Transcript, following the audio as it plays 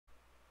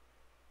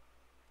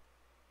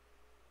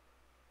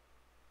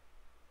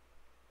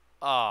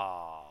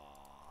Oh.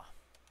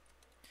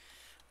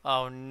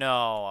 Oh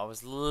no, I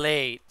was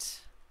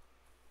late.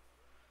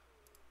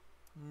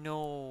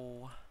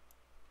 No.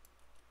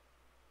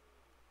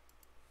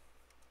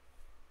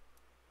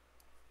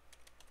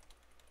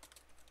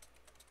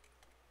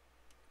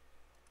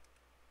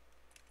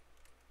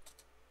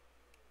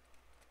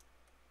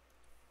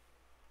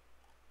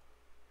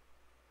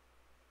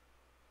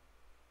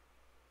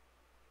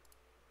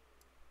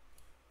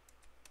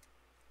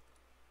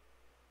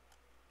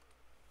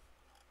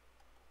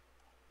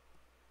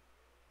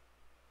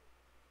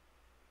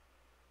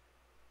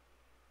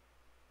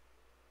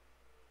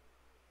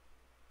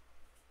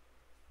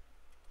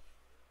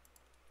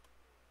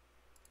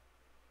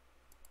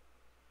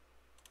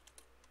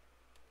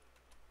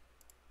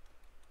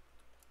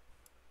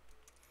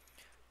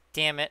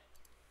 Damn it.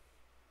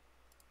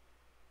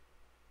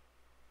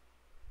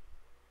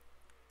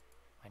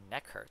 My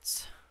neck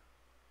hurts.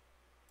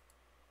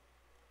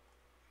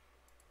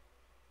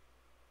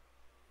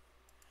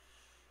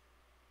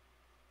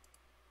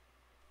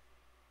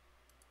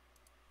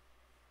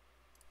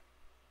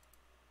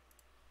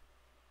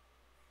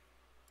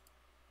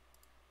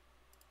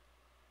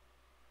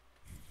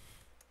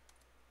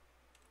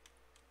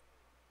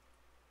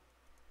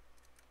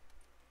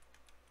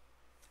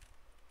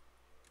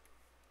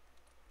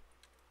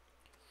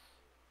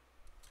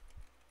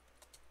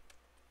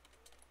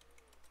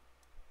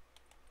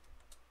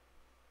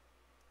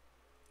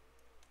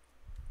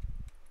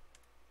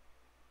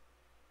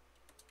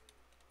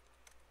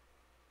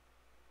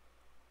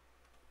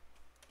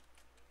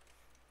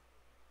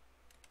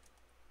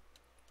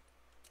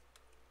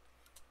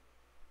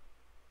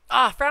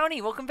 Ah,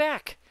 Frowny, welcome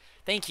back.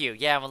 Thank you.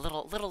 Yeah, I'm a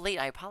little late.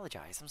 I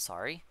apologize. I'm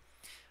sorry.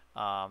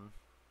 Um,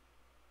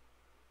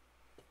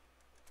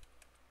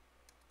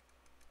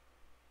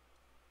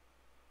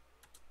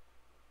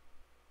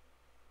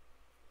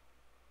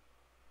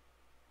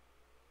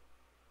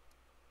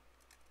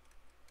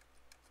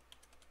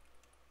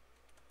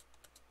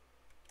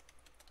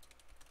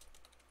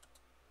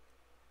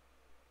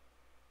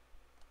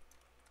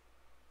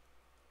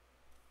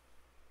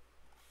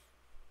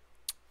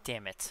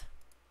 Damn it.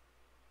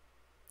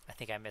 I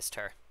think I missed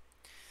her.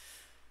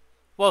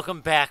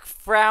 Welcome back,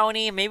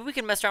 Frowny. Maybe we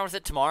can mess around with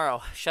it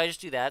tomorrow. Should I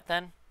just do that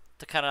then?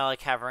 To kind of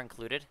like have her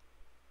included?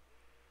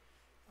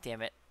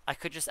 Damn it. I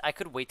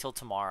could wait till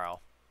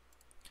tomorrow.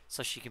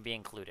 So she can be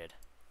included.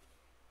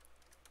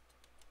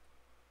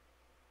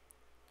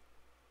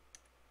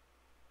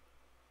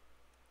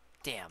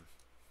 Damn.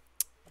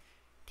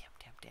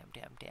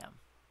 Damn.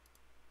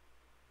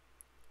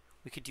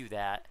 We could do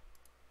that.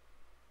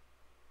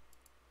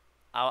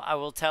 I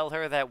will tell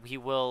her that we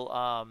will,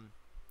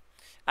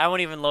 I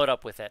won't even load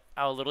up with it.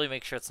 I'll literally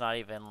make sure it's not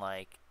even,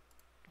 like,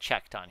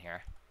 checked on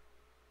here.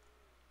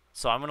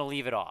 So I'm going to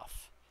leave it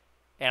off.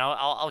 And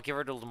I'll give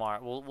her till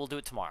tomorrow. We'll do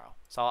it tomorrow.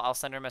 So I'll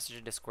send her a message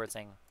in Discord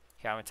saying,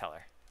 here, I'm going to tell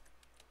her.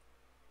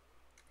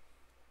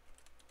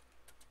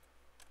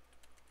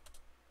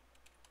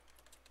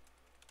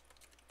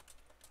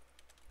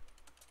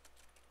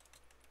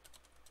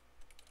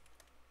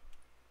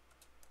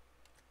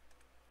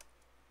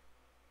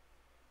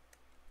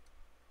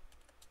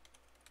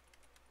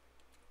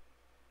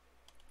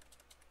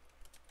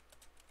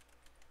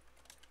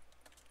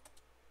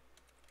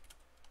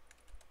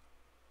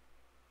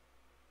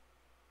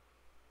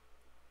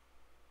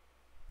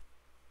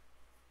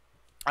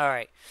 All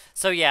right.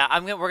 So yeah,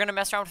 we're gonna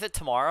mess around with it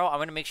tomorrow. I'm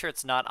gonna make sure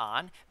it's not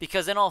on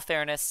because, in all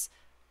fairness,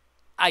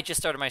 I just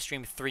started my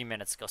stream 3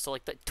 minutes ago. So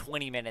like the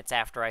 20 minutes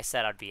after I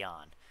said I'd be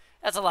on.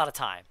 That's a lot of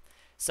time.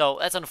 So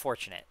that's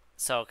unfortunate.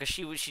 So because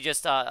she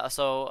just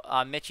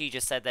Mitchie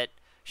just said that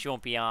she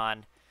won't be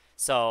on.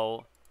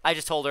 So I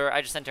just told her.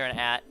 I just sent her an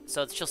at.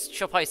 So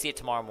she'll probably see it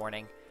tomorrow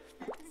morning.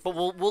 But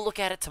we'll look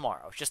at it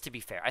tomorrow just to be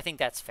fair. I think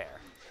that's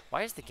fair.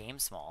 Why is the game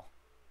small?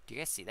 Do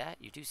you guys see that?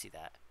 You do see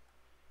that.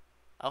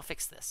 I'll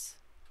fix this.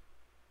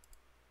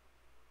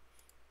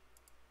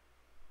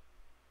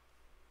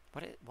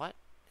 What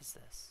is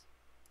this?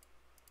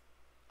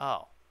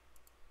 Oh.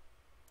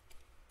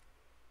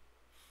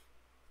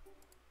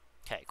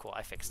 Okay, cool.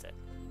 I fixed it.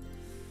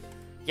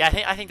 Yeah,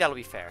 I think that'll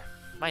be fair.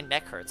 My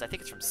neck hurts. I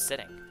think it's from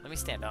sitting. Let me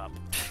stand up.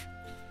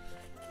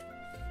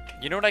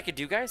 You know what I could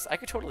do, guys? I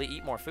could totally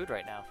eat more food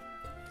right now.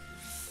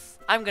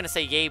 I'm gonna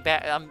say yay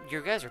back. You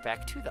guys are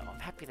back too, though.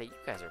 I'm happy that you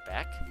guys are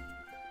back.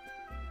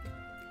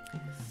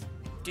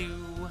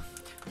 Do.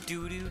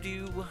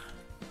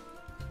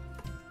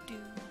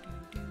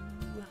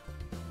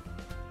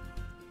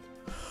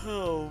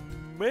 Oh,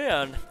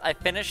 man. I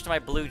finished my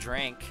blue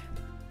drink.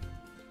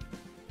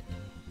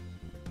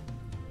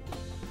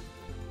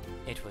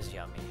 It was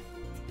yummy.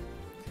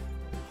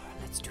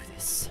 Let's do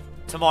this.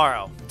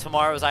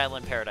 Tomorrow's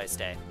Island Paradise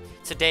Day.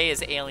 Today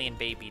is Alien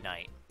Baby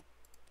Night.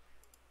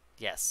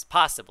 Yes,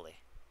 possibly.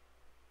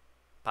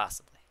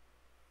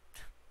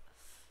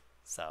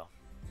 So.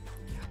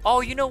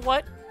 Oh, you know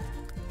what?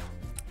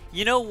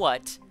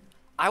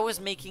 I was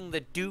making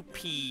the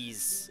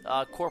Doopies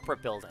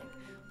corporate building.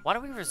 Why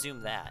don't we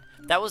resume that?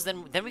 That was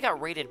then we got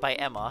raided by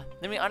Emma.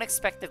 Then we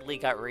unexpectedly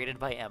got raided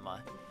by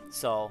Emma.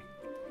 So,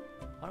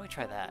 why don't we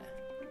try that?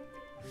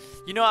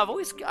 You know, I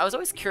was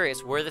always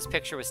curious where this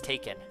picture was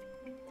taken.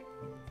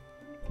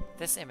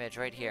 This image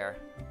right here.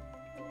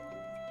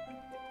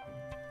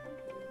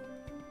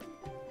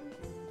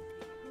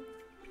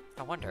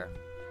 I wonder.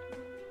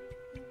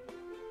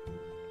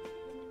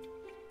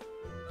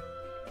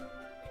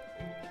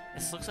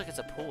 This looks like it's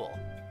a pool.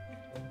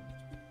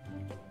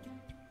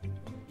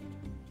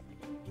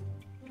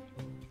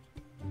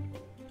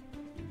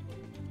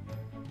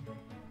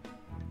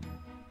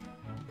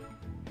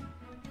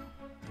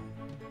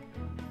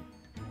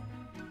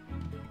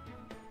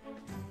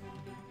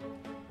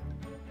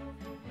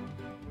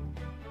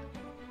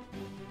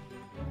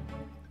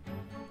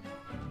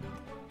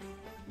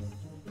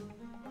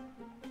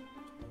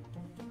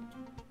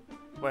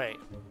 Wait.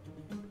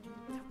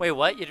 Wait,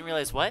 what? You didn't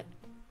realize what?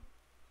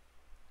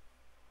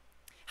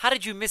 How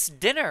did you miss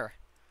dinner?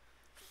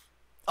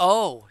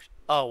 Oh.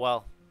 Oh,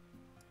 well.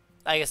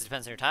 I guess it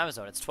depends on your time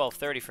zone. It's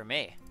 12:30 for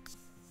me.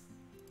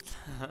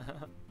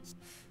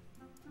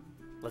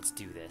 Let's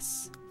do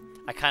this.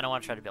 I kind of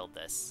want to try to build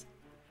this.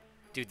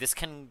 Dude, this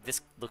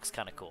looks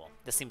kind of cool.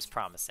 This seems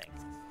promising.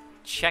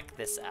 Check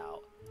this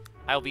out.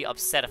 I'll be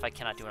upset if I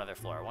cannot do another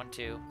floor. 1,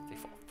 2, 3,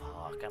 4.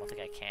 Fuck, I don't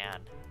think I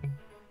can.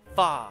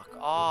 Fuck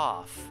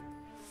off.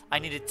 I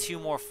needed 2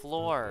 more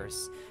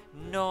floors.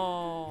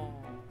 No.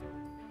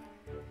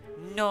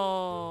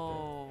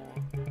 No.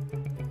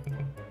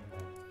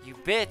 You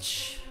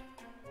bitch.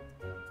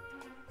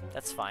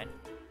 That's fine.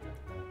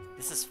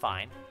 This is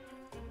fine.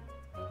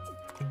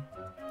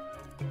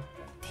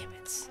 Damn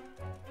it.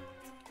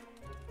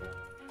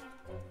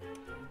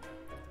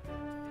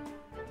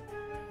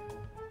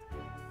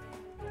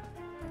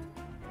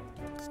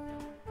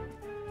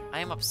 I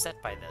am upset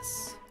by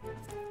this.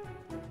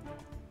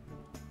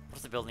 What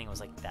if the building was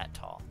like that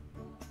tall?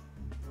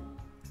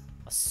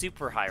 A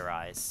super high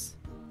rise.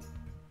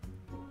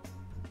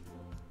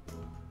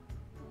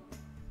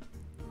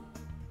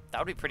 That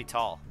would be pretty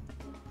tall.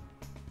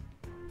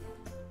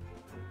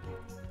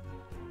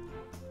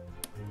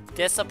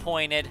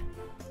 Disappointed.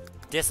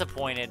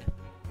 Disappointed.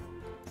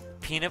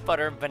 Peanut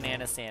butter and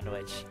banana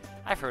sandwich.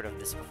 I've heard of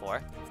this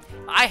before.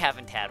 I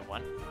haven't had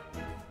one.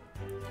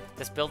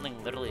 This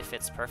building literally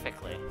fits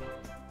perfectly.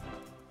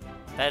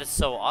 That is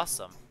so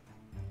awesome.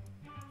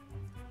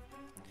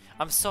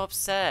 I'm so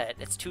upset.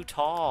 It's too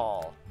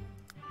tall.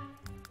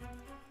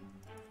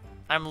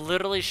 I'm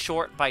literally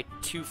short by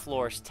 2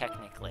 floors,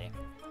 technically.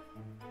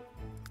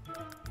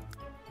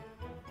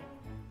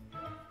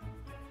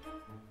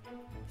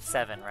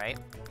 Seven, right?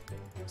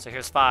 So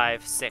here's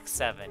 5, 6,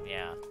 7.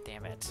 Yeah,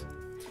 damn it.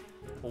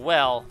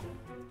 Well.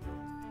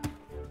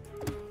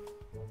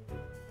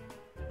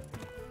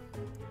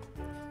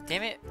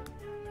 Damn it.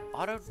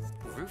 Auto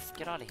roof,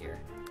 get out of here.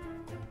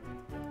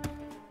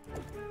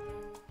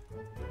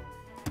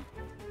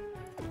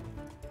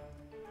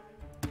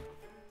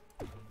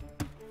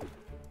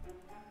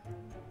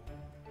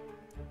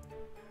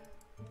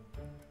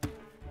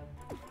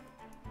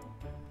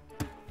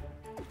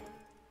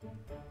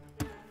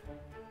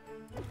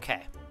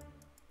 Okay.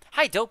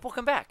 Hi, Dope.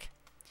 Welcome back.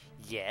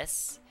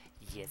 Yes.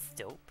 Yes,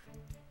 Dope.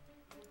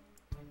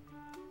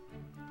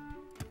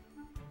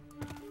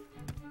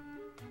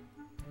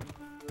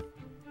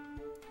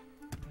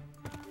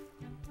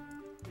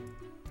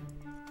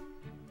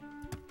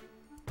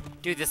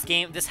 Dude,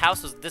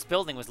 this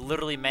building was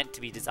literally meant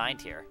to be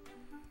designed here.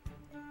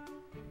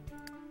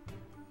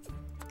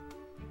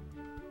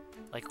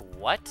 Like,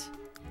 what?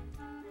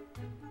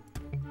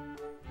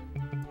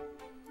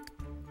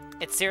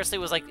 It seriously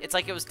was like, it's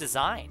like it was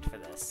designed for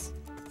this.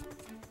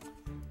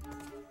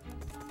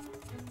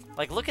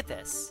 Like, look at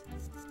this.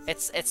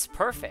 It's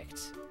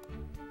perfect.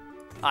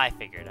 I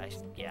figured I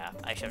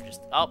should have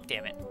just, oh,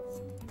 damn it.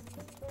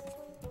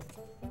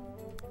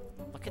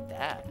 Look at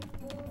that.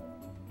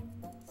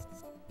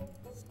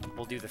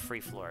 We'll do the free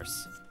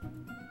floors.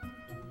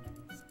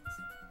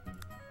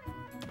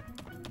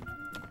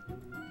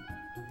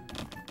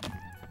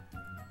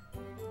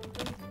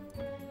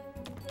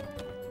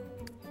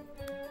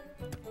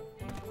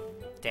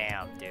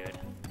 Damn, dude.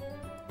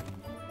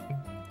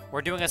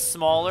 We're doing a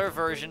smaller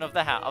version of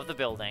the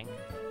building,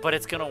 but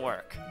it's gonna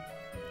work.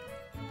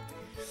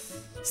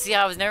 See,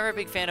 I was never a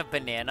big fan of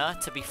banana,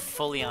 to be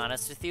fully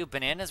honest with you.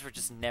 Bananas were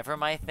just never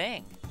my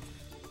thing.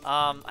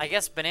 I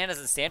guess bananas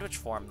in sandwich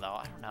form, though.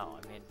 I don't know.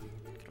 I mean,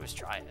 you could always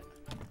try it.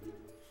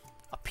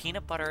 A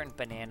peanut butter and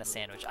banana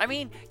sandwich. I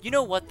mean, you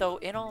know what, though?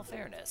 In all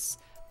fairness,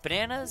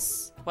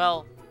 bananas,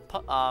 well,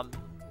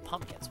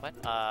 pumpkins, what?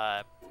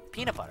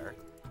 Peanut butter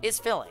is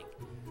filling.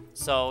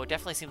 So, it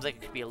definitely seems like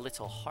it could be a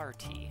little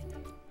hearty.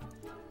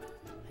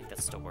 I think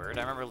that's the word.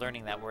 I remember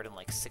learning that word in,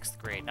 like, 6th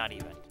grade. Not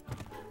even.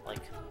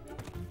 Like,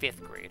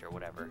 5th grade or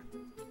whatever.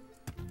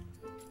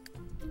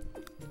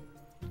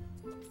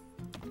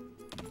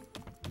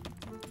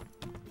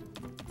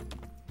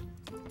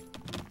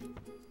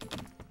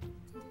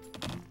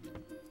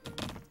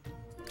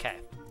 Okay.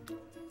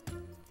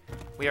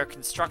 We are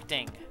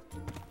constructing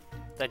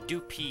The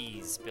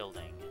Dupees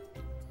building.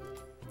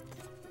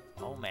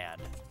 Oh, man.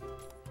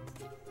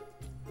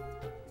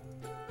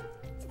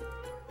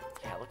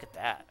 Yeah, look at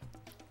that.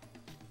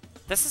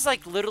 This is,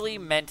 like, literally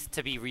meant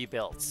to be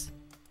rebuilt.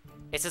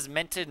 It says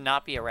meant to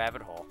not be a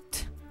rabbit hole.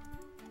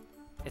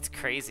 It's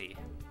crazy.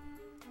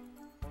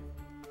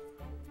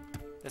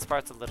 This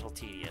part's a little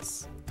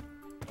tedious.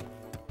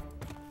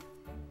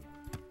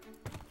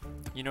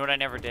 You know what I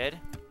never did?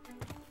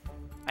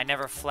 I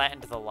never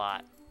flattened the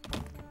lot.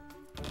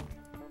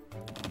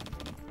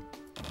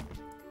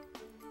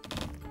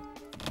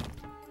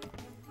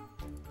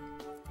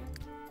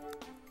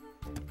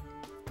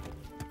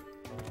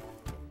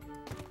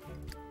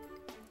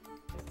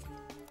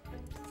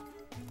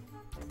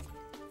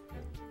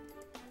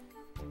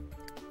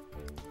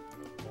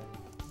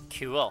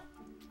 Cool.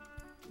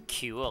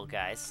 Cool,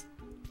 guys.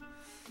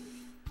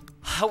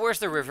 Where's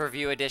the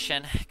Riverview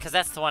edition? Because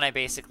that's the one I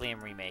basically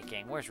am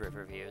remaking. Where's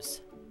Riverviews?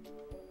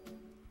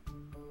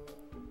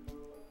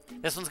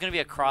 This one's going to be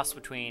a cross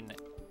between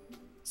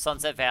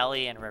Sunset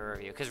Valley and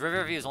Riverview. Because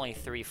Riverview is only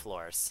 3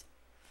 floors.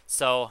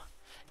 So,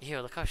 here,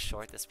 look how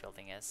short this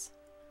building is.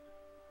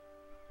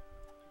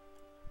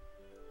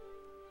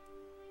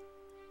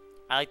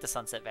 I like the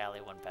Sunset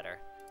Valley one better.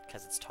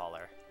 Because it's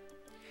taller.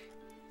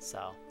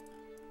 So...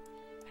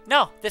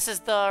 No, this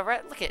is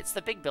the... Look, it's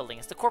the big building.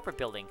 It's the corporate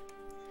building.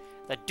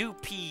 The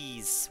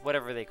Dupees,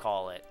 whatever they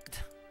call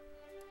it.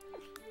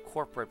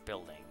 Corporate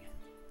building.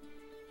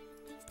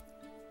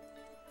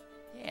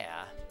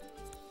 Yeah.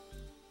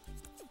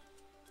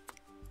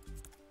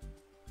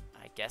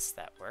 I guess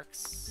that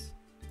works.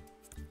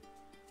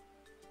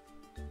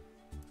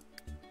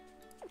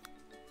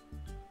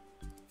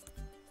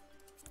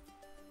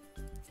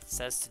 It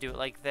says to do it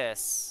like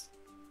this.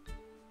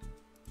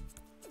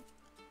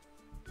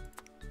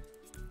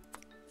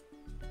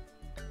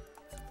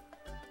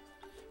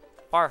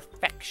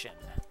 Perfection.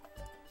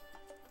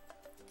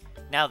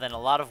 Now then, a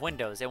lot of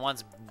windows. It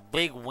wants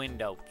big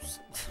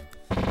windows.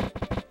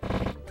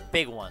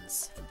 Big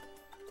ones.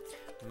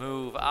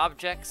 Move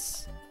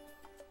objects.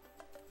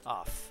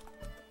 Off.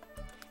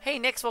 Hey,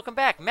 Nix, welcome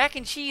back. Mac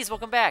and Cheese,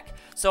 welcome back.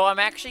 So I'm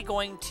actually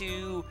going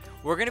to...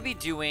 We're going to be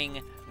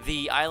doing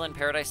the Island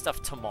Paradise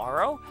stuff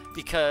tomorrow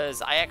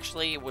because I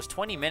actually was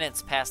 20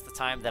 minutes past the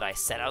time that I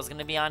said I was going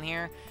to be on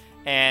here.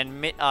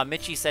 And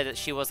Mitchie said that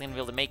she wasn't going to be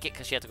able to make it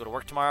because she had to go to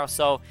work tomorrow.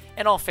 So,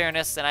 in all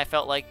fairness, and I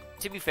felt like,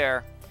 to be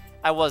fair,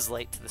 I was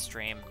late to the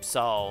stream.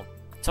 So,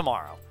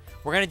 tomorrow.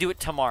 We're going to do it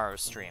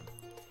tomorrow's stream.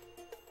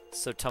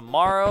 So,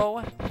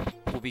 tomorrow,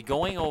 we'll be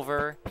going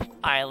over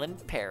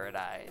Island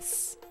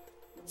Paradise.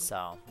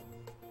 So.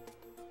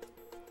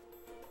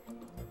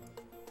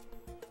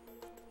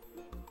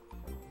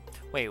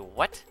 Wait,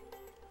 what?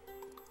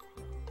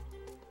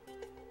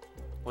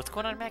 What's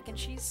going on, Mac and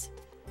Cheese?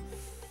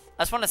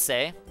 I just want to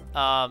say,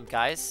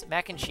 guys,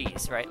 Mac and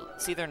Cheese, right?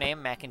 See their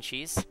name, Mac and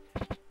Cheese?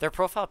 Their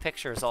profile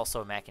picture is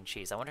also Mac and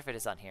Cheese. I wonder if it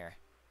is on here.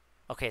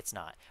 Okay, it's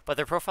not. But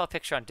their profile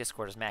picture on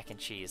Discord is Mac and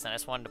Cheese. And I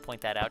just wanted to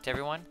point that out to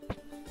everyone.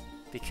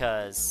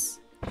 Because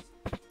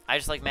I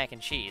just like Mac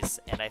and Cheese.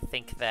 And I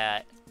think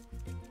that's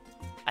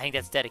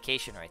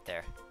dedication right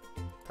there.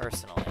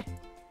 Personally.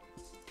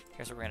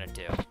 Here's what we're going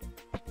to do.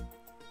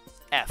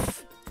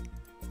 F.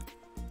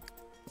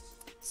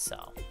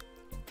 So.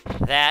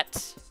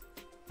 That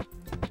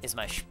is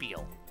my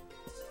spiel.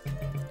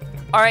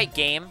 Alright,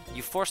 game.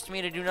 You forced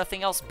me to do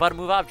nothing else but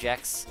move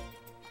objects.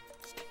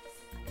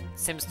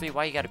 Sims 3,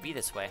 why you gotta be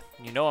this way?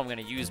 You know I'm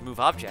gonna use move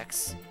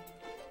objects.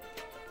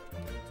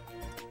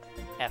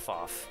 F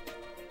off.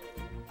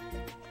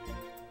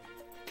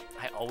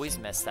 I always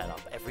mess that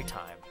up every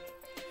time.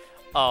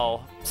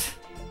 Oh.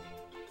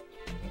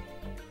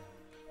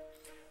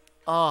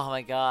 Oh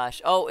my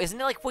gosh. Oh, isn't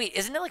it like, wait,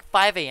 isn't it like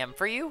 5 a.m.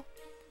 for you?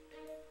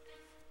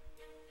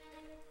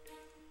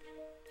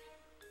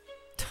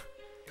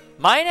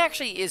 Mine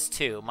actually is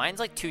 2. Mine's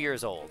like 2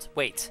 years old.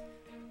 Wait.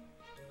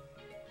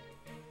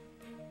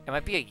 It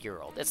might be a year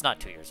old. It's not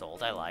 2 years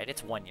old. I lied.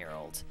 It's 1 year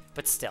old.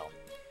 But still.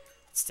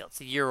 Still,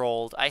 it's a year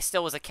old. I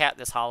still was a cat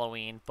this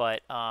Halloween,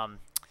 but, yeah,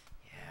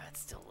 it's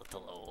still a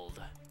little old.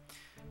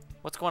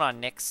 What's going on,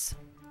 Nix?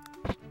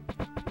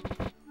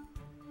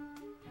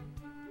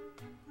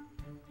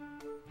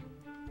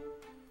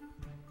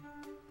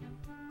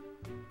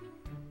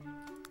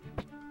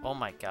 Oh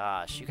my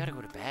gosh, you gotta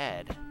go to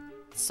bed.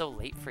 It's so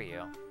late for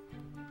you.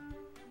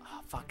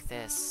 Oh, fuck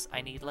this.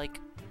 I need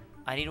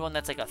one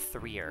that's like a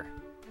 3-er.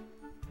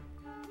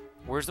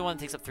 Where's the one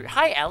that takes up 3?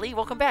 Hi, Ellie,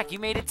 welcome back. You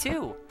made it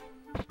too.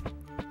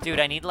 Dude,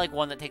 I need like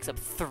one that takes up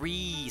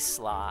 3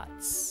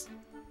 slots.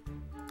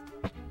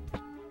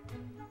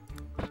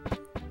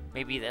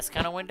 Maybe this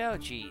kind of window?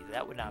 Gee,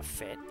 that would not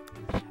fit.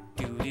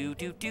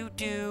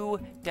 Do-do-do-do-do.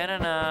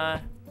 Da-na-na.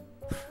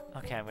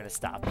 Okay, I'm gonna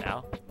stop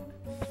now.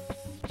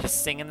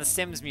 Just singing the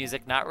Sims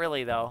music. Not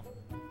really, though.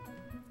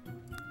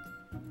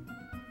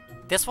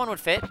 This one would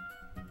fit?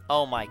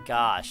 Oh my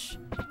gosh.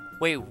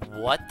 Wait,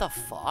 what the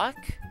fuck?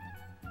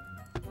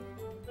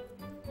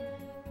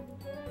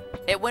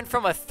 It went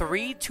from a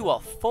 3 to a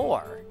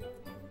 4.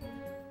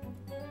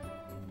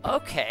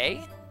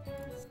 Okay.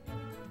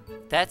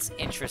 That's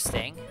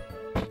interesting.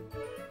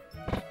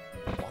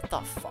 What the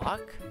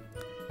fuck?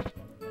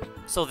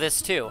 So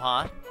this too,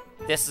 huh?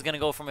 This is gonna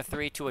go from a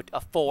 3 to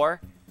a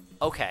 4.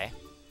 Okay.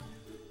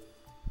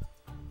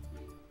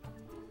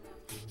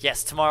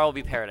 Yes, tomorrow will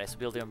be paradise.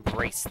 We'll be able to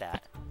embrace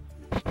that.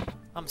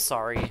 I'm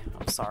sorry.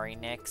 I'm sorry,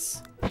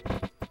 Nyx.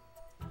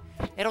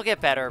 It'll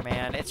get better,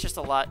 man. It's just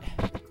a lot.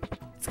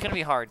 It's gonna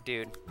be hard,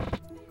 dude.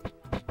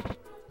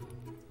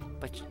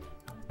 But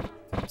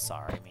I'm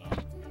sorry, man.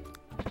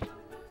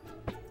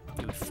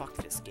 Dude, fuck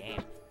this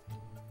game.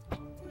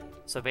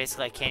 So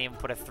basically, I can't even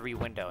put a 3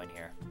 window in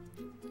here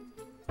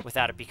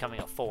without it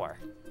becoming a 4.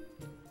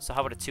 So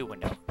how about a 2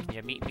 window? Can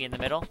you meet me in the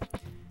middle?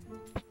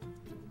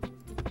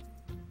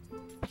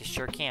 You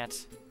sure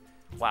can't.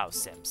 Wow,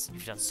 Sims.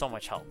 You've done so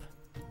much help.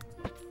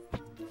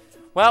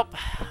 Well,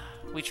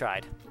 we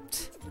tried.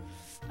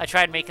 I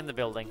tried making the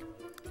building.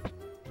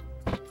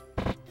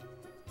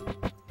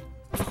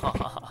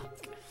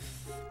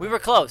 We were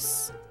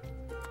close.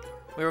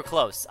 We were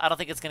close. I don't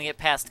think it's going to get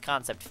past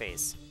concept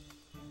phase.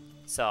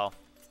 So,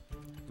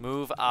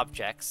 move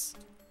objects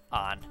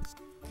on.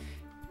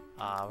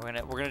 We're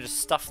gonna just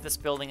stuff this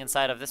building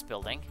inside of this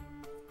building.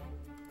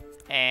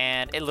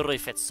 And it literally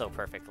fits so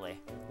perfectly.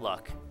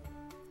 Look.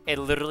 It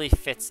literally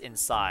fits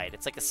inside.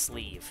 It's like a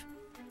sleeve.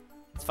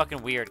 It's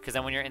fucking weird, because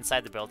then when you're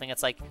inside the building,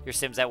 it's like your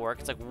Sims at work.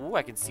 It's like, ooh,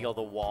 I can see all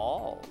the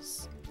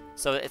walls.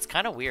 So it's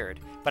kind of weird.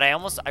 But I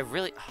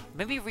really,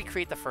 maybe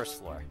recreate the first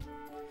floor.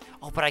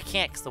 Oh, but I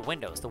can't, because the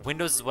windows. The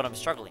windows is what I'm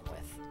struggling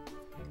with.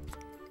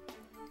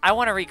 I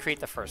want to recreate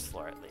the first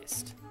floor, at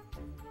least.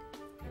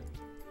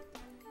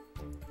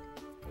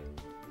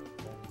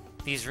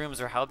 These rooms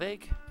are how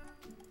big?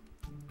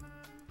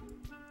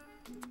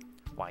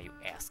 Why you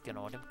asking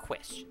all them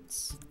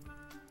questions?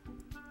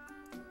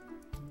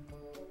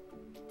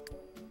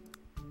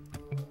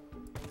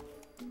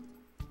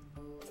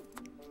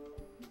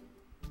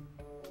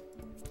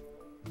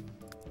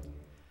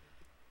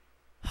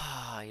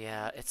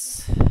 Yeah,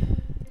 it's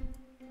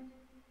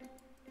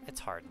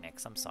hard,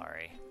 Nyx. I'm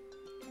sorry.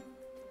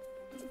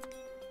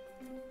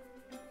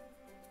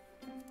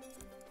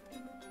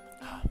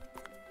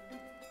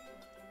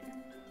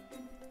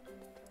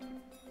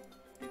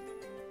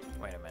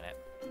 Wait a minute.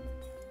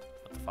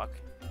 What the fuck?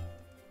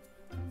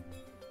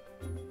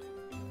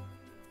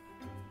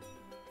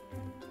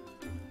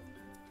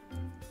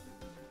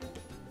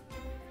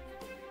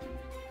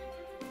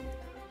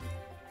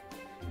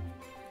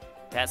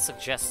 That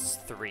suggests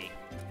 3.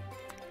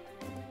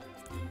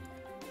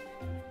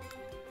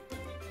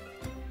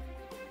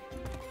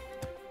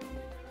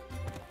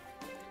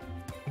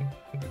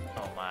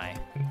 Oh my.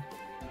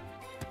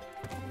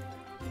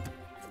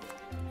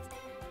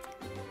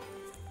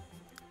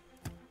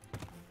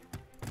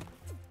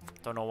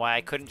 Don't know why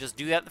I couldn't just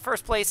do that in the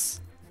first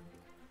place.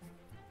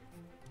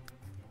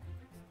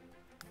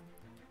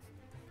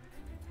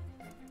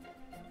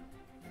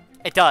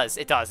 It does,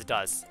 it does, it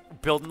does.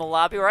 Building the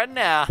lobby right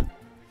now.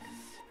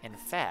 In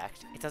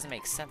fact, it doesn't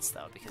make sense,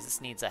 though, because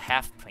this needs a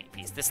half paint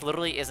piece. This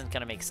literally isn't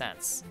going to make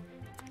sense.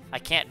 I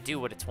can't do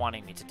what it's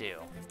wanting me to do.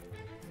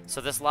 So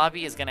this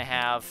lobby is going to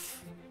have...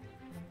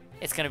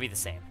 It's going to be the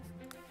same.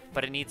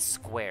 But it needs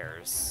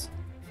squares.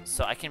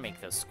 So I can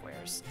make those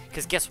squares.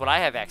 Because guess what I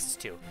have access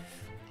to?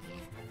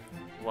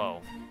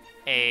 Whoa.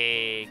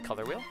 A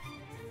color wheel?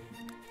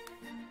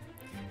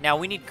 Now,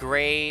 we need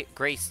gray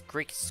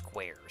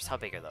squares. How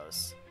big are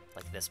those?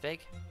 Like this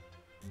big?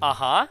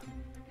 Uh-huh.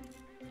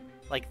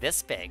 Like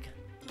this big.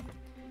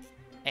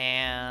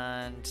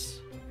 And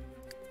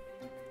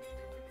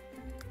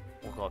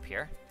we'll go up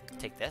here.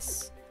 Take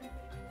this.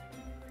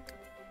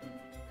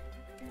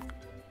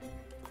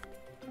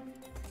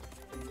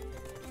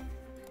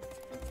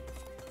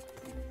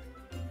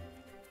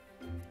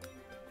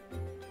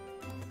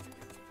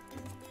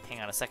 Hang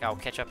on a sec, I'll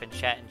catch up in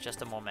chat in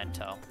just a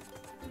momento.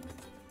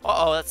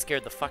 Uh-oh, that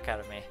scared the fuck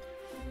out of me.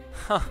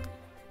 Huh.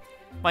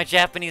 My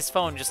Japanese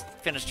phone just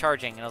finished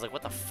charging, and I was like,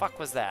 what the fuck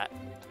was that?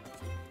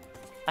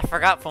 I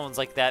forgot phones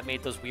like that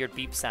made those weird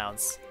beep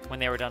sounds when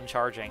they were done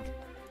charging.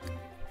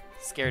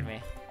 Scared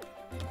me.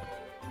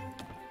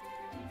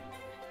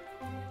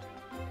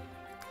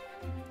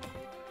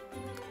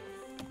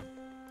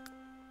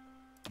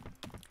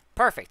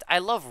 Perfect. I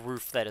love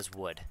roof that is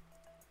wood.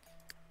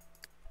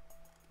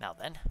 Now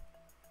then.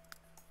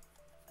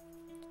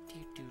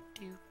 Do do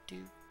do do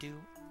do.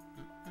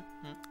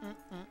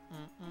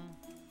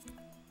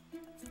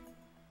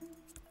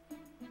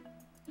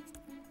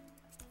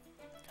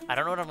 I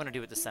don't know what I'm going to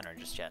do with the center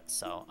just yet,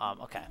 so,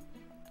 okay.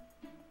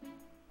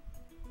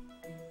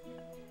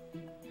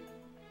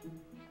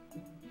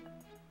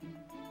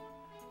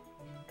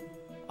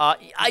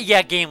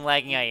 Yeah, game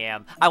lagging I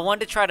am. I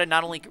wanted to try to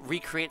not only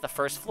recreate the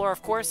first floor,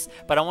 of course,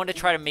 but I wanted to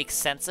try to make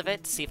sense of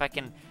it, to see if I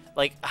can,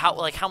 what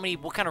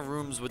kind of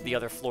rooms would the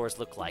other floors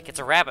look like? It's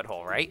a rabbit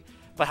hole, right?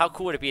 But how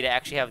cool would it be to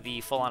actually have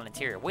the full-on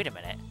interior? Wait a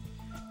minute.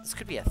 This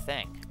could be a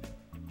thing.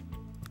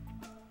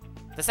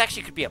 This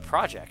actually could be a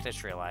project, I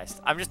just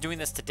realized. I'm just doing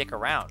this to dick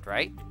around,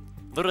 right?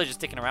 Literally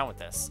just dicking around with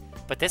this.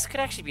 But this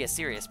could actually be a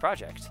serious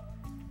project,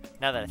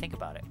 now that I think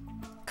about it.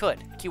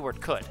 Could.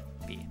 Keyword could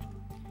be.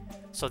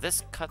 So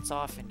this cuts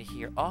off into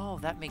here. Oh,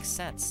 that makes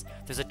sense.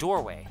 There's a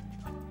doorway.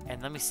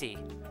 And let me see.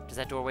 Does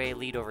that doorway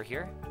lead over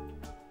here?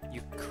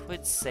 You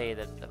could say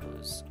that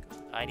those...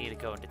 I need to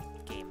go into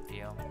game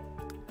view.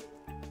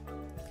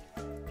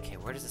 Okay,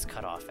 where does this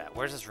cut off at?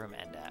 Where does this room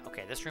end at?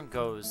 Okay, this room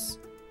goes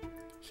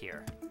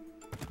here.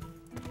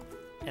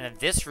 And then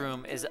this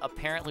room is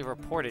apparently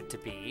reported to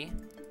be...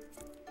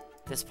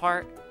 This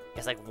part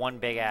is like one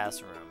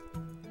big-ass room.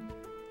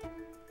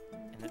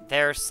 And then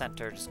their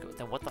center just goes...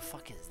 Then what the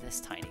fuck is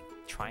this tiny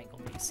triangle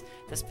piece?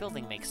 This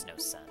building makes no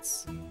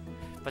sense.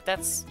 But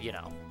that's, you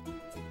know...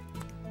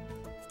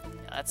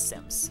 Yeah, that's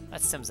Sims.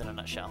 That's Sims in a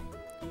nutshell.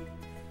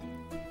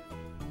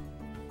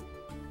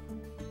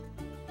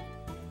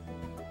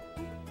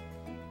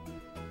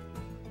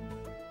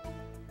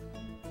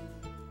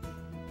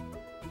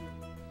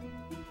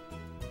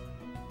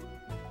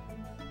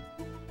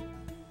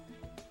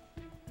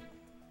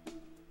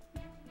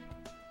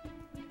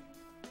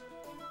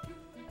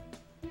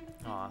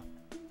 Aw.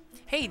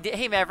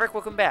 Hey Maverick,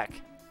 welcome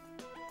back.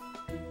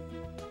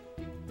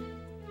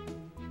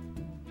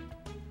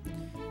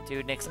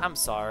 Dude, Nix, I'm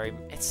sorry.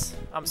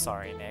 I'm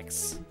sorry,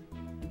 Nix.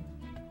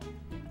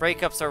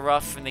 Breakups are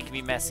rough and they can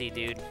be messy,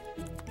 dude.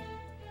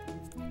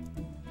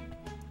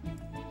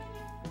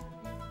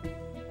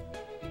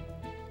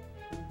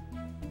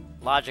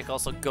 Logic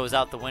also goes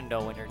out the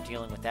window when you're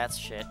dealing with that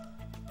shit.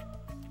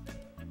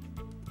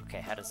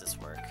 Okay, how does this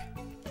work?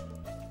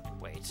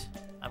 Wait,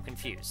 I'm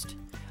confused.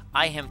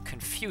 I am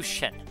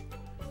Confucian.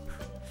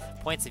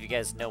 Points if you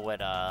guys know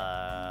what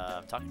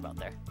I'm talking about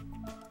there.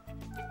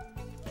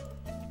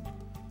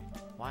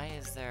 Why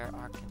is there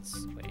Arkansas?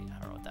 Wait, I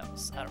don't know what that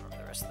was. I don't remember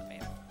the rest of the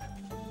name.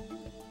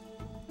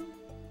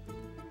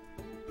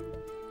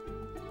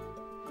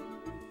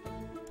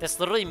 This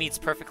literally meets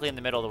perfectly in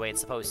the middle the way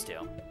it's supposed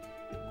to.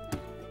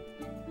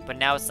 But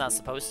now it's not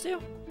supposed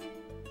to?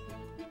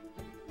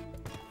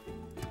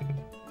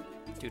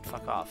 Dude,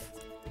 fuck off.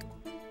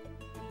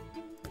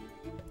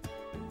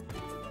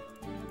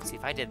 See,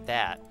 if I did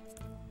that,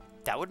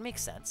 that would make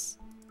sense.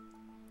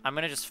 I'm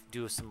gonna just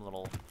do some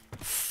little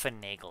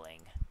finagling,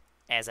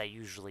 as I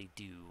usually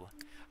do.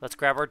 Let's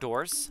grab our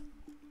doors,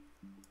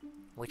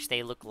 which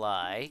they look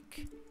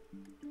like...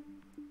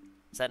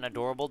 Is that an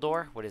adorable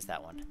door? What is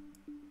that one?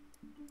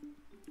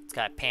 It's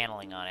got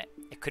paneling on it.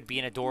 It could be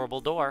an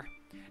adorable door.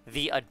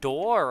 The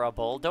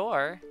adorable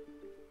door.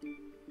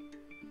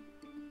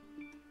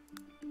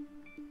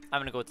 I'm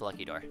gonna go with the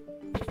lucky door.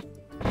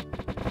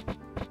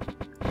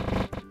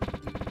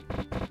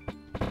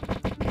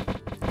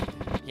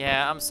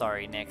 Yeah, I'm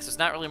sorry, Nick. There's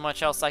not really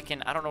much else I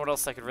don't know what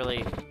else I could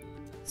really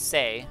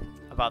say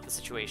about the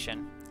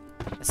situation,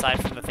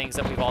 aside from the things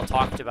that we've all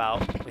talked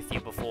about with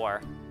you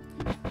before.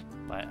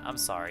 But I'm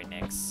sorry,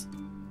 Nix.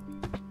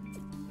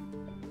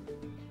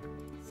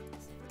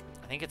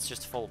 I think it's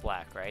just full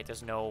black, right?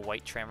 There's no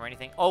white trim or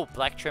anything. Oh,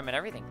 black trim and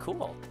everything.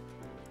 Cool.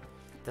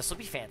 This will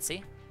be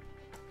fancy.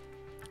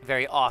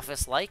 Very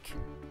office-like.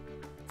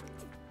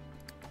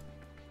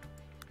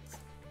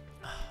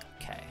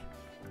 Okay.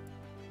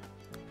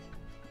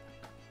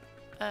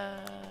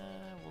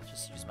 We'll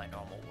just use my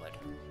normal wood.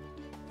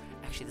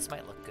 Actually, this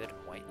might look good in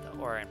white, though.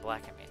 Or in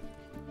black, I mean.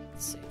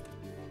 Let's see.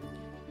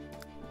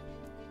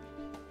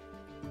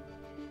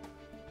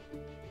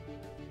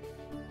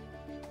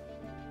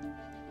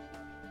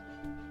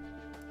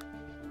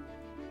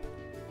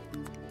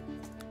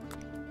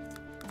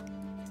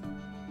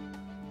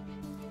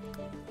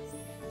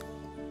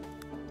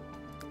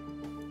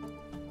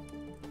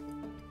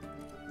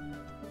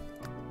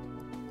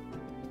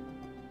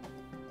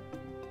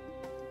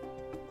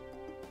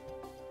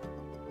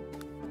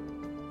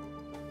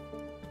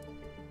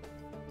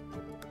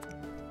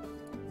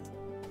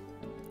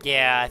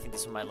 Yeah, I think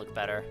this one might look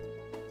better.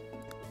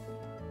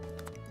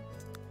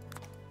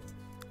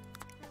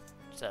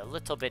 It's a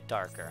little bit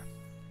darker.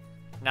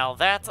 Now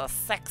that's a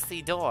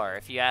sexy door,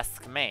 if you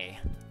ask me.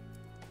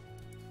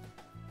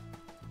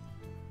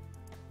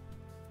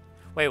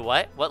 Wait,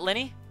 what? What,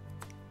 Lenny?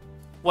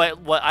 What,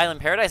 Island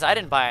Paradise? I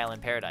didn't buy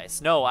Island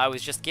Paradise. No, I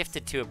was just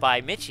gifted to it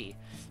by Mitchie.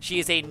 She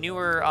is a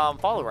newer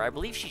follower. I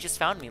believe she just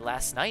found me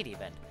last night,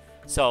 even.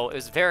 So it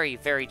was very,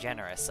 very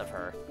generous of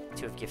her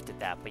to have gifted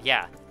that. But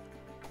yeah.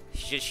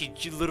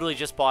 She literally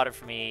just bought it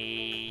for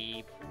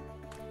me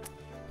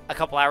a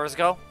couple hours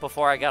ago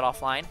before I got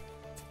offline.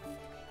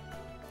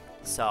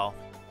 So.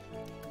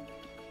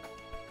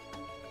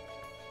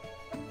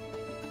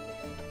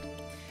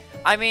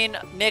 I mean,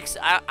 Nix,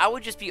 I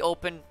would just be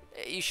open.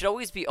 You should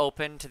always be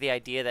open to the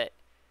idea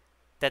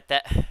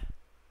that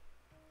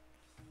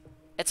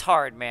it's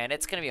hard, man.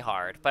 It's going to be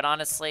hard. But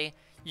honestly,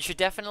 you should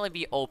definitely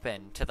be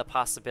open to the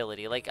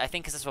possibility. Like, I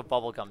think this is what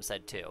Bubblegum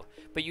said too.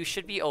 But you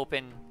should be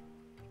open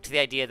to the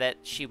idea that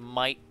she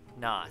might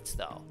not,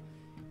 though.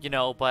 You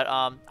know, but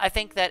I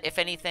think that if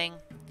anything,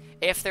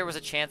 if there was a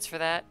chance for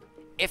that,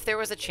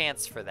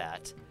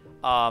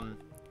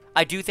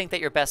 I do think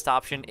that your best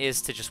option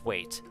is to just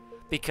wait.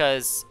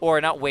 Because, or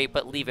not wait,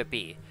 but leave it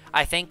be.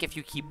 I think if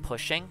you keep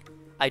pushing,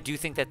 I do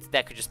think that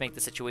that could just make the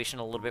situation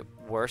a little bit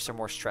worse or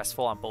more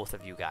stressful on both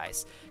of you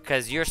guys,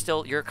 because you're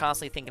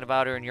constantly thinking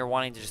about her and you're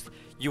wanting to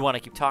you want to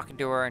keep talking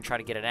to her and try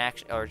to get an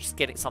action or just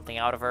get something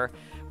out of her,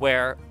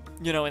 where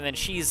and then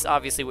she's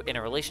obviously in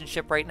a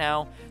relationship right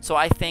now. So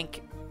I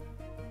think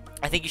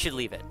you should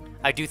leave it.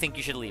 I do think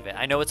you should leave it.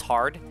 I know it's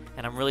hard,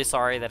 and I'm really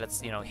sorry that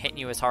it's hitting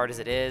you as hard as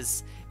it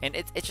is, and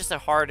it's just a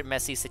hard,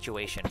 messy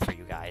situation for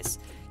you guys.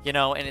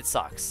 And it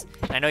sucks.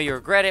 And I know you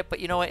regret it, but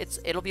you know what?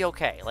 It'll be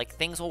okay. Like,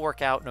 things will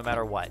work out no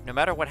matter what. No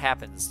matter what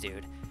happens,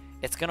 dude.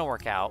 It's gonna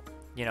work out.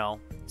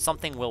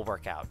 Something will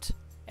work out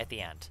at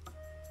the end.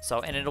 So,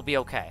 and it'll be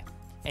okay.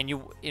 And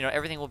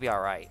everything will be all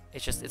right.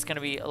 It's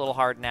gonna be a little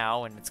hard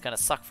now, and it's gonna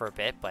suck for a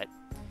bit, but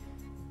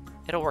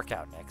it'll work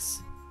out,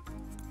 Nix.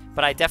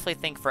 But I definitely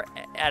think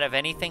out of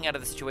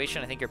the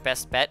situation, I think your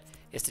best bet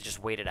is to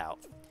just wait it out.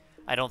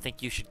 I don't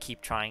think you should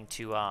keep trying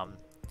to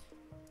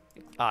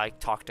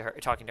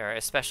talking to her,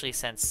 especially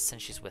since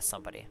she's with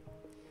somebody.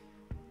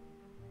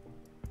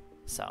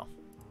 So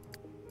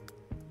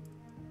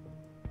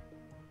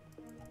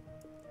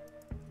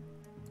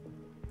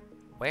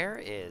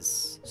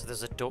there's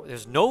a door.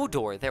 There's no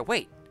door there.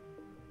 Wait.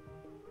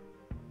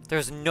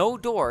 There's no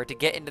door to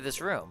get into this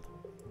room.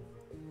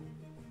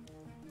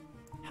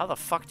 How the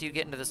fuck do you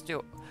get into this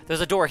door?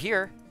 There's a door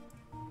here.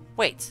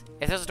 Wait,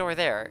 if there's a door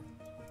there,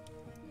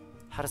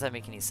 how does that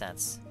make any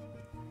sense?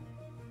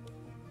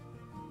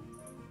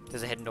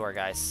 There's a hidden door,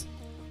 guys.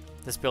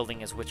 This building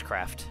is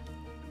witchcraft.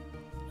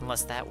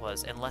 That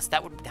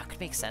could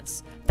make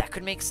sense. That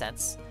could make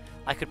sense.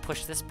 I could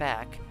push this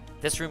back.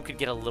 This room could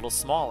get a little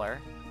smaller.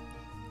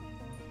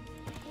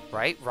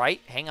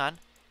 Right, hang on.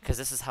 Because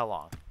this is how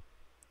long?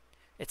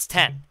 It's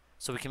 10.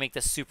 So we can make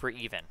this super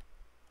even.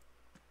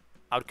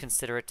 I would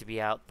consider it to be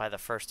out by the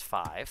first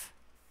 5.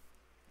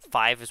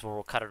 5 is where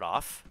we'll cut it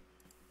off.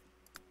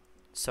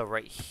 So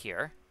right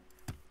here.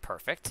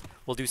 Perfect.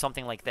 We'll do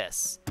something like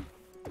this.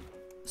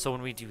 So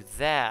when we do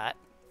that,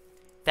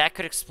 that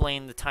could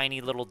explain the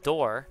tiny little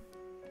door.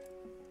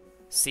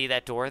 See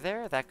that door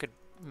there? That could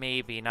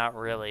maybe, not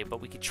really,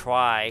 but we could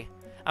try.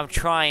 I'm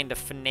trying to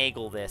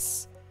finagle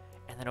this.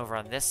 And then over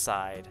on this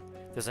side,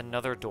 there's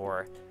another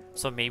door.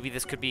 So maybe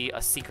this could be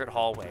a secret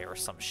hallway or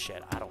some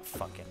shit. I don't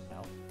fucking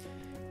know.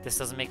 This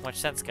doesn't make much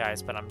sense,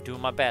 guys, but I'm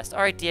doing my best.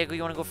 All right, Diego,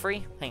 you want to go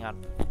free? Hang on.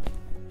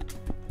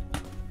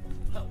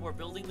 We're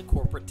building the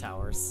corporate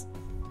towers.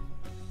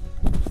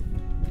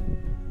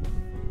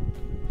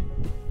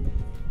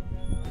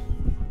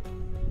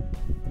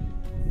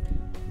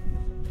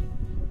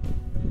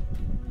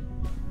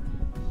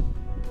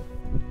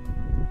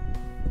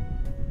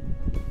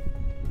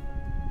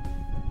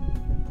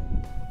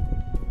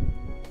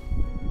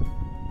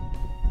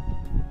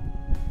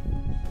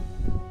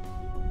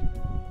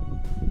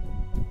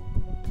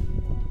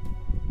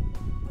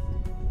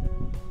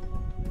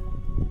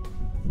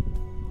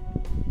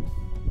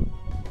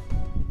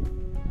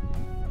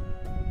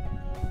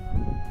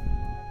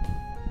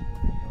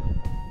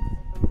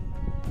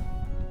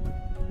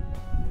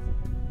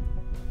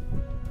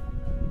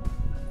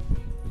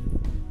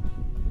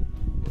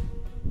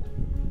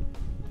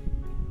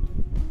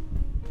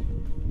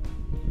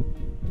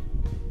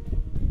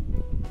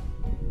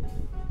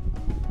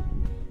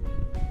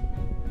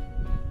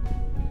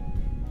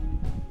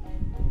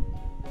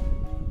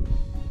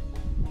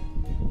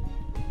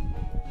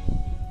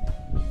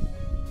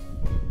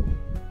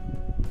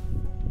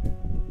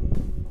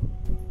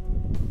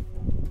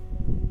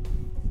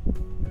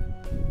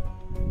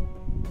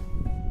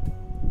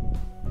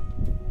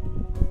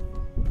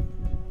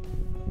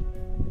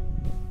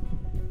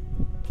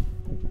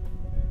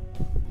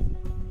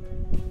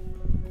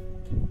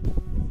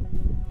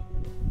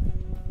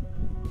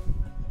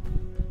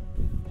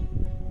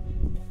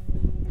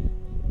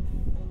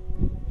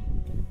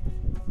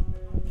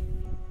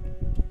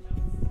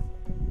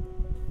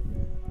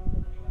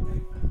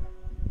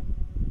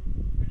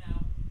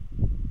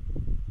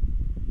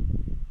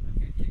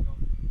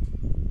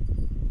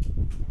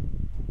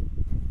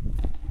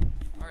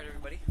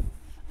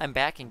 I'm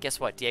back, and guess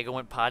what? Diego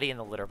went potty in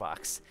the litter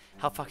box.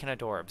 How fucking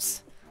adorbs.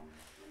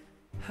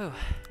 Whew.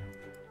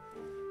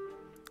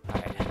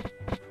 Alright.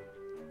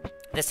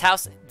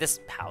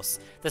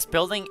 This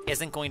building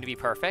isn't going to be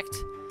perfect.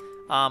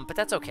 But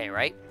that's okay,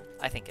 right?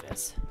 I think it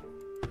is.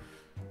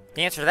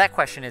 The answer to that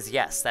question is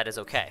yes, that is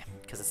okay.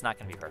 Because it's not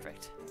going to be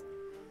perfect.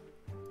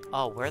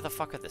 Oh, where the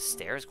fuck are the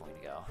stairs going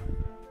to go?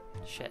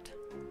 Shit.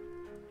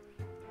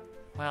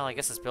 Well, I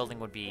guess this building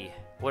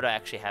would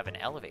actually have an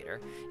elevator.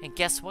 And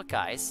guess what,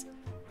 guys?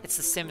 It's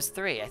The Sims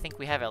 3. I think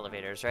we have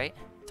elevators, right?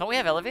 Don't we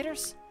have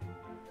elevators?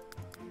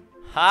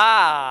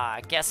 Ha!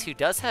 Guess who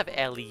does have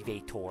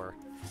elevator?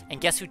 And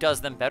guess who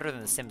does them better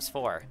than The Sims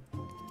 4?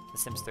 The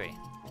Sims 3.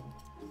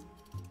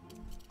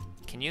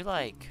 Can you,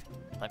 like...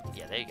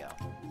 yeah, there you go.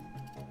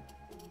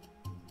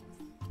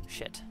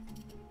 Shit.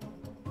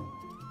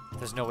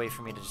 There's no way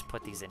for me to just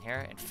put these in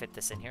here and fit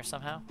this in here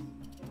somehow?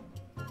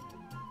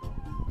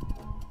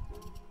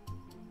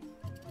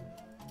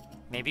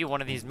 Maybe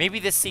one of these... Maybe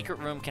this secret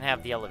room can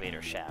have the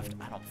elevator shaft.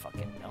 I don't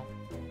fucking know.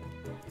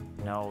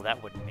 No,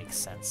 that wouldn't make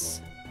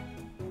sense.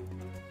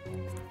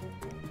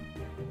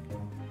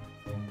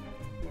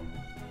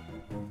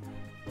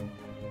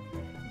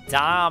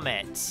 Damn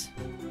it!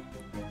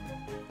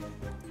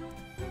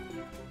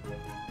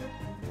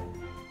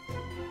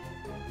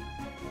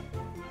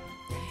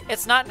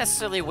 It's not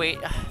necessarily wait.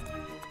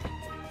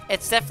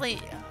 It's definitely.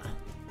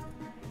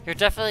 You're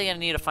definitely gonna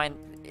need to find.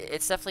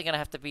 It's definitely gonna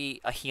have to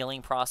be a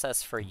healing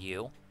process for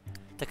you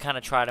to kind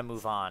of try to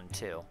move on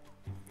too.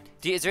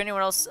 Is there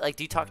anyone else, like,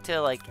 do you talk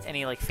to, like,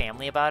 any, like,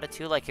 family about it,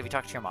 too? Like, have you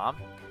talked to your mom?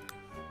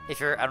 I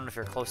don't know if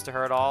you're close to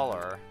her at all,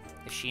 or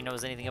if she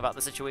knows anything about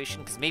the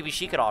situation, because maybe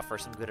she could offer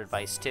some good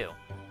advice, too.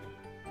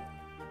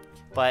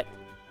 But,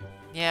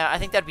 yeah, I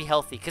think that'd be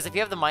healthy, because if you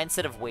have the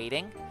mindset of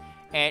waiting,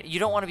 and you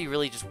don't want to be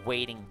really just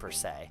waiting, per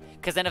se,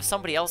 because then if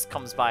somebody else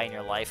comes by in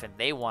your life and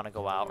they want to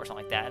go out or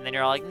something like that, and then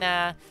you're like,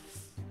 nah,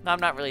 no,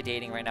 I'm not really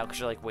dating right now, because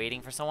you're, like,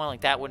 waiting for someone,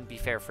 like, that wouldn't be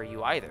fair for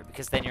you either,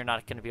 because then you're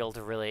not going to be able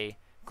to really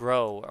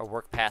grow or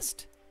work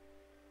past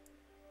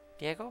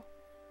Diego?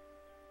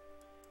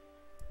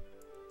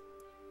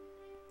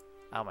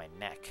 Ow, my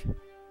neck.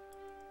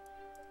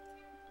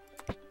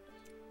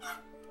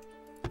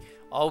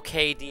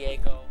 Okay,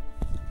 Diego.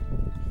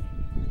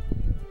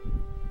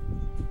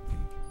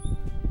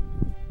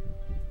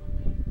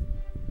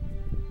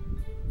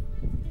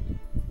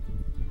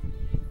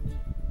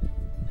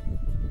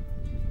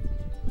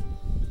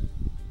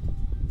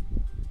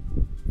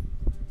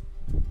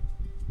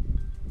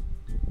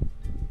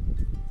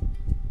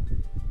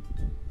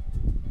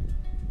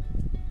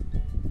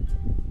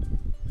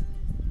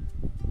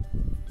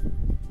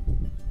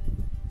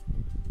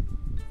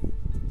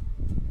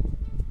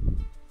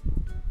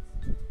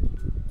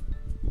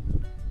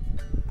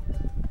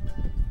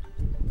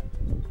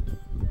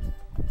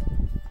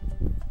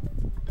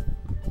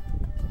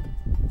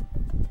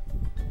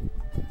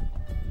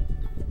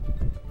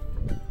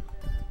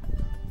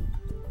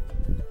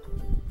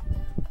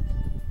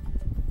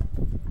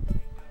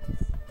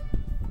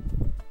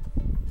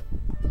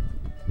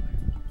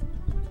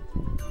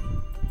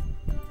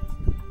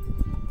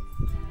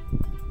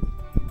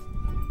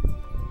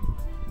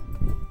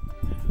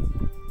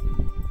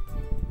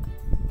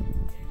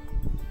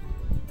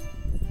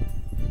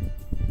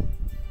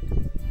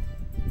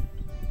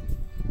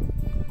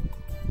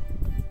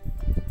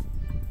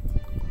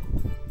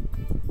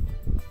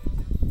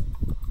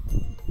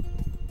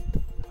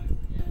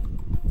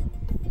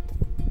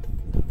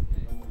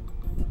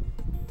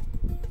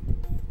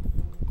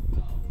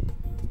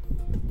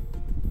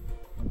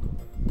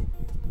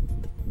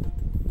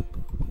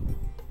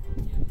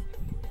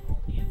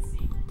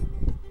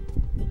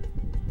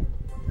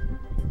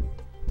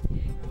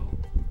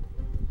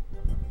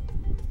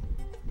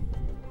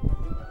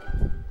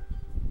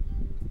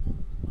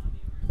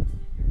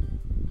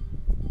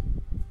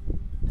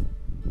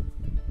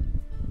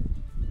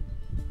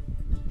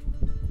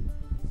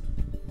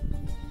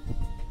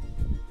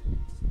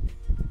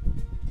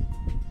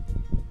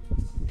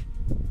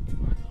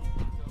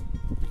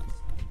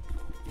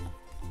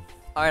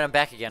 Alright, I'm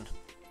back again.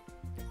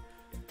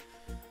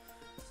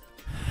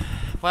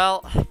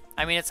 Well,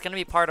 I mean, it's gonna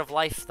be part of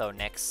life, though,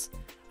 Nyx.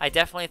 I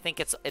definitely think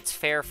it's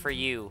fair for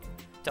you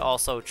to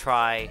also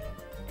try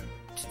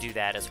to do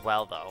that as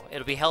well, though.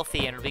 It'll be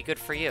healthy and it'll be good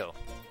for you.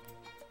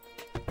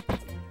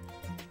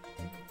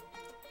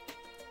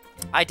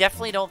 I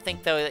definitely don't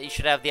think, though, that you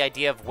should have the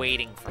idea of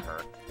waiting for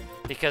her.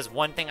 Because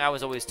one thing I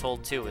was always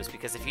told, too, is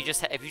because if you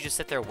just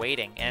sit there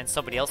waiting and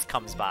somebody else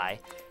comes by,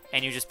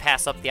 and you just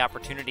pass up the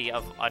opportunity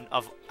of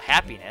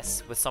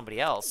happiness with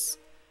somebody else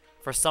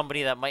for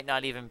somebody that might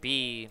not even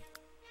be,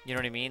 you know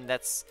what I mean?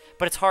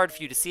 But it's hard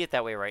for you to see it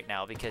that way right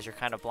now because you're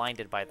kind of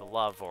blinded by the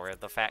love or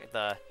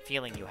the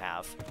feeling you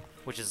have,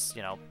 which is,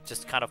 you know,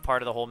 just kind of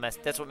part of the whole mess.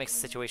 That's what makes the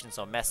situation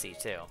so messy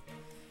too.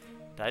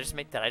 Did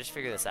I just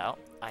figure this out?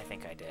 I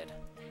think I did.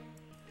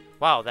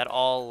 Wow, that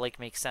all like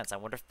makes sense. I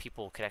wonder if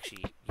people could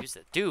actually use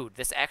it. Dude,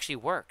 this actually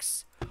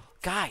works.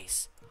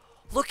 Guys,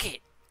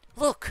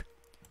 look.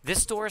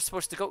 This door is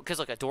supposed to go, because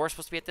look, a door is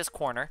supposed to be at this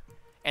corner,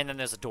 and then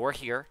there's a door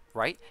here,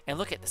 right? And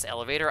look at this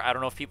elevator. I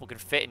don't know if people can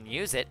fit and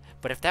use it,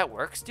 but if that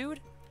works, dude,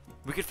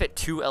 we could fit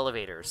 2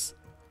 elevators.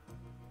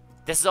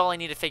 This is all I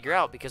need to figure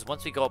out, because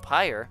once we go up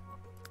higher,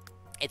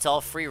 it's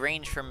all free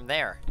range from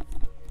there.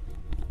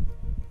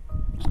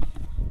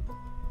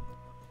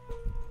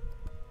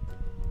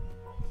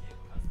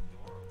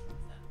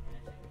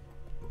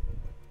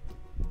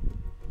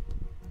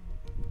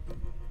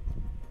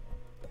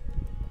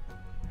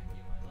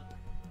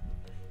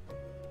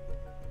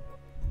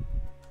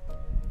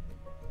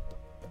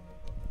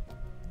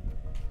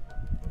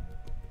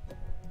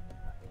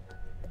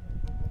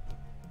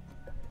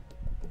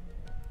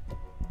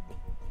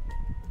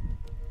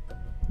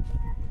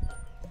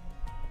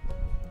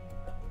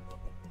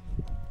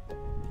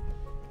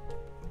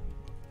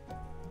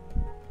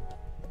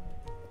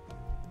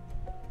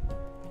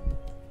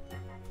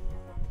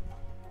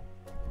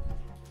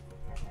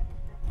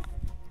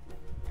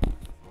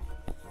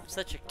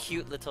 Such a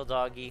cute little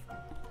doggy.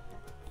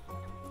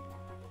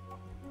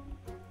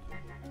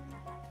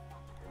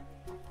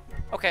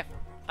 Okay.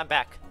 I'm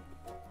back.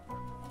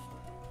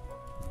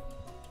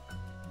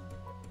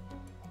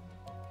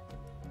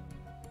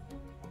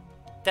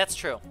 That's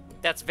true.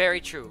 That's very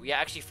true. Yeah,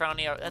 actually,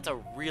 Frowny, that's a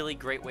really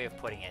great way of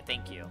putting it.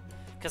 Thank you.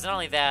 Because not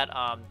only that,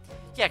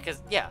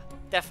 yeah,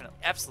 definitely,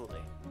 absolutely.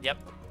 Yep.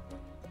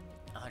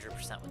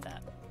 100% with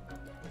that.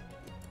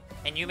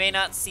 And you may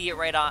not see it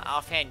right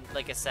offhand,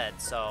 like I said,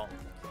 so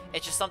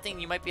it's just something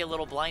you might be a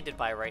little blinded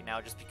by right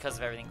now just because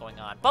of everything going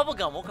on.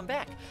 Bubblegum, welcome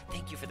back.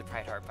 Thank you for the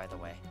Pride Heart, by the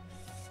way.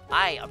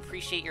 I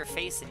appreciate your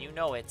face, and you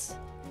know it's...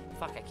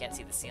 Fuck, I can't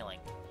see the ceiling.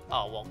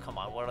 Oh, well, come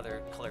on. What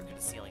other color could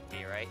the ceiling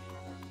be, right?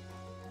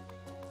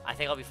 I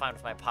think I'll be fine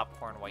with my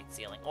popcorn white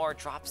ceiling. Or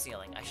drop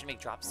ceiling. I should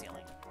make drop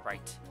ceiling.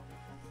 Right.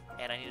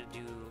 And I need to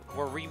do...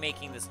 We're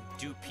remaking this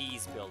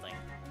Doopies building.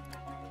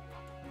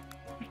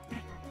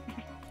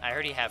 I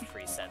already have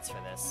presets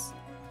for this.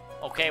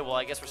 Okay, well,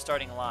 I guess we're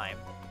starting Lime.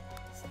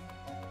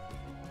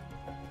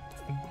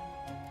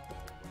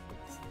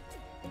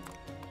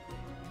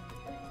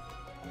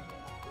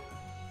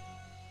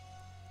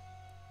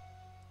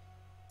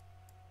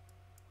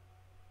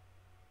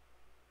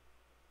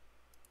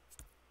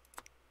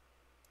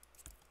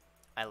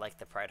 I like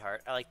the Pride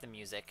Heart. I like the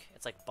music.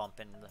 It's like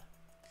bumping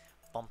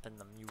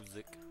the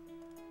music.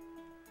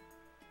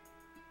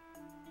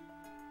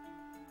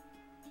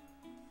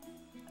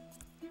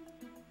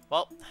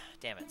 Well,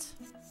 damn it.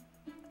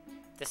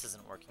 This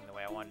isn't working the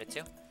way I wanted it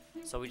to.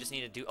 So we just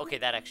need to do... Okay,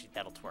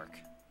 that'll work.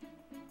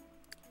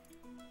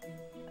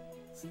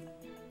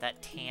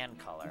 That tan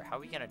color. How are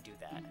we gonna do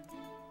that?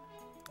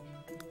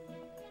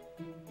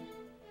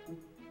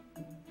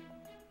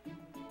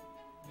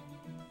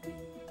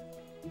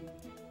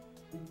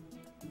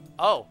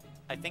 Oh,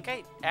 I think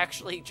I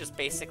actually just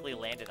basically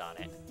landed on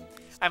it.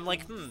 I'm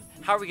like,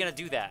 how are we gonna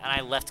do that? And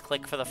I left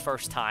click for the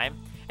first time.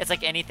 It's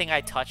like anything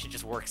I touch, it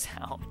just works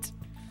out.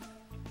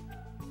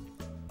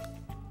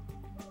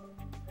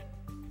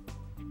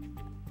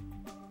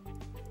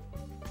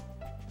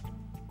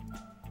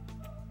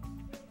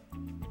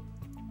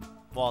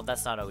 Well,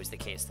 that's not always the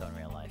case, though, in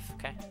real life,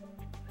 okay?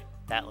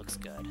 That looks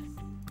good.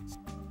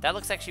 That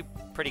looks actually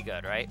pretty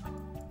good, right?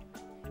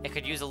 It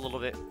could use a little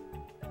bit...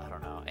 I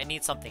don't know. It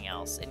needs something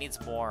else. It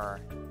needs more...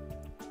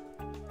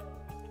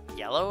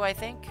 yellow, I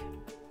think?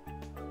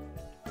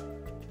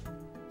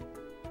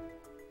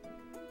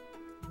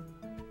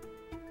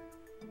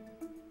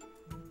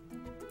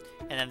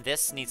 And then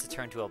this needs to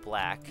turn to a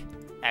black.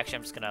 Actually,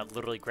 I'm just gonna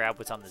literally grab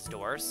what's on these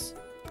doors.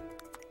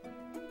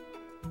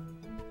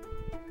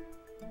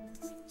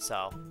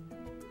 So.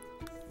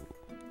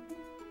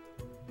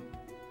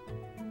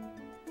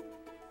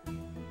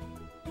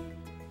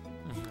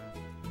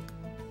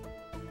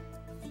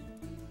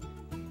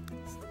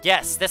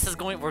 Yes, this is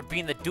going. We're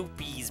being the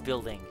Doopies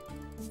building.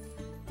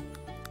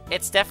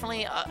 It's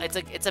definitely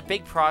it's a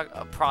big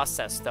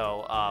process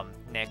though,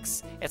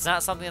 Nyx. It's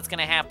not something that's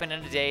gonna happen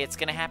in a day. It's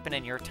gonna happen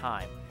in your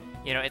time.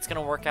 You know, it's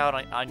gonna work out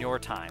on your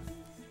time.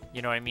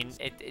 You know what I mean?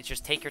 It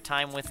just take your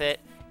time with it.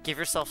 Give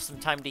yourself some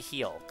time to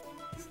heal.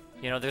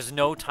 You know, there's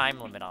no time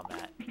limit on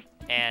that.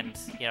 And,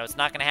 you know, it's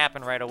not going to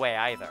happen right away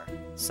either.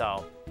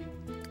 So,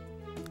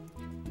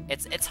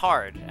 it's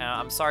hard.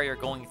 I'm sorry you're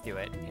going through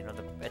it. You know,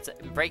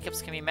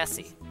 breakups can be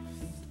messy.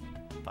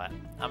 But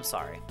I'm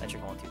sorry that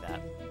you're going through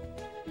that.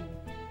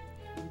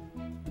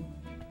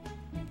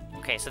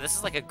 Okay, so this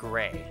is like a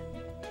gray.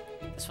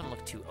 This one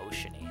looked too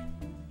oceany.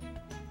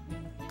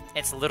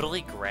 It's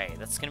literally gray.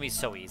 That's going to be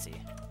so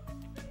easy.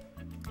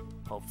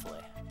 Hopefully.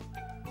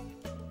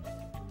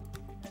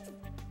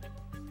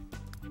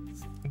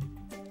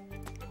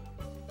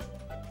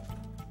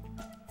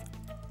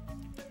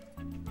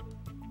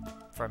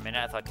 For a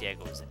minute, I thought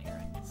Diego was in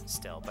here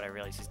still, but I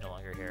realized he's no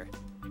longer here.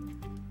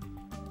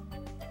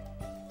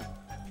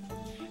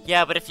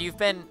 Yeah, but if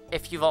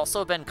you've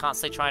also been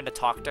constantly trying to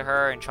talk to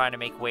her and trying to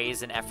make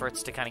ways and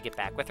efforts to kind of get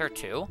back with her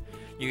too,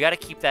 you got to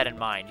keep that in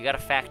mind. You got to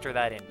factor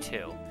that in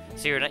too.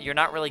 So you're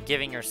not really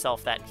giving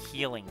yourself that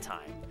healing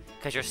time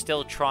because you're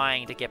still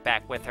trying to get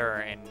back with her,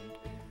 and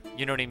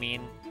you know what I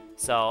mean.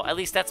 So at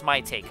least that's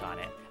my take on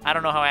it. I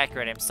don't know how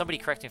accurate I am. Somebody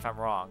correct me if I'm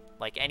wrong.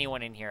 Like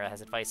anyone in here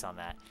has advice on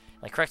that.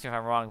 Like, correct me if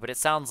I'm wrong, but it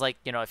sounds like,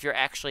 you know, if you're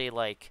actually,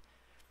 like,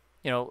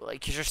 you know,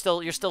 like, 'cause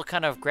you're still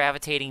kind of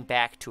gravitating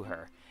back to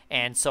her.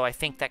 And so I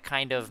think that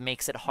kind of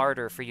makes it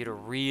harder for you to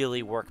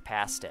really work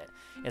past it,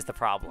 is the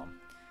problem.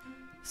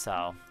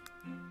 So,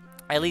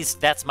 at least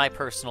that's my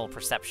personal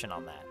perception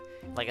on that.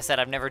 Like I said,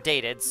 I've never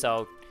dated,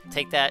 so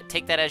take that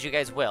as you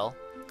guys will,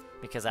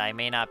 because I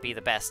may not be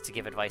the best to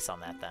give advice on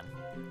that then.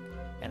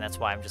 And that's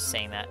why I'm just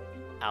saying that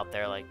out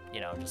there, like,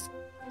 you know, just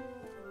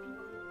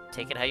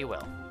take it how you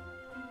will.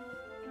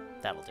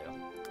 That'll do.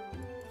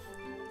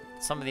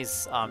 Some of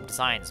these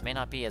designs may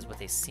not be as what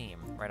they seem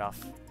right off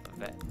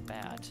the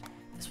bat.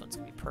 This one's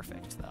gonna be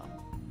perfect, though.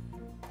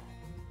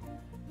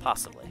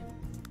 Possibly.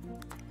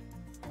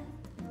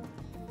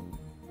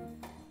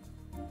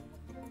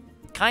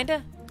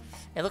 Kinda?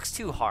 It looks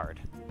too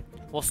hard.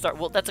 We'll start.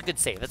 Well, that's a good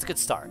save. That's a good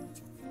start.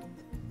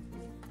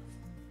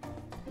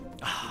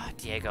 Ah,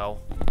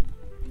 Diego.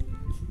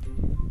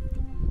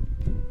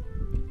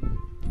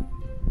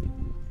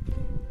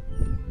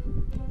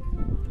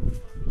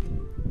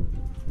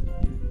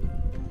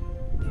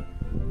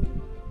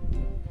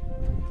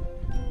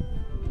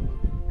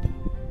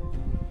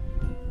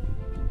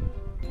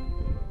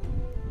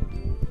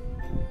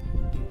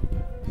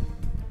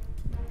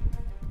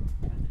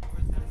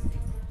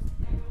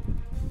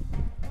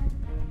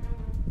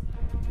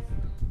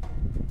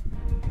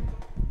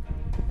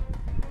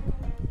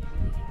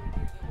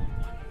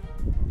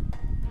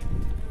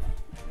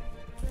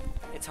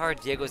 It's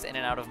hard. Diego's in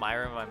and out of my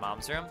room and my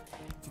mom's room,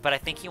 but I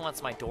think he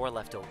wants my door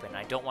left open.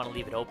 I don't want to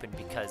leave it open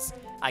because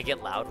I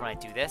get loud when I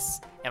do this,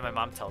 and my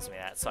mom tells me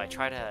that. So I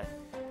try to,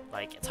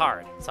 like, it's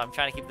hard. So I'm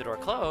trying to keep the door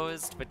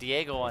closed, but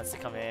Diego wants to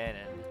come in,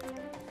 and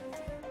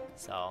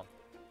so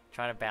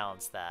trying to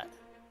balance that.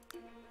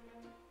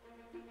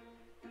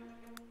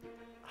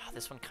 Oh,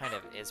 this one kind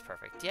of is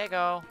perfect.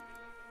 Diego!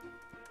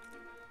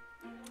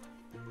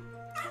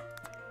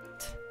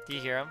 Do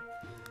you hear him?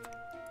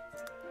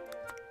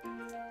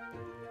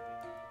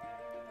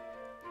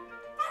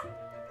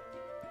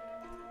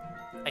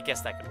 I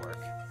guess that could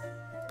work.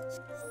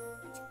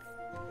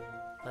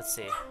 Let's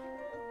see.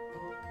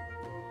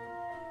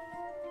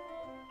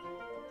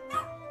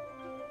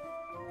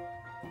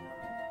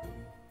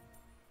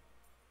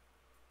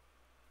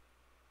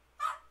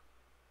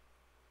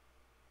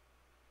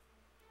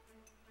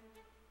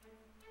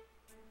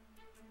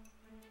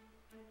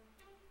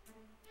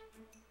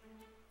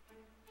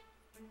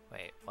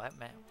 Wait, what,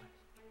 man?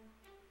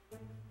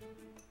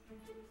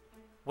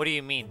 What do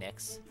you mean,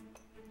 Nix?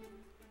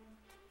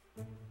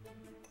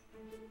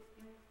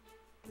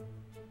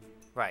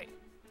 Right.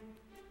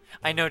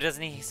 I know,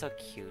 doesn't he? He's so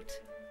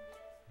cute.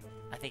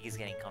 I think he's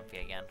getting comfy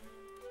again.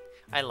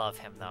 I love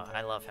him, though.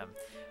 I love him.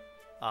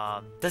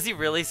 Does he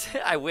really?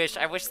 I wish.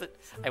 I wish.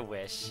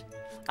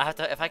 I have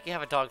to. If I could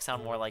have a dog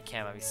sound more like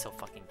him, I'd be so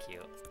fucking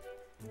cute.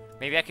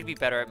 Maybe I could be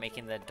better at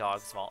making the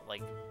dogs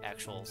like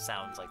actual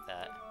sounds like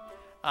that.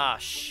 Ah,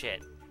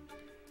 shit.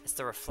 It's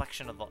the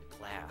reflection of the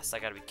glass. I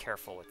gotta be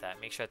careful with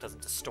that. Make sure it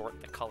doesn't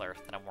distort the color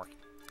that I'm working.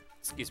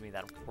 Excuse me.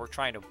 That we're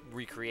trying to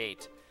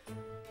recreate.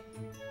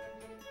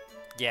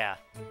 Yeah.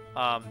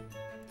 What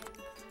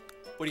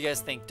do you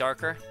guys think?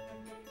 Darker?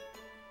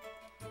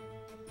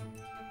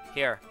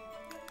 Here.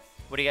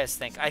 What do you guys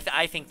think?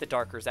 I think the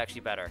darker is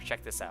actually better.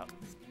 Check this out.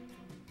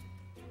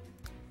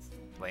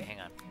 Wait, hang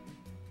on.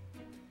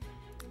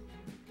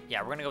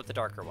 Yeah, we're gonna go with the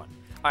darker one.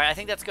 Alright, I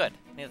think that's good.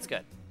 I think that's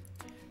good.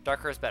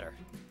 Darker is better.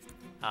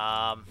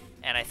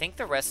 And I think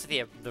the rest of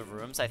the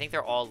rooms, I think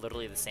they're all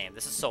literally the same.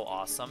 This is so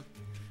awesome.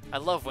 I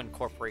love when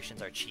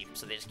corporations are cheap,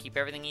 so they just keep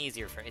everything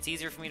easier for it's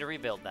easier for me to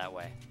rebuild that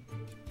way.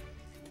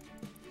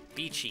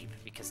 Be cheap,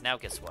 because now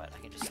guess what?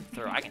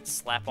 I can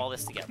slap all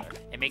this together.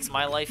 It makes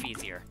my life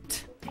easier.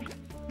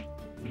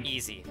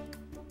 Easy.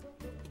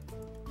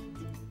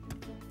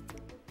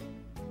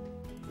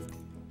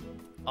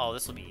 Oh,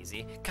 this will be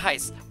easy.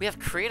 Guys, we have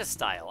create a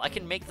style. I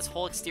can make this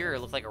whole exterior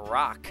look like a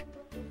rock.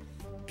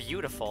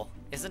 Beautiful,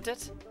 isn't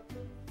it?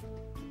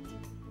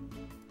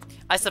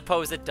 I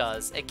suppose it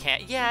does. It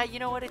can't. Yeah, you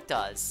know what? It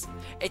does.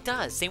 It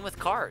does. Same with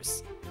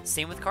cars.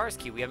 Same with cars,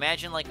 Q. We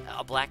imagine like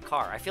a black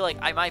car. I feel like,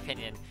 in my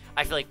opinion,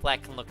 I feel like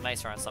black can look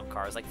nicer on some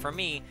cars. Like for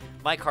me,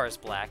 my car is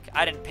black.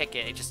 I didn't pick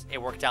it.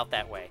 It worked out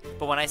that way.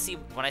 But when I see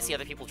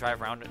other people drive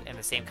around in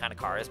the same kind of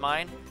car as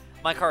mine,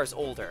 my car is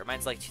older.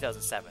 Mine's like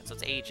 2007, so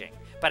it's aging.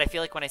 But I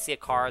feel like when I see a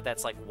car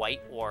that's like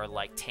white or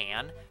like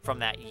tan from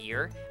that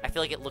year, I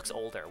feel like it looks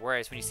older.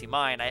 Whereas when you see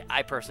mine,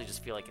 I personally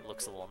just feel like it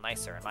looks a little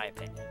nicer in my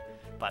opinion.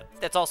 But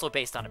that's also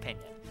based on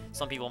opinion.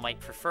 Some people might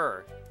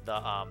prefer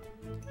the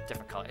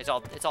different color. It's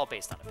all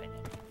based on opinion.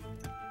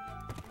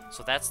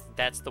 So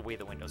that's the way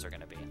the windows are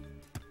going to be.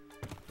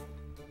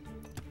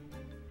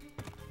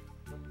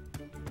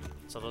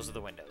 So those are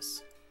the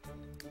windows.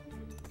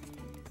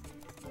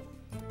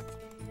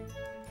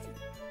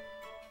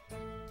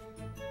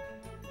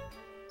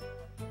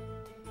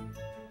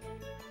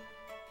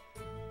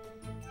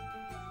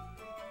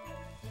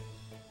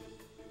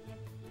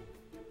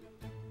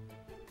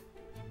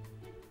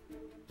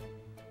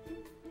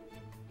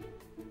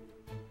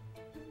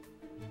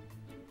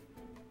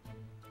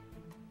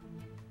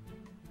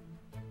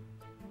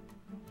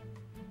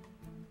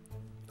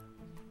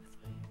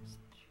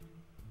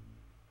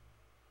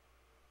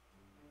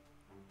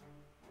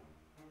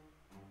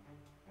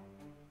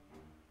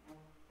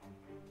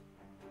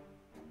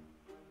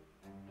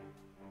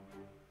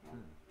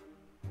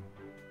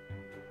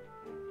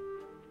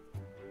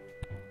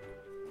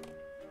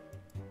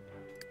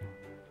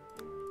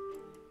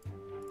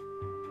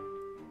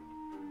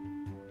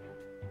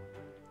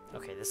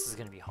 Okay, this is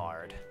gonna be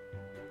hard.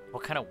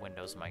 What kind of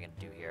windows am I gonna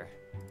do here?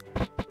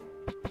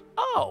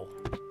 Oh!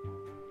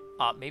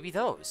 Maybe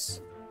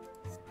those.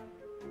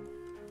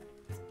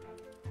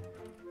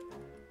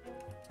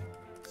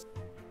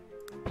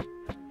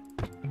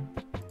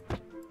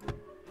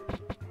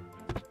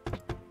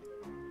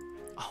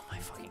 Oh my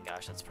fucking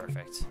gosh, that's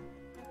perfect.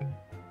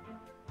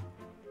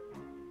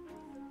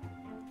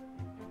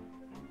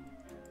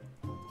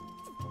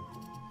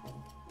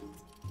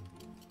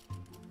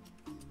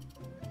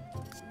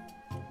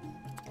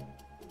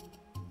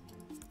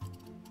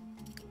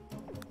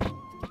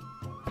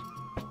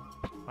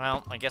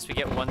 Well, I guess we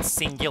get one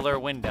singular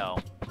window.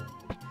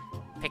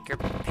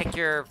 Pick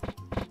your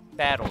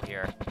battle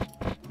here.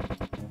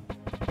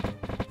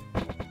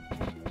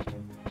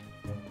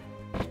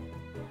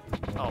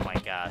 Oh my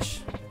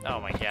gosh.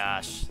 Oh my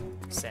gosh.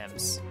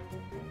 Sims.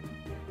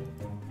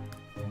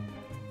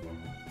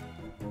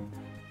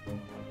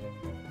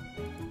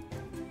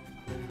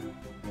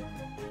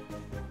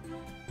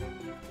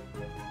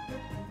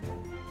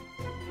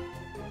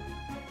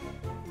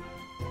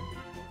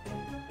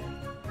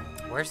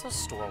 Where's those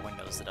store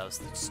windows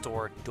that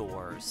store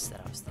doors that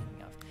I was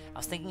thinking of? I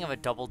was thinking of a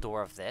double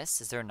door of this.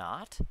 Is there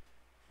not?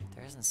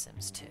 There is in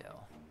Sims 2.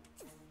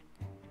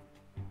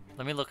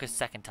 Let me look a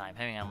second time.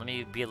 Hang on, let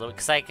me be a little...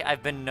 Because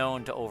I've been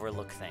known to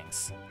overlook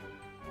things.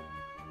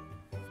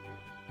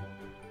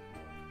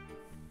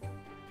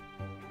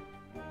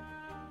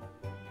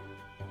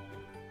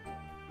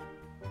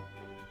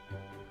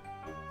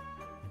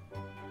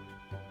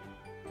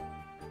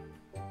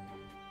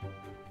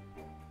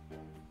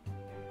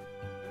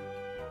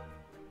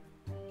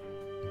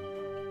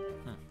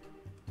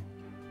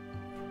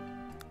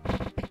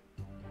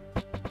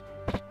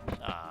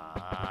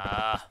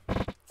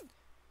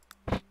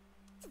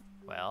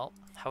 Well,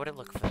 how would it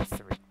look for the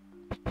 3?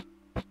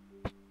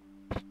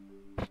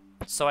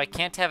 So I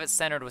can't have it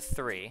centered with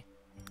 3,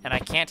 and I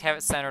can't have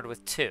it centered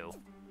with 2.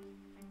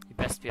 You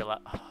best be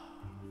allowed... Oh,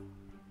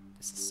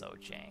 this is so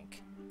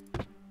jank.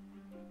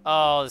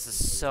 Oh, this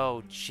is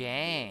so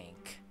jank.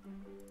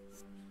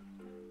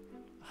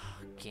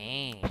 Oh,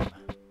 game.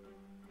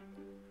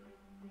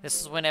 This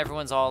is when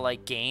everyone's all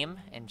like game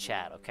in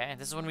chat, okay?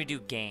 This is when we do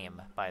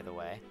game, by the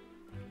way.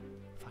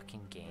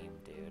 Fucking game,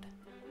 dude.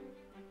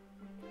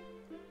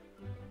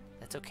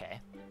 That's okay.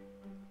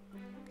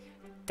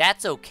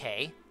 That's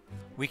okay.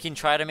 We can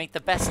try to make the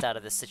best out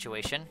of this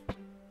situation.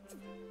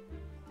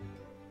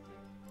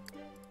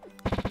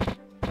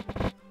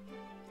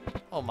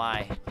 Oh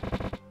my.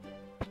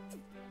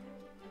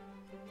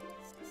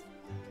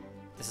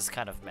 This is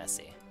kind of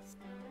messy.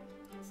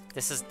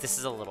 This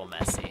is a little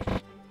messy.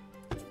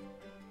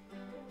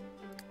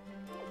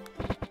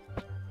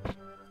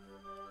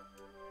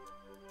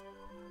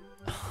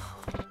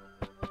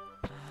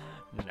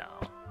 No.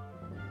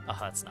 Oh,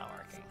 that's not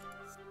working.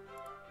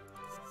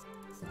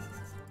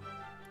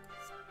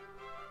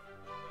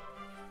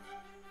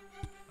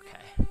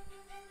 Okay.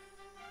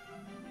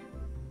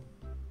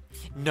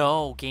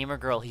 No, Gamer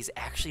Girl, he's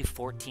actually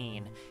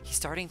 14. He's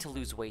starting to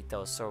lose weight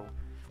though, so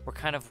we're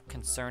kind of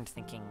concerned,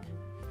 thinking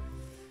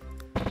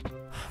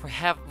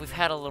we've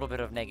had a little bit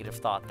of negative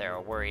thought there,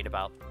 or worried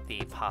about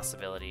the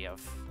possibility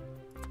of,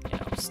 you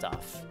know,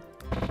 stuff.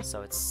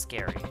 So it's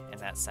scary in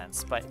that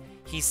sense. But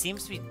he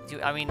seems to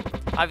be, I mean,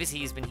 obviously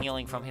he's been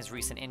healing from his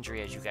recent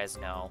injury, as you guys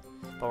know.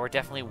 But we're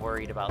definitely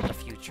worried about the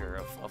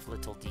future of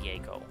little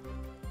Diego.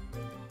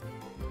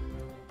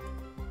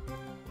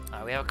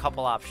 We have a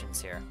couple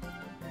options here.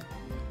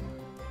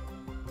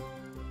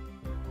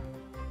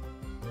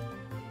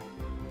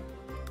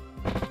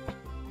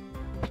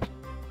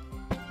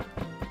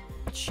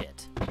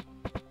 Shit.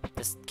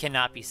 This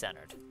cannot be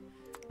centered.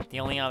 The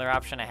only other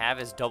option I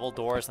have is double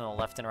doors on the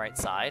left and right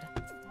side.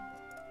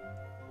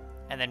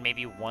 And then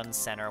maybe one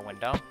center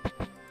window.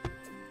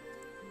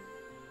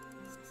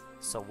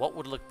 So what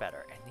would look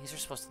better? And these are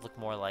supposed to look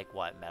more like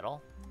what?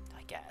 Metal?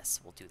 I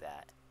guess. We'll do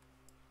that.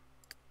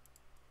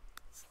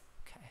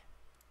 Okay.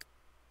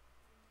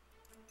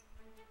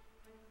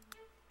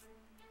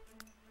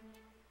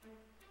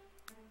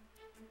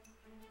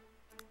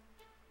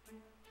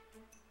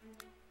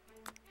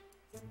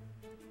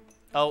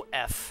 Oh,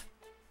 F.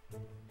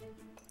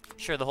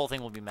 Sure, the whole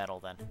thing will be metal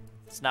then.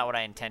 It's not what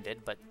I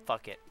intended, but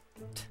fuck it.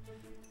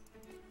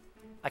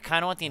 I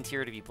kind of want the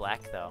interior to be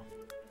black, though.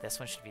 This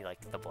one should be,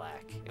 like, the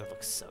black. It would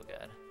look so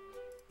good.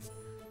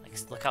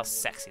 Like, look how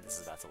sexy this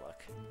is about to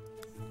look.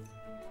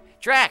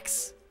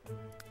 Drax!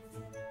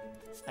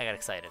 I got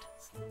excited.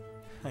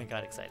 I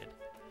got excited.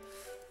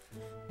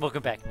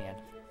 Welcome back, man.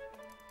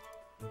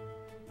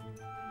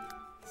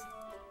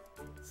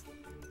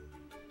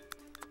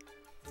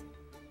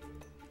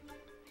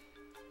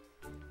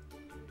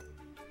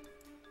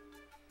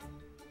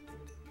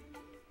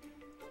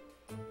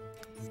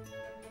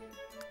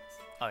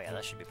 Oh yeah,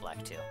 that should be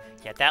black too.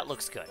 Yeah, that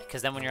looks good,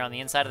 because then when you're on the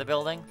inside of the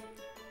building,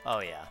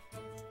 oh yeah.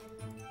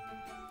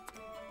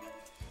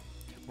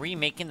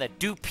 Remaking the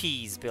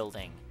Dupees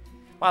building.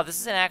 Wow, this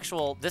is an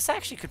actual, this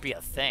actually could be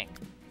a thing.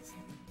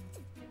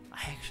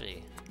 I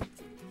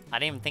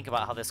didn't even think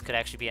about how this could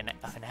actually be an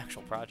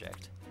actual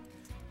project.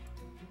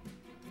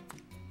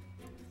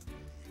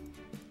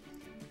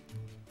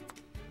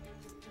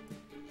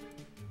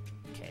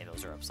 Okay,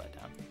 those are upside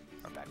down,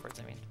 or backwards,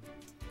 I mean.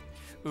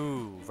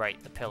 Ooh,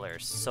 right, the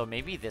pillars. So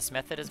maybe this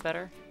method is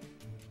better?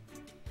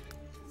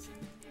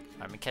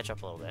 Let me catch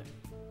up a little bit.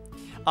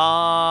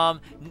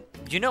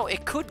 You know,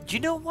 it could, you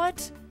know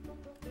what?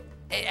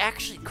 It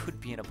actually could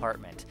be an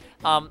apartment.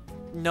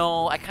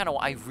 No,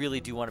 I really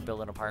do want to build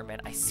an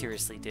apartment. I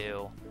seriously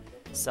do.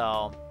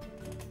 So,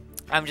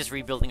 I'm just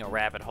rebuilding a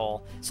rabbit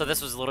hole. So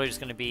this was literally just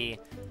going to be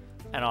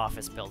an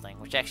office building,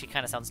 which actually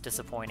kind of sounds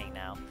disappointing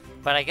now.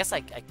 But I guess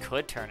I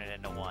could turn it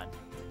into one.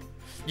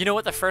 You know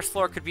what? The first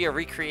floor could be a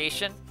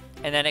recreation,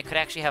 and then it could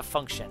actually have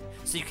function.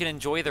 So you can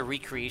enjoy the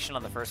recreation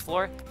on the first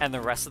floor, and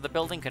the rest of the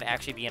building could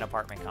actually be an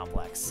apartment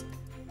complex.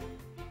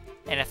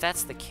 And if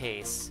that's the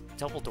case,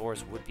 double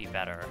doors would be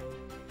better.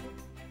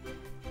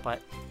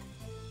 But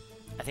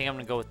I think I'm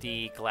going to go with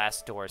the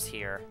glass doors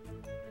here.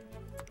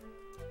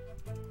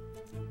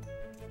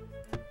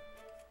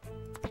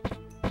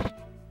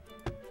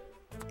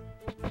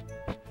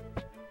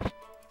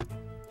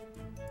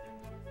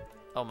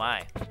 Oh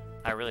my.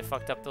 I really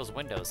fucked up those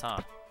windows, huh?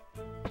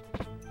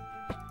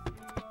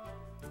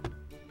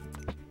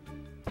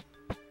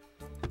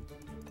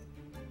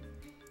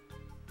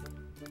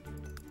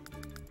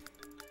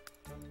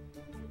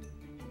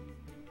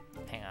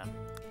 Hang on.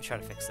 Let me try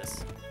to fix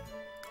this.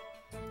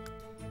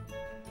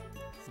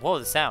 Whoa,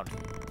 the sound.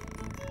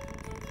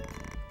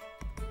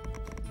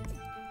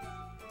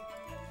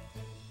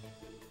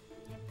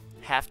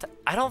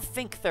 I don't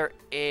think there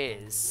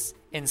is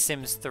in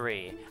Sims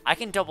 3. I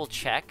can double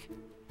check.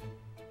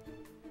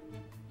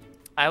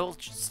 I will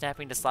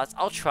snapping to slots.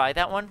 I'll try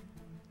that one.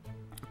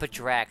 But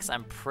Drax,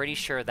 I'm pretty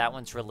sure that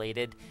one's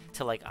related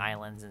to like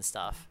islands and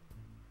stuff.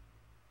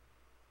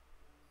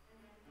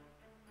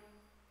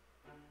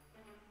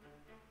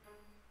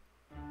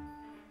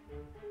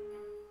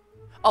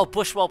 Oh,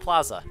 Bushwell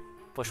Plaza.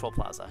 Bushwell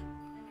Plaza.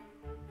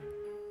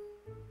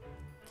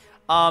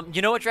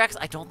 You know what, Drax?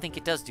 I don't think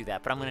it does do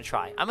that, but I'm gonna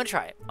try. I'm gonna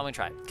try it. I'm gonna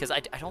try it because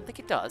I don't think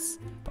it does,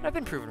 but I've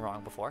been proven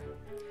wrong before.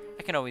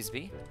 I can always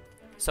be.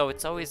 So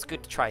it's always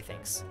good to try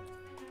things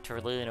to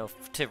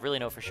really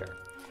know for sure.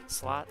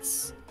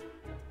 Slots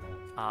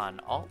on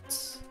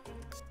alt.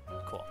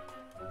 Cool.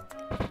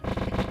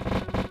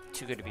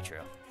 Too good to be true.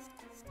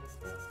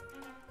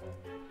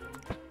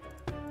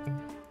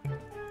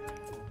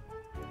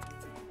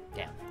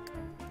 Damn.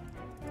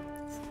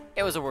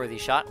 It was a worthy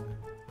shot.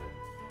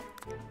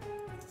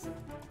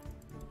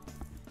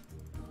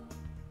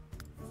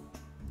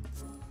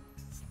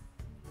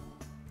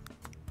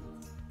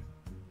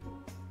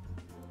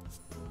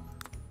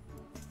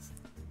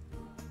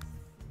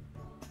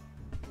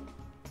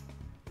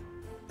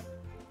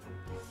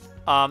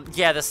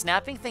 Yeah, the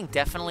snapping thing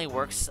definitely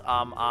works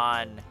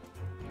on.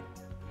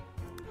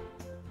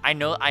 I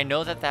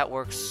know that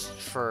works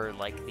for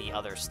like the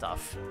other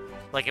stuff.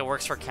 Like it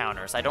works for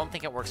counters. I don't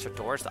think it works for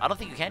doors. I don't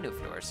think you can do it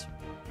for doors.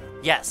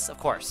 Yes, of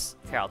course.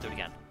 Here, I'll do it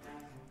again.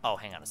 Oh,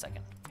 hang on a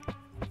second.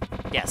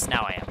 Yes,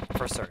 now I am,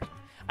 for certain.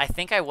 I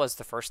think I was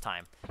the first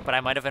time, but I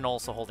might have been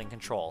also holding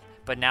control.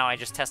 But now I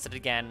just tested it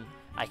again.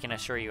 I can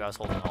assure you I was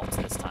holding alt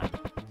this time.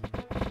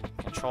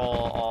 Control,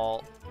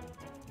 alt.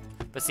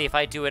 But see, if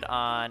I do it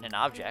on an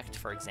object,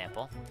 for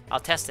example, I'll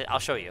test it. I'll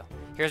show you.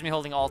 Here's me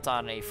holding alt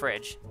on a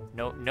fridge.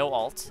 No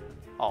alt.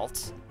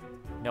 Alt.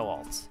 No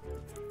alt.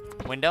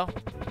 Window.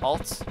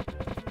 Alt.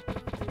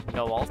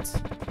 No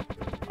alt.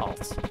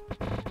 Alt.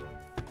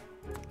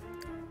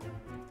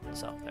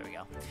 So, there we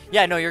go.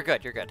 Yeah, no, you're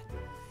good. You're good.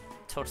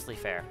 Totally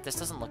fair. This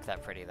doesn't look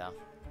that pretty, though.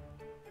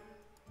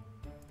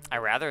 I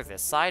rather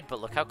this side,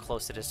 but look how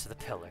close it is to the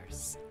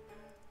pillars.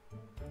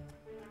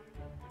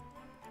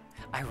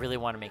 I really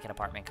want to make an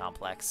apartment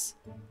complex.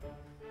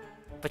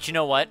 But you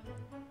know what?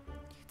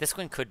 This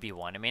one could be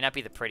one. It may not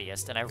be the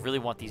prettiest, and I really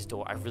want these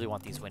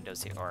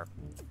windows here, or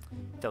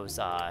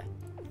those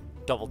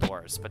double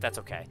doors, but that's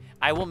okay.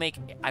 I will make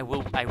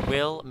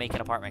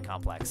an apartment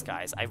complex,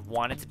 guys. I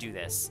wanted to do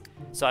this.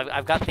 So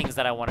I've got things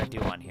that I want to do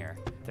on here.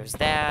 There's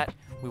that.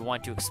 We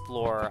want to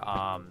explore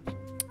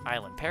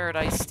Island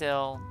Paradise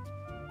still.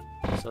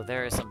 So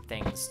there are some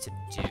things to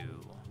do.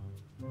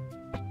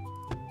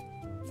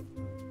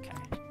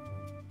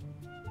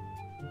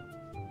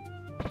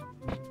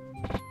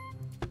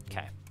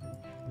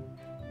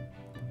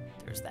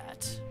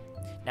 That.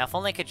 Now, if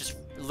only I could just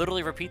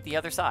literally repeat the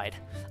other side.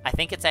 I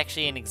think it's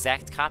actually an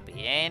exact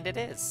copy, and it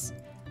is.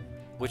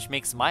 Which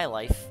makes my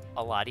life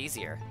a lot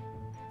easier.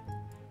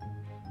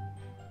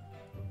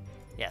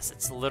 Yes,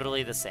 it's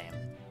literally the same.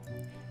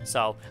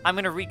 So, I'm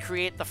going to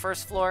recreate the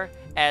first floor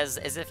as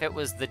if it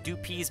was the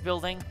Dupees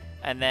building,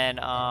 and then,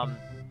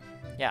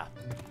 yeah.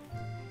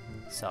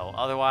 So,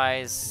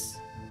 otherwise,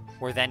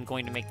 we're then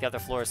going to make the other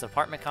floors an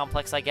apartment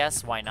complex, I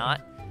guess. Why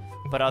not?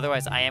 But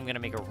otherwise, I am going to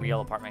make a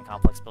real apartment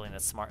complex building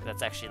that's smart,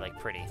 that's actually, like,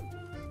 pretty.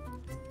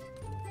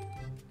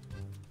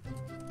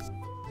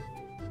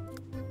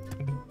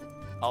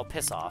 Oh,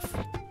 piss off.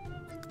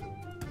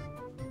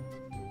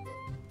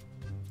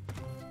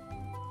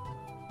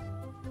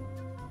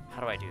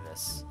 How do I do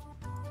this?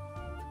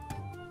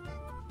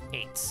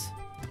 8.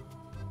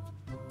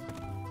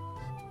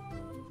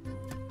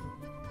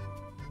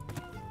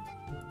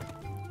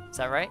 Is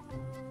that right?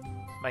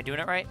 Am I doing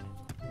it right?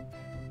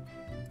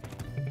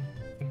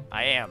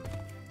 I am.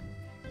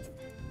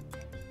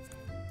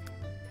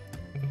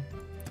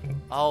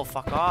 Oh,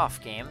 fuck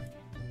off, game.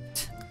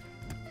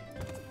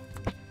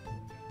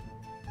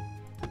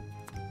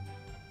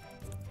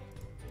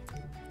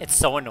 It's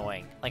so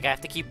annoying. Like, I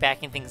have to keep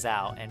backing things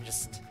out and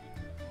just...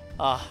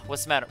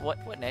 what's the matter?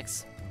 What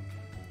next?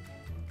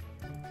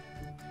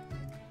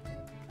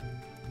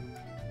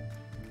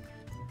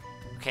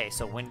 Okay,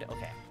 so window...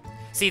 Okay.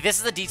 See, this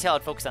is the detail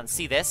I'd focus on.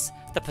 See this?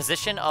 The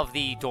position of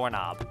the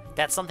doorknob.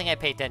 That's something I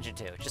pay attention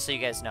to, just so you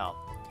guys know.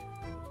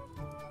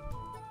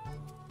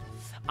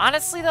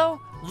 Honestly, though,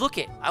 look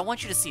it. I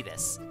want you to see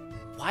this.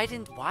 Why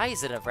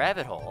is it a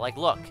rabbit hole? Like,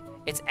 look.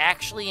 It's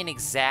actually an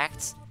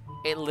exact...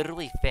 It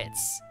literally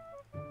fits.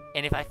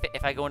 And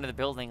if I go into the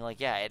building, like,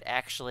 yeah, it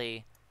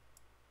actually...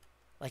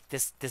 Like,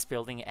 this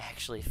building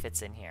actually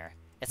fits in here.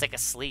 It's like a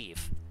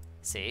sleeve.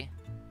 See?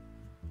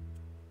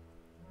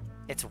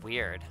 It's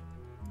weird.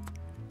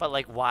 But,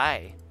 like,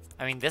 why?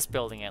 I mean, this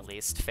building at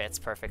least fits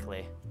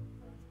perfectly.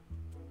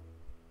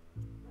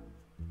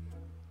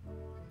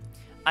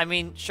 I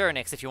mean, sure,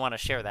 Nix, if you want to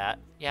share that.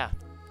 Yeah.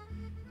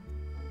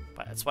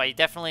 But that's why you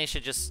definitely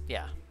should just,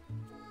 yeah.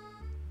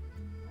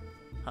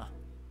 Huh.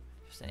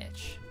 Just an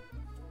itch.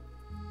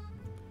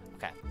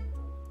 Okay.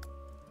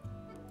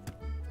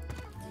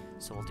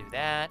 So we'll do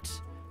that.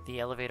 The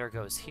elevator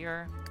goes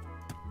here.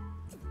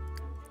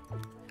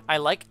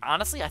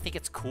 Honestly, I think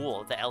it's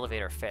cool the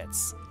elevator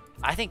fits.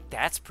 I think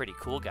that's pretty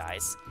cool,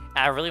 guys.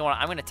 And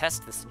I'm going to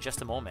test this in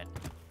just a moment.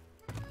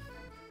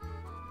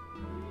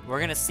 We're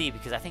going to see,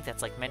 because I think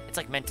that's like it's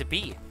like meant to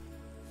be.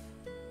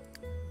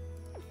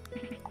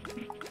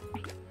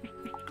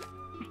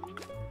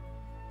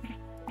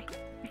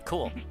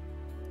 Cool.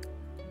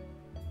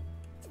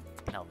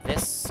 Now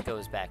this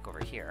goes back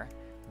over here.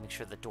 Make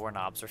sure the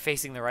doorknobs are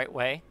facing the right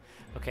way.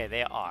 Okay,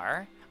 they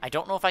are. I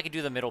don't know if I could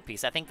do the middle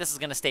piece. I think this is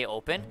going to stay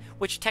open,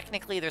 which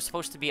technically there's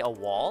supposed to be a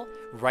wall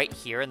right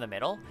here in the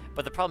middle,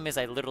 but the problem is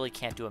I literally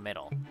can't do a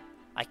middle.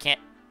 I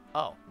can't...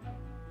 Oh.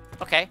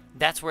 Okay,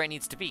 that's where it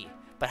needs to be.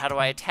 But how do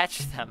I attach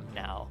them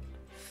now?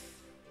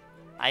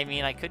 I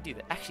mean, I could do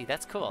that. Actually,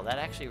 that's cool. That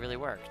actually really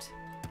worked.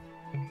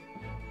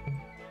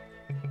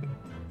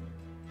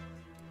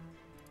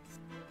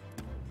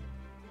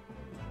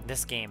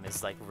 This game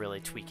is, like, really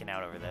tweaking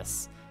out over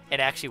this.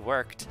 It actually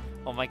worked.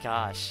 Oh my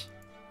gosh.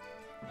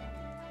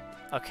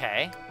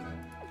 Okay.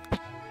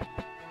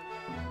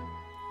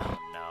 Oh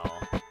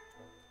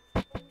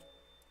no.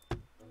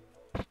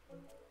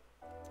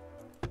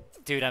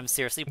 Dude, I'm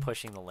seriously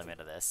pushing the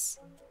limit of this.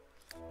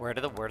 Where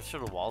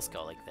should the walls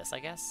go? Like this, I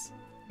guess?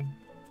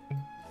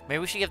 Maybe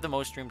we should give the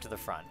most room to the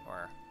front,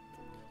 or...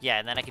 Yeah,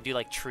 and then I could do,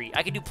 like,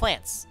 I could do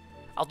plants.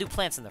 I'll do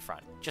plants in the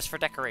front, just for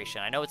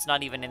decoration. I know it's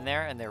not even in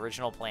there in the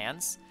original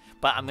plans,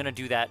 but I'm gonna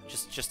do that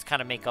just to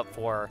kind of make up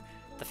for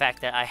the fact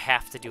that I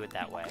have to do it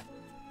that way.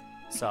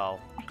 So,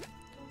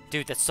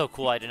 dude, that's so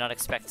cool. I did not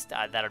expect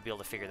that I'd be able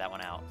to figure that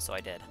one out, so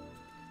I did.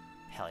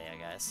 Hell yeah,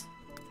 guys.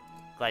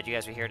 Glad you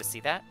guys were here to see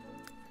that.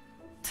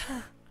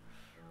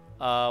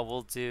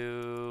 We'll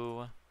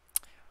do...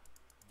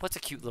 What's a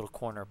cute little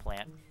corner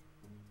plant?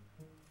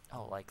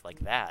 Oh, like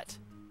that.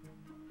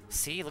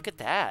 See, look at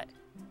that.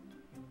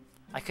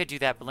 I could do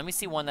that, but let me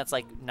see one that's,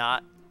 like,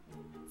 not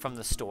from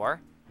the store.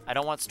 I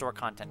don't want store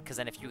content, because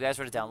then if you guys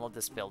were to download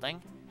this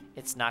building,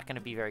 it's not going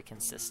to be very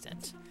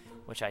consistent,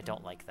 which I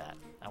don't like that.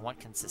 I want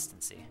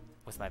consistency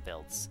with my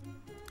builds.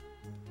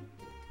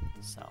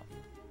 So,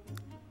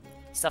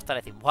 stuff that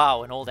I think,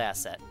 wow, an old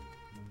asset.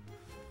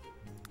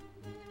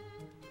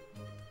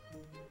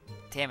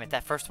 Damn it,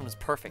 that first one was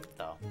perfect,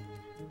 though.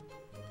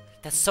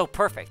 That's so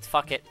perfect.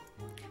 Fuck it.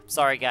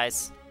 Sorry,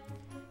 guys.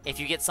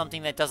 If you get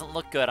something that doesn't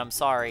look good, I'm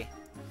sorry.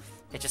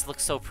 It just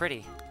looks so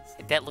pretty.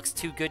 That looks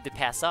too good to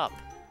pass up,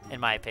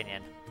 in my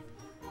opinion.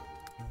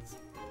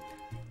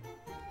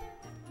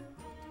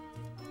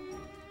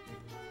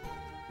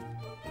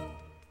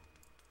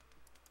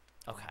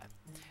 Okay.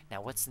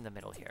 Now, what's in the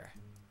middle here?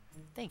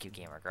 Thank you,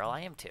 gamer girl.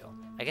 I am too.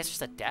 I guess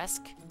just a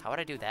desk? How would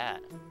I do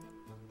that?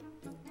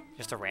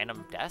 Just a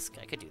random desk?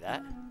 I could do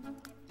that.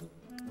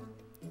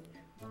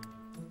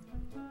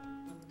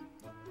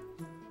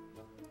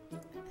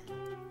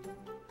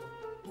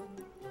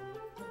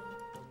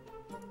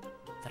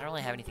 I don't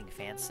really have anything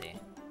fancy.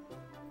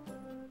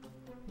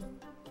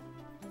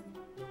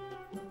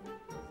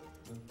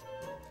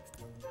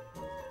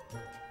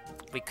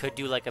 We could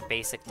do like a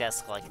basic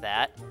desk like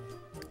that.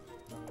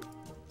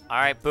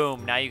 Alright,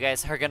 boom. Now you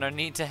guys are gonna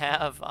need to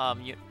have,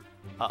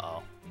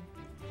 Uh-oh.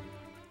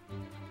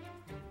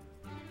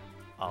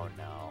 Oh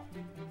no.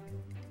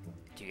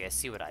 Do you guys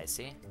see what I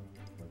see?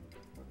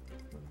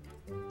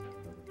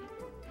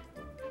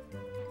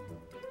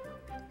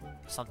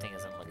 Something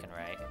isn't looking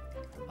right.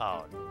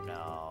 Oh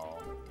no.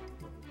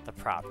 The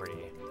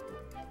property.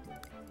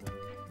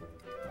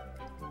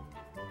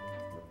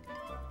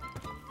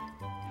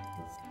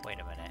 Wait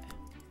a minute.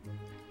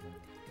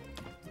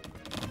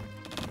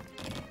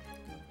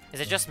 Is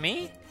it just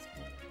me?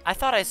 I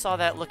thought I saw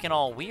that looking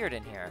all weird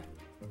in here.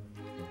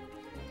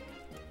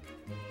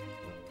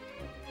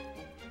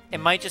 It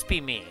might just be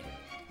me.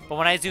 But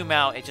when I zoom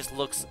out, it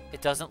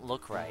doesn't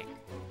look right.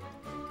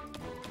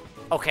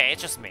 Okay,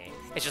 it's just me.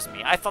 It's just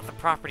me. I thought the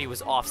property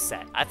was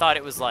offset. I thought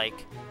it was like,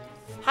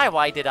 hi,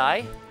 why did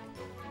I?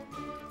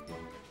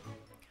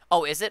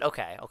 Oh, is it?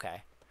 Okay,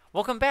 okay.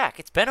 Welcome back.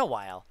 It's been a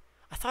while.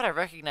 I thought I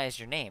recognized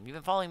your name. You've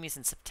been following me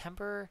since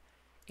September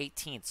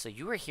 18th, so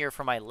you were here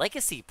for my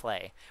Legacy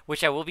play,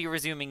 which I will be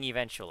resuming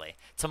eventually.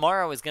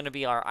 Tomorrow is going to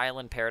be our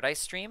Island Paradise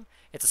stream.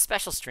 It's a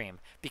special stream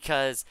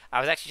because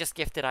I was actually just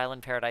gifted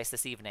Island Paradise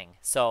this evening.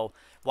 So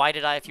why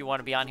did I, if you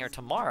want to be on here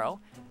tomorrow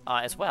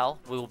as well,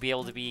 we will be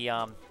able to be,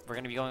 we're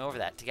going to be going over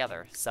that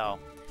together. So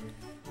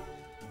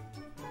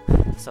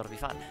it'll be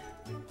fun.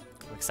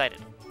 I'm excited.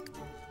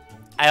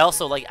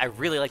 I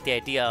really like the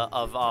idea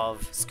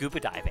of scuba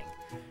diving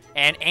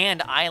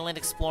and island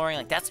exploring.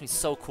 Like, that's gonna be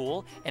so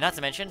cool. And not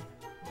to mention,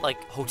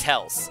 like,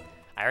 hotels.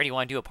 I already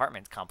want to do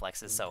apartment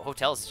complexes, so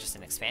hotels is just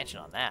an expansion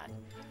on that.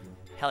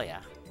 Hell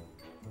yeah.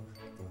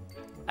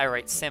 I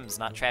write Sims,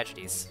 not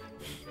tragedies.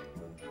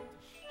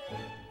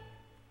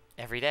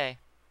 Every day.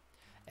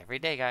 Every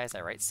day, guys,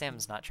 I write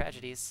Sims, not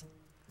tragedies.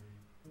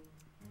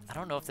 I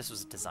don't know if this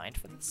was designed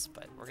for this,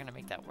 but we're gonna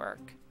make that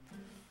work.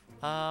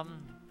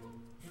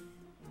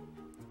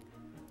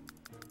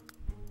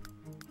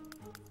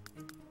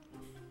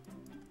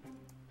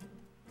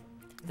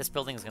 This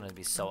building is gonna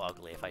be so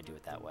ugly if I do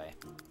it that way.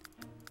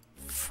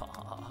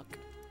 Fuck.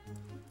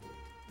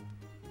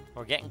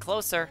 We're getting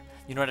closer.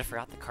 You know what? I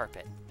forgot the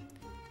carpet.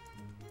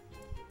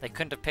 They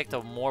couldn't have picked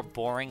a more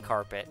boring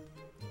carpet.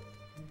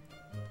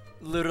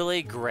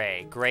 Literally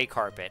gray. Gray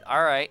carpet.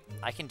 Alright,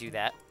 I can do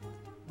that.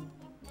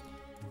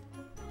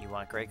 You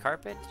want gray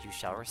carpet? You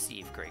shall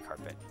receive gray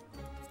carpet.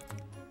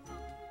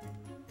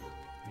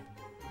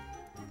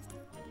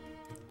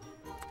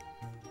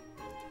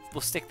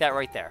 We'll stick that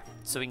right there,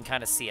 so we can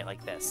kind of see it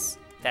like this.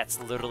 That's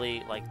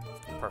literally, like,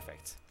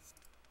 perfect.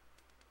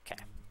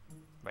 Okay.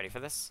 Ready for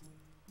this?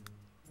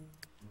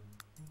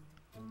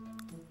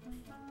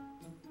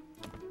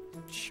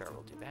 Sure,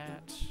 we'll do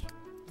that.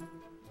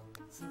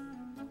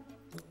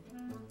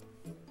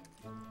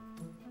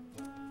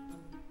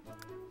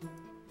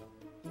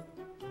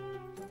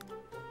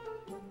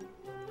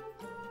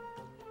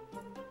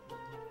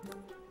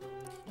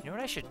 You know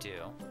what I should do?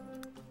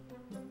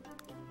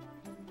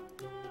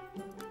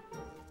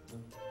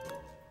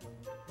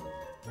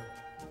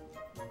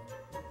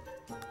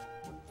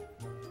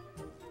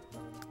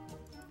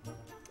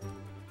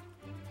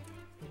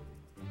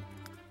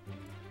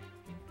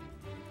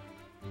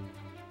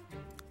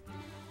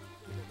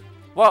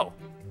 Whoa!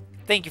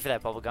 Thank you for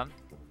that, bubblegum.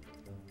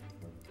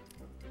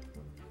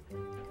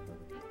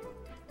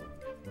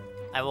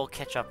 I will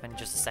catch up in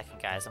just a second,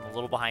 guys. I'm a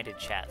little behind in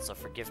chat, so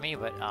forgive me,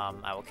 but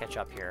I will catch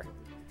up here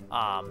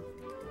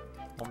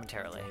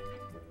momentarily.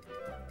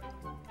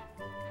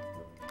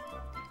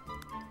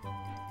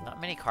 Not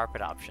many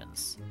carpet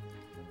options.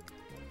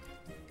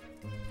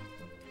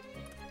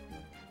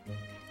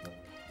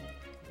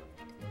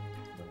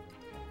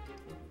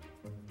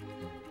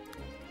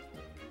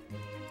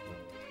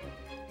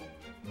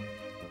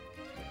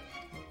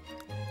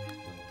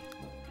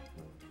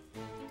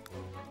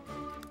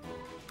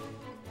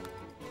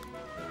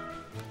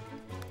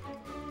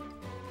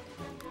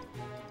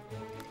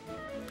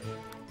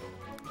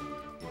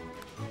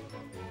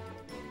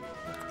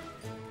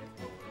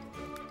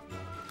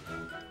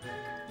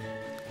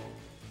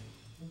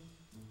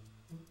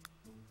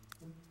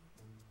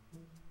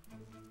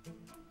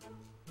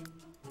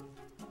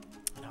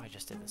 I know I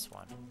just did this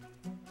one.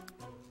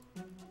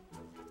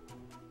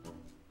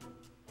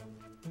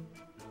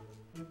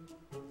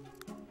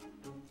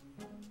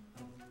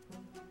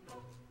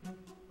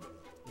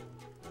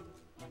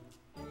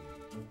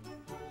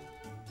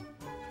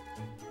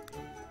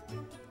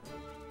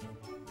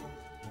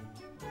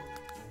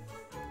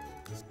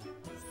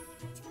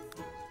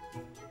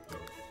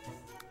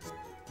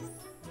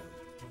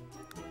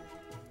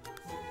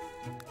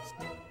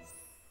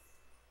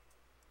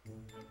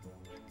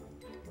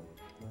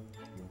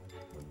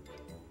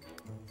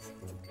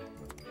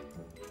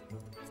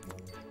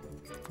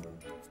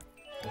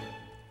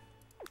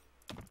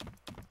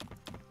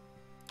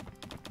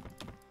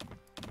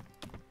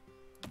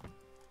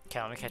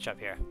 Okay, let me catch up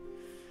here.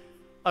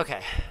 Okay.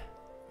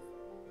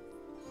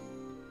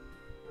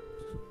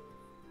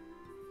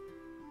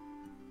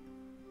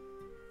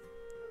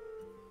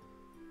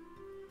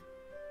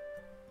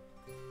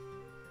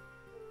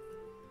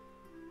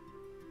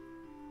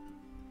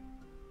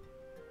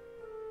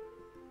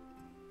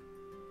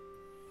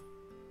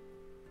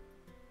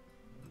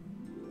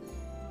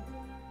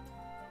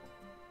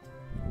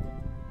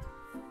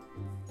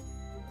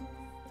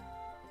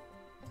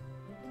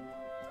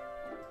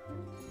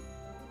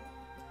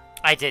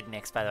 I did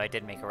mix, by the way. I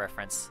did make a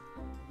reference.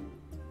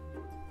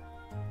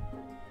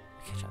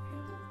 Catch up.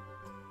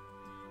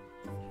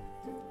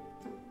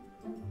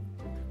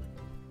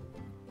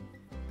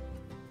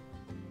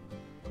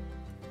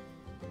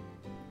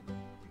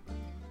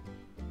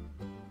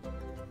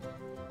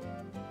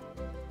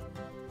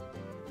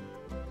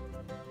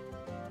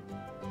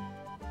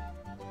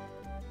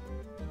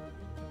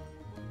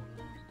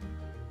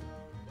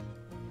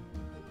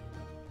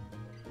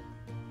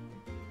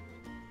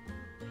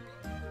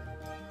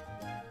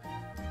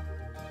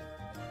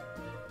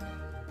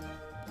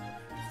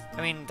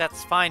 I mean,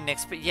 that's fine,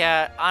 Nyx, but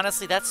yeah,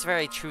 honestly, that's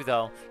very true,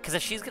 though. Because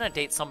if she's gonna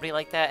date somebody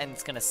like that and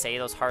it's gonna say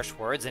those harsh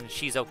words and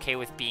she's okay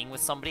with being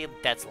with somebody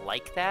that's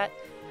like that,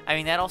 I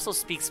mean, that also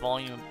speaks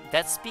volume.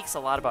 That speaks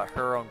a lot about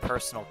her own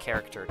personal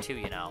character, too,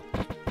 you know?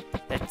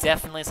 That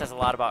definitely says a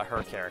lot about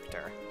her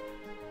character.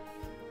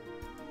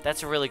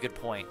 That's a really good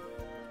point.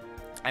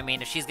 I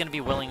mean, if she's gonna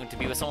be willing to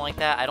be with someone like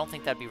that, I don't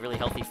think that'd be really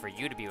healthy for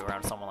you to be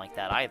around someone like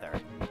that either.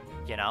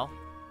 You know?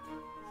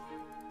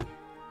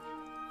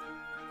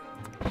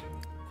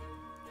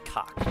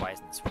 Cock. Why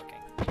isn't this working?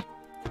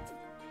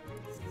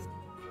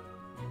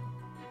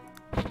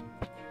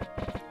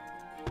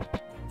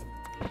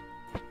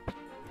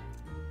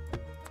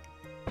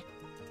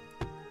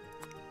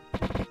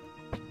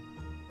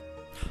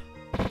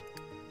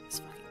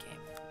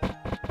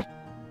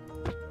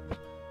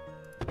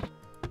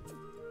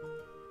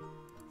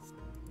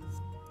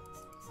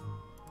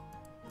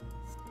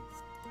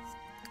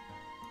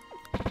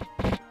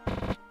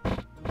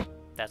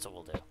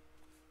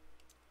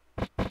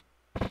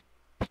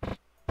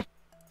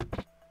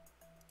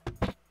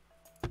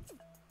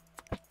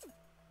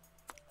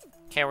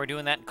 Okay, we're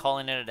doing that and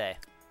calling it a day.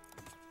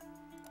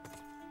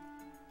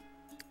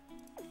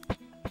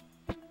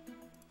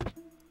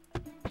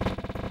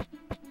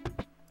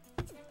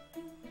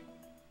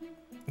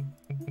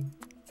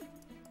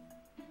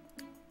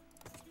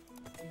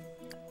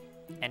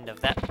 End of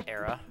that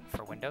era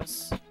for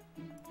Windows.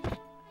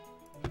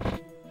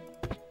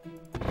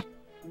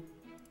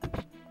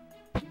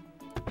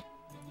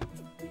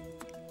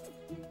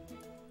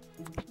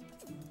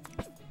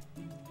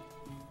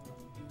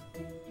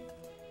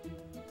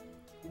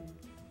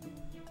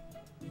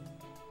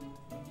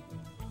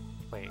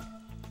 Wait.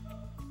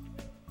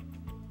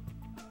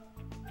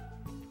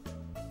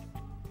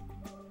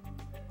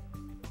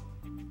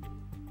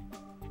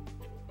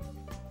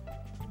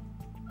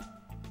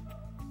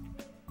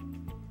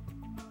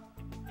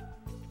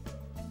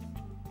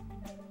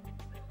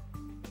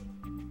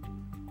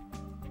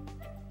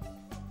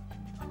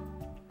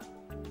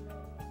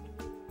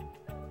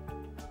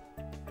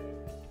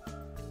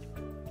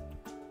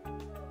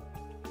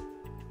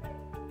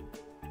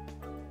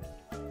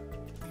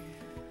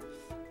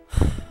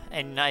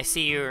 And I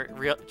see you,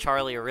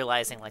 Charlie, are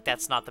realizing, like,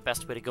 that's not the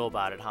best way to go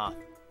about it, huh?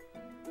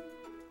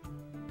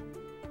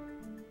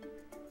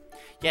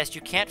 Yes,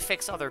 you can't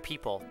fix other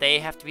people. They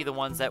have to be the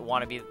ones that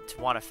want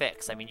to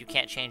fix. I mean, you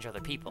can't change other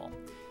people.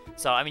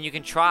 So, I mean, you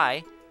can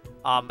try,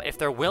 if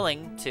they're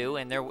willing to,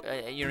 and they're,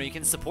 you know, you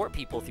can support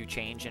people through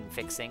change and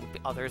fixing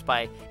others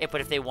by it.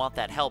 But if they want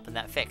that help and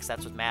that fix,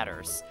 that's what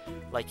matters.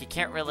 Like, you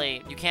can't,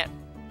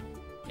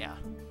 yeah.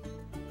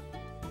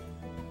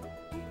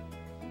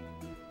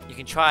 You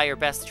can try your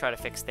best to try to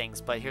fix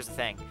things, but here's the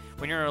thing.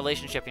 When you're in a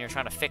relationship and you're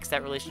trying to fix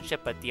that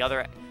relationship, but the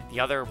other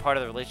part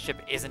of the relationship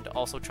isn't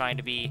also trying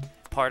to be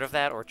part of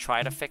that or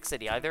try to fix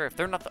it either, if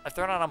they're not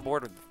on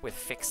board with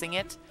fixing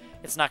it,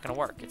 it's not going to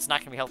work. It's not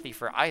going to be healthy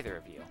for either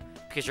of you,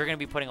 because you're going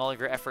to be putting all of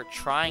your effort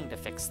trying to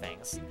fix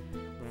things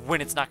when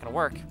it's not going to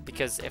work,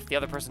 because if the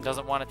other person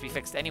doesn't want it to be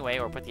fixed anyway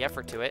or put the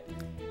effort to it,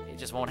 it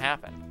just won't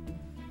happen.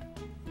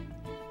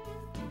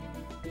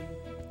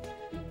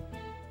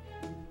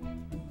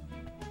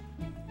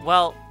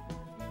 Well,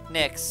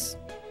 Nyx.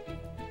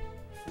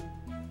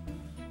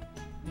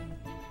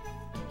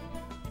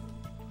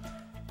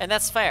 And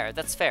that's fair.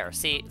 That's fair.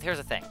 See, here's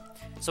the thing.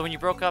 So when you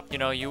broke up, you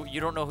know,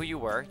 you don't know who you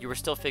were. You were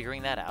still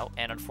figuring that out.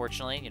 And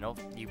unfortunately, you know,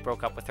 you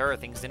broke up with her.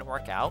 Things didn't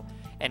work out.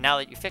 And now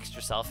that you fixed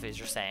yourself, as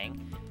you're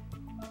saying,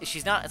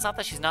 it's not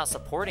that she's not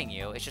supporting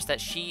you. It's just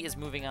that she is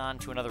moving on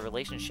to another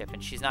relationship,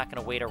 and she's not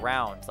going to wait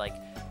around. Like,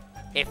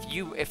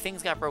 if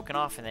things got broken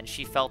off and then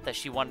she felt that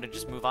she wanted to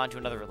just move on to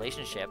another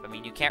relationship, I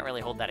mean, you can't really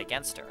hold that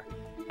against her.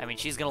 I mean,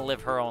 she's going to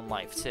live her own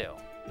life, too.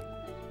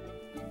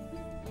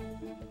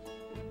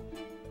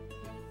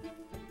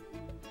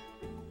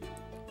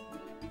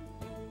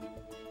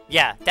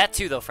 Yeah, that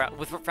too, though,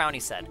 with what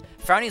Frowny said.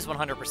 Frowny's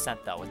 100%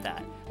 though with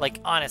that. Like,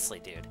 honestly,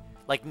 dude.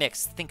 Like,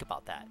 Nyx, think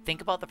about that.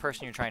 Think about the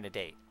person you're trying to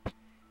date.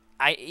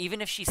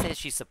 Even if she says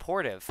she's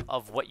supportive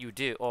of what you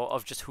do, or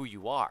of just who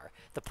you are,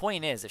 the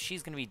point is, if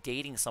she's going to be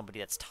dating somebody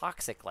that's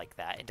toxic like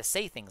that, and to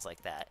say things like,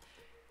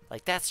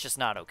 that's just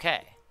not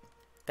okay.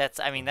 That's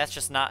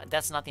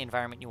not the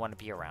environment you want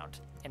to be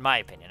around, in my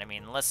opinion. I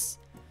mean,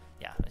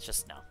 yeah, it's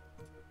just, no.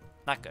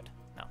 Not good,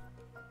 no.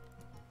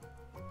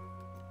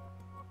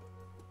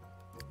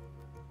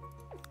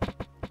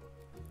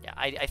 Yeah,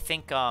 I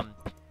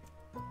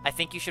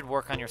think you should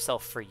work on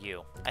yourself for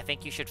you. I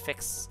think you should,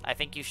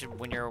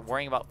 when you're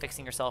worrying about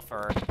fixing yourself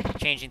or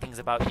changing things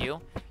about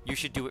you, you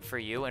should do it for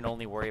you and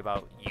only worry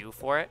about you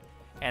for it.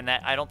 And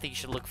that, I don't think you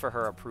should look for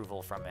her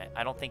approval from it.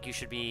 I don't think you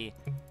should be,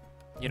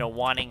 you know,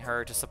 wanting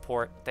her to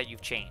support that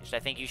you've changed. I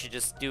think you should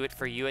just do it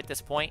for you at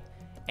this point.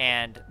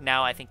 And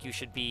now I think you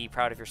should be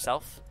proud of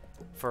yourself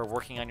for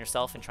working on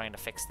yourself and trying to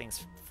fix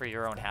things for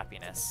your own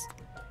happiness.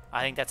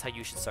 I think that's how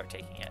you should start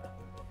taking it.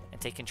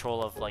 Take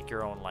control of, like,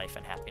 your own life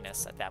and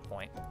happiness at that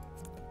point.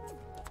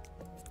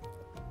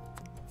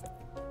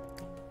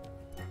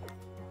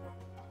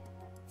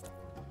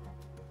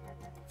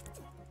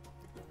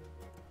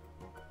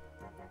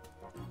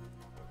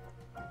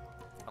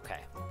 Okay,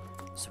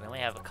 so we only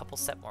have a couple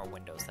set more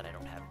windows that I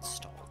don't have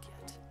installed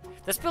yet.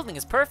 This building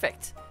is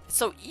perfect. It's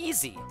so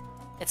easy.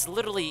 It's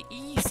literally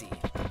easy.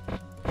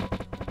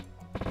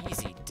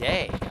 Easy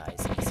day,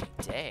 guys. Easy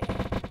day.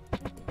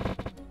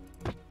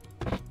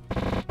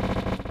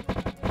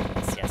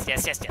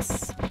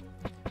 Yes.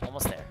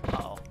 Almost there.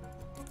 Uh-oh.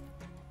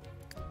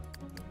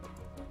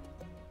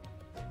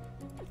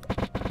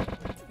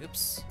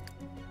 Oops.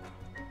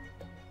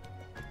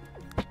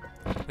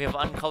 We have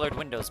uncolored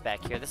windows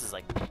back here. This is,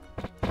 like,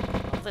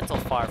 a little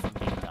far from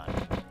being done.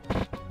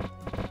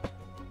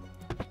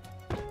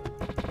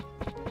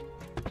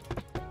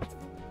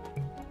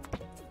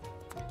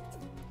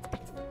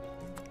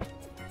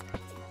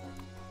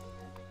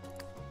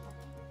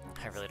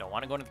 I really don't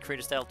want to go into the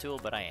Creator Style tool,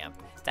 but I am.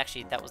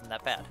 That wasn't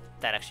that bad.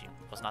 That actually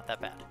was not that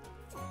bad.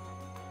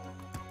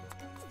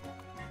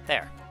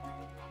 There.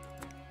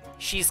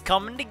 She's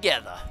coming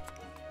together.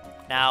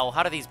 Now,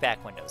 how do these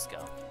back windows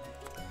go?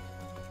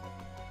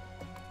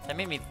 That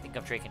made me think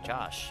of Drake and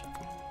Josh.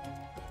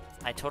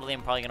 I totally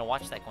am probably going to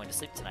watch that going to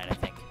sleep tonight, I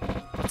think.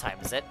 What time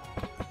is it?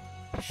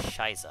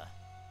 Shiza.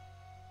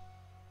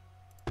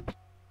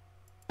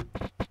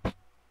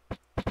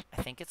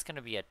 I think it's going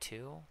to be a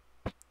 2.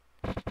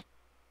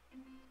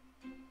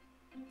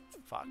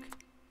 Fuck.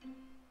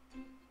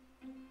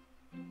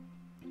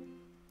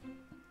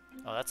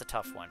 Oh, that's a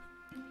tough one.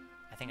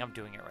 I think I'm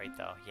doing it right,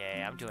 though.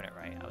 Yeah, I'm doing it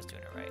right. I was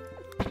doing it right.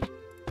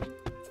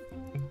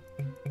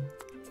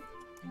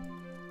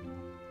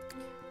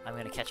 I'm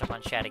going to catch up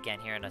on chat again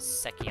here in a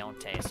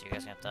secchionte, so you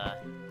guys have to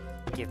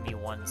give me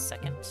 1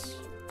 second.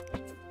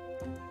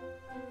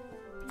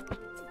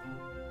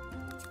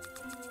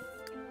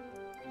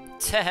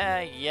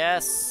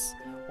 Yes!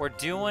 We're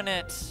doing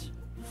it!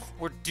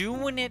 We're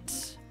doing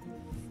it!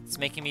 It's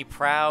making me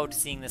proud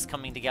seeing this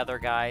coming together,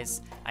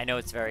 guys. I know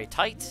it's very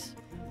tight,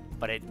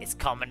 but it's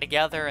coming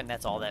together, and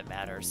that's all that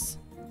matters.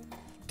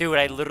 Dude,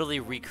 I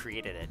literally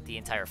recreated it, the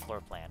entire floor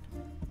plan.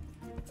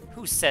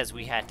 Who says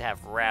we had to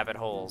have rabbit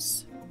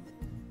holes?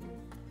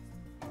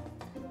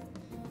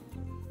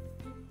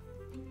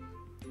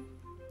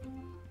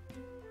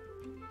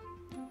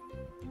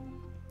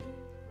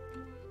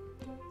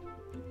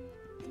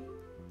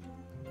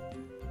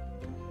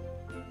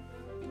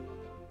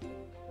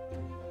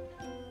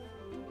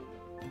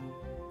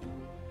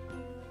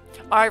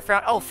 Alright,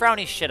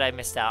 Frowny, shit, I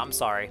missed out. I'm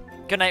sorry.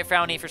 Good night,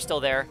 Frowny, if you're still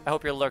there. I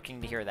hope you're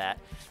lurking to hear that.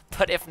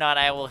 But if not,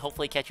 I will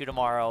hopefully catch you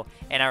tomorrow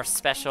in our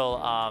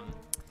special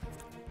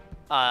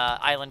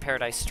Island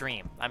Paradise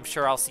stream. I'm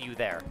sure I'll see you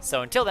there.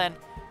 So until then,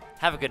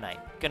 have a good night.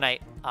 Good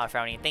night,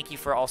 Frowny. And thank you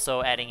for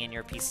also adding in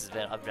your pieces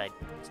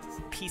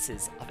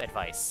of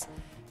advice.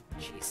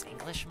 Jeez,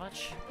 English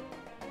much?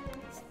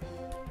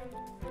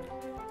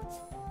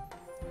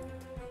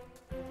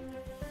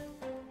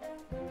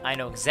 I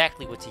know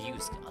exactly what to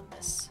use on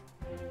this.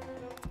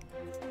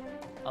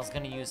 I was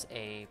gonna use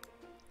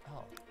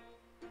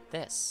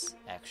this,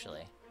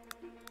 actually.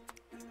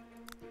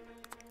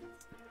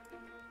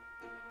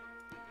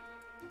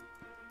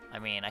 I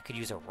mean, I could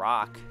use a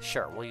rock.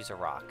 Sure, we'll use a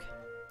rock.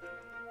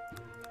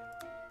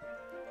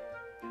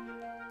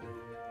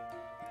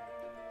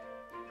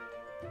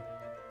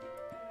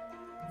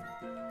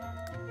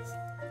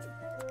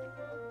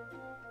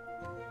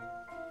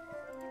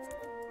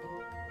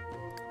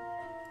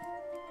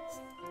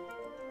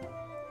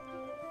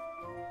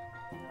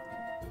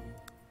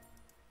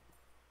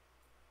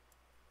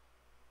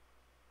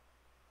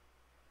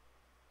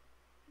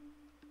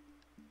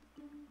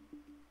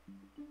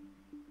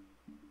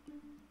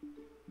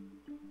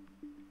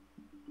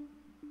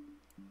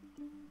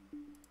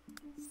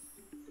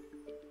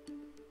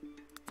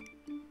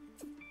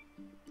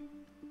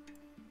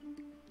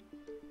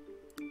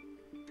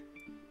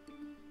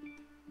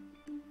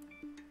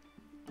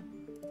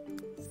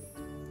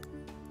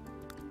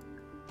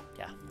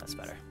 Yeah, that's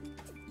better.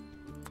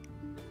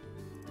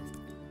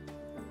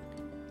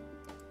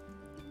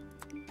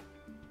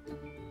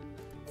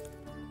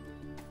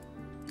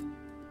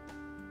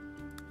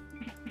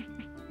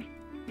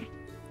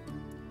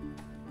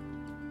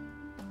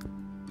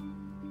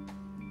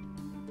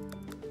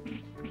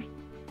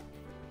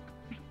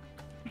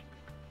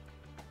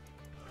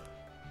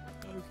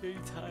 I'm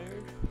getting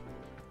tired.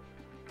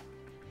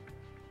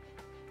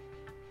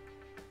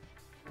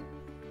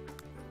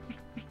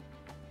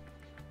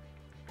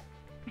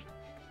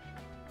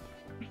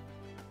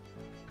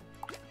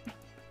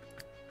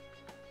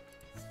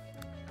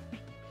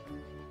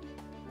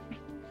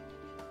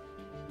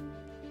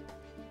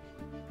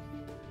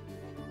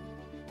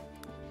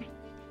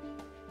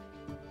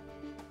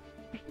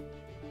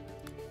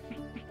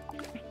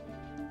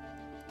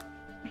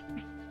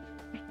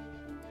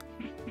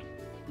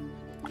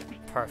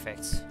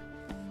 Perfect.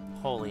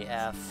 Holy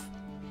F.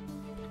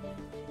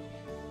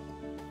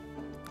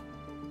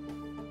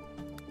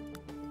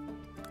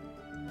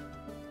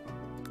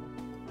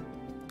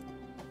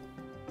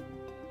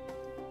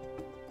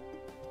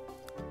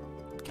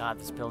 God,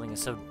 this building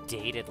is so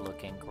dated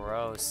looking.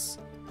 Gross.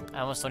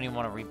 I almost don't even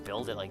want to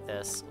rebuild it like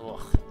this. Ugh.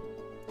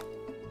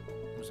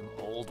 There's some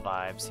old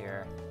vibes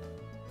here.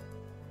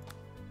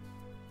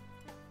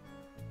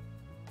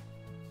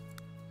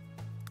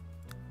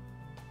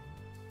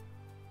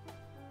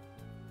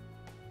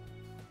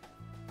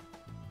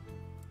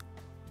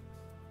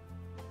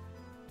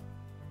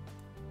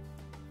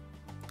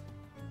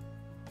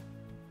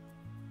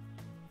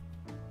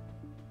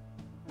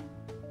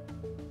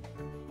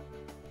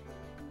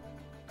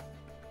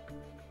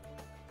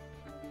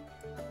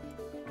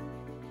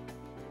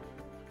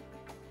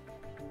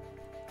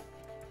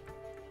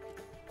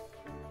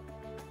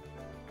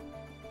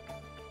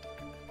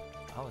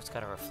 Oh, it's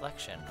got a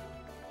reflection.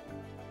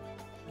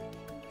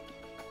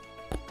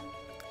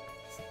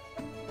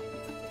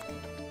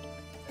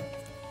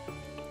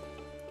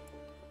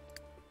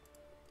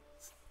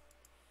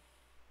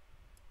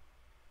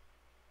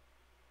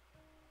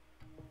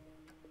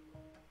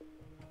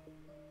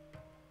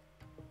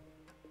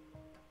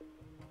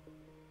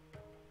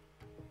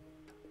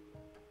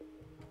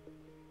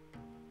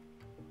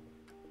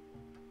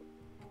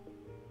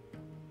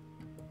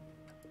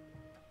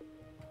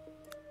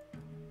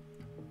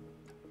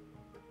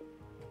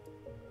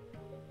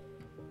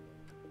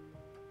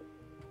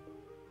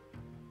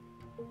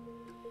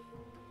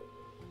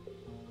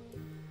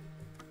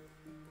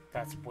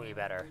 That's way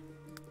better.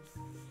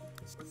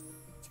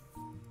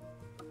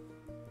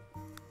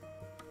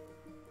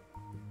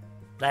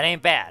 That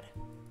ain't bad.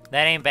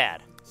 That ain't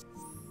bad.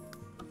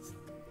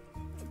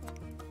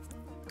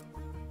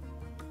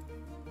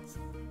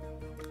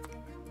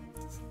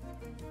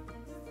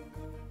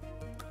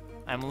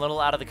 I'm a little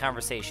out of the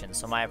conversation,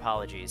 so my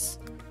apologies.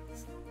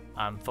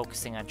 I'm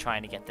focusing on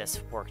trying to get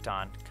this worked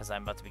on, because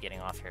I'm about to be getting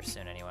off here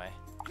soon anyway.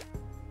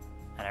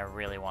 And I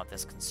really want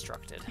this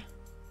constructed.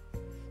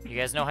 You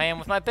guys know how I am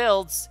with my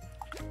builds.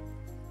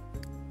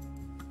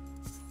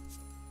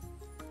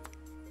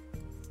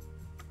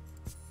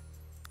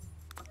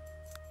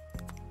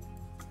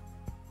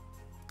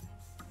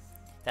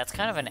 That's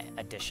kind of an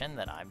addition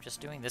that I'm just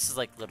doing. This is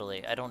like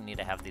literally, I don't need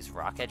to have these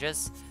rock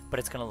edges, but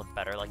it's gonna look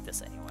better like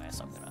this anyway,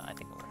 so I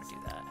think we're gonna do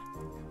that.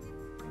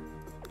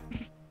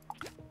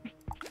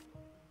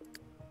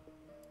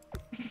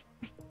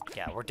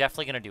 Yeah, we're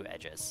definitely gonna do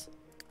edges.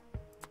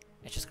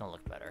 It's just gonna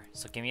look better.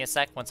 So give me a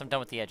sec. Once I'm done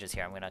with the edges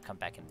here, I'm gonna come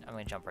back and I'm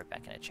gonna jump right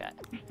back into chat.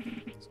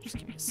 So just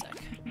give me a sec.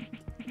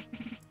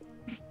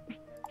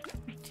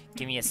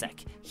 Give me a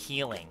sec.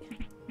 Healing.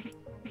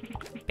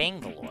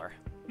 Bangalore.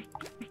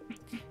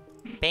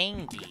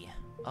 Bangy.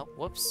 Oh,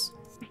 whoops.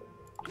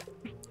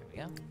 There we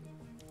go.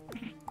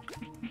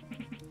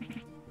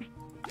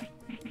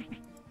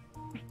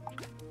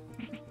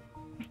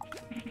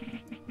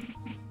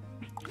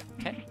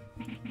 Okay.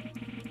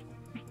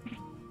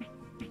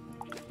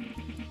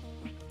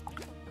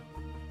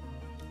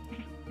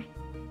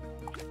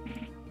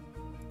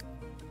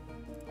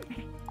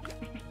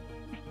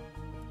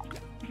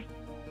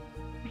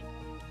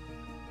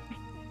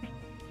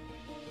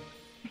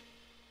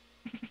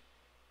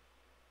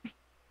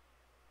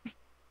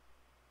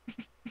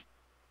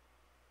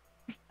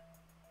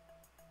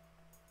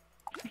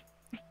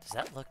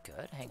 Does that look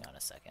good? Hang on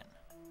a second.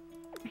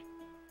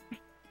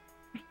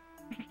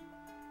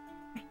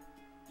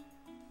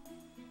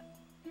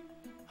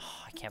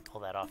 Oh, I can't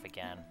pull that off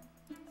again.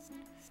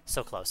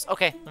 So close.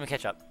 Okay, let me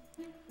catch up.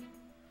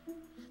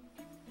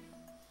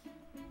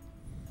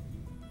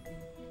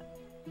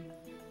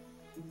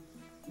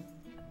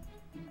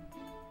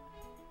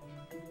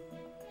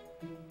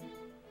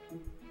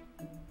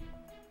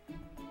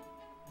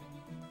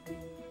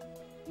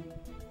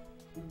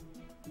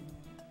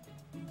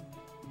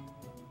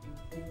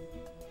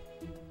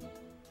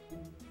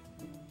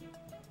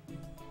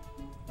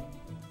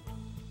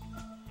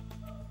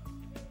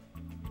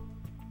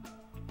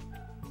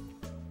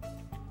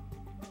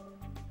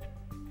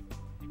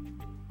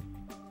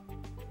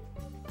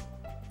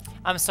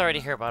 I'm sorry to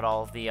hear about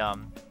all of the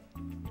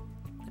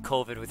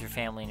COVID with your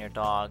family and your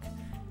dog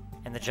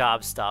and the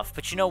job stuff.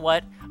 But you know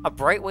what? A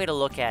bright way to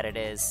look at it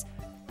is,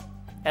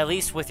 at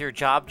least with your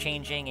job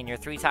changing and your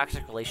 3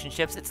 toxic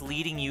relationships, it's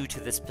leading you to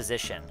this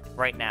position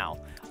right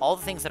now. All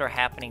the things that are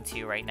happening to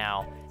you right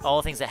now, all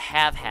the things that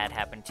have had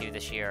happen to you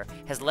this year,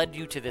 has led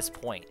you to this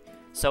point.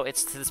 So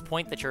it's to this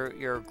point that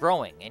you're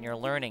growing and you're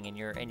learning and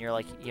you're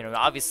like, you know,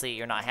 obviously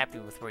you're not happy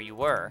with where you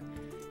were,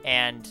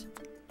 and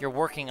you're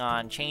working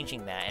on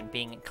changing that and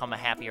become a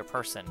happier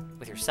person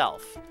with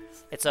yourself.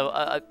 It's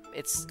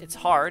it's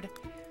hard,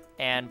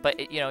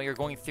 but you know, you're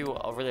going through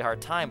a really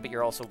hard time, but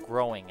you're also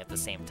growing at the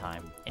same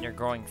time, and you're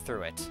growing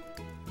through it,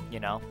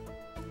 you know.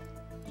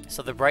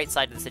 So the bright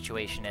side of the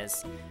situation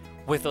is,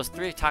 with those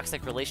 3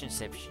 toxic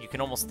relationships, you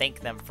can almost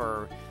thank them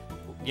for,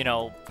 you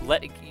know,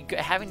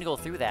 having to go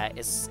through that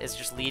is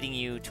just leading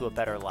you to a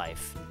better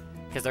life,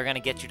 because they're gonna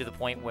get you to the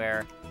point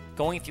where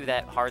going through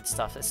that hard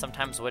stuff is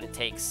sometimes what it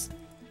takes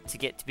to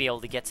be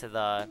able to get to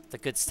the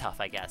good stuff,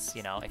 I guess,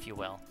 you know, if you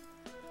will.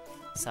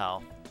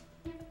 So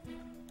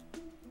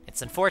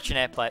it's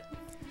unfortunate, but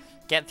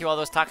getting through all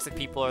those toxic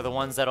people are the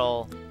ones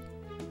that'll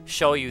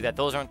show you that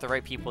those aren't the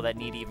right people that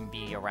need to even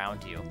be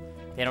around you.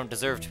 They don't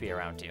deserve to be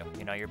around you.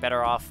 You know, you're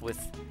better off with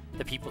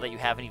the people that you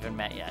haven't even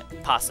met yet.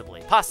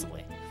 Possibly.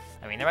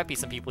 I mean, there might be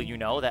some people you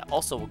know that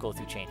also will go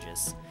through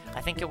changes.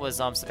 I think it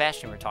was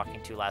Sebastian we were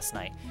talking to last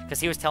night, because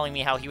he was telling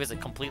me how he was a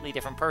completely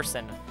different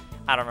person.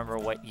 I don't remember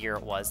what year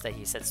it was that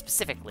he said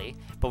specifically,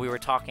 but we were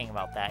talking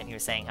about that, and he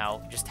was saying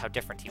how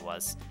different he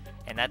was.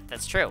 And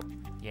that's true.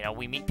 You know,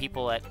 we meet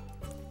people at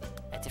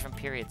different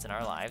periods in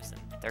our lives, and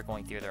they're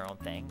going through their own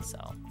thing,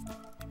 so.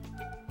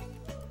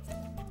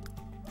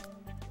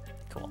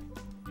 Cool.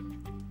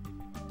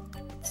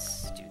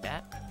 Let's do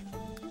that.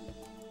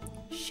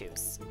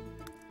 Shoes.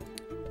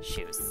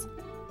 Shoes.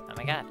 Oh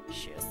my god,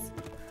 shoes.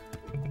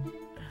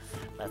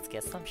 Let's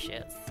get some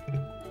shoes.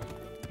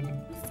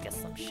 Let's get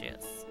some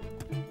shoes.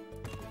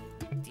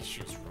 These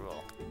shoes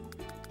rule.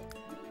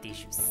 These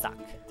shoes suck.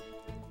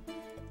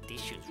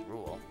 These shoes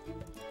rule.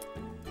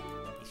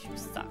 These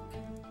shoes suck.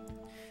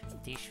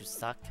 These shoes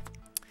suck.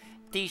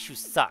 These shoes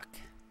suck.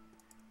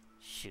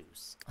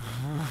 Shoes.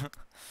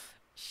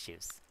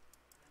 Shoes.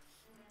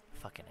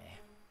 Fucking A.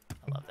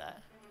 I love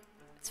that.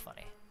 It's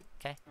funny.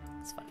 Okay?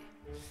 It's funny.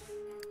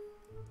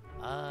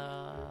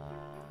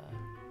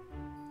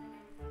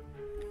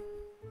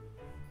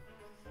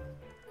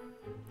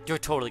 You're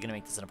totally gonna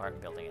make this an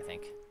apartment building, I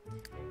think.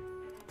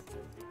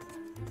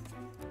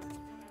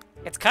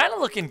 It's kind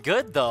of looking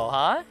good, though,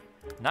 huh?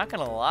 Not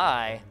gonna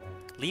lie.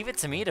 Leave it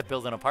to me to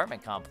build an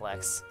apartment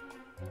complex.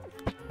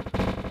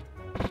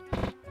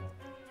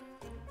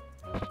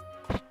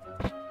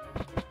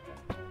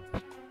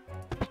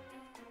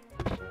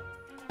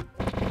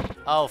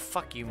 Oh,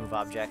 fuck you, move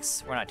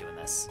objects. We're not doing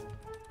this.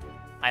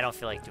 I don't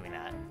feel like doing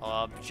that.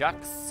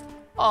 Objects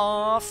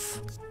off.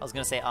 I was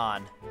gonna say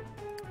on.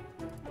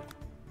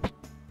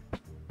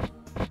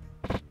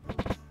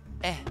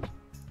 Eh.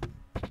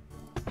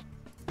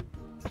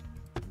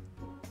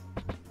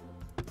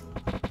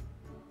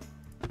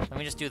 Let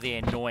me just do the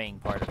annoying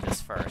part of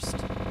this first.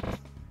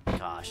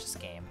 Gosh, this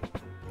game.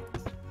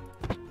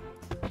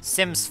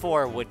 Sims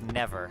 4 would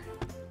never,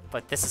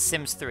 but this is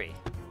Sims 3.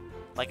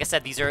 Like I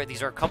said, these are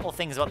a couple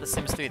things about The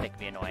Sims 3 that can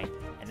be annoying,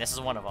 and this is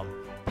one of them.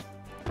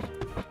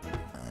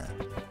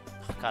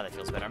 Oh, God, that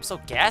feels better. I'm so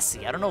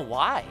gassy. I don't know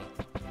why.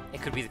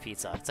 It could be the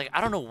pizza. It's like,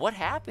 I don't know what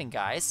happened,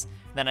 guys.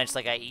 And then I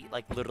eat,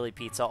 like, literally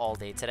pizza all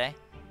day today.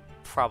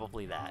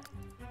 Probably that.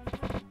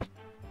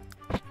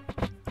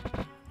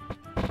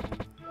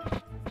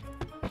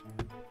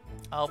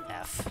 Oh,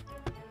 F.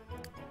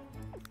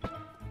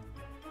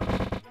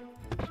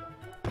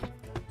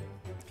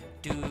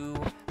 Do,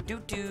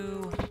 do,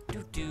 do.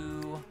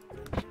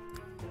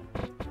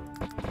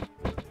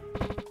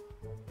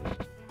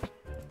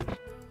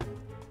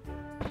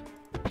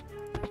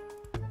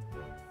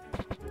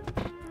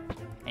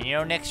 And you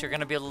know, Nix, you're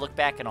gonna be able to look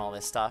back on all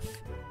this stuff.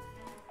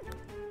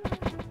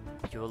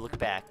 You will look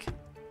back,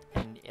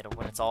 and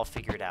when it's all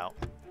figured out.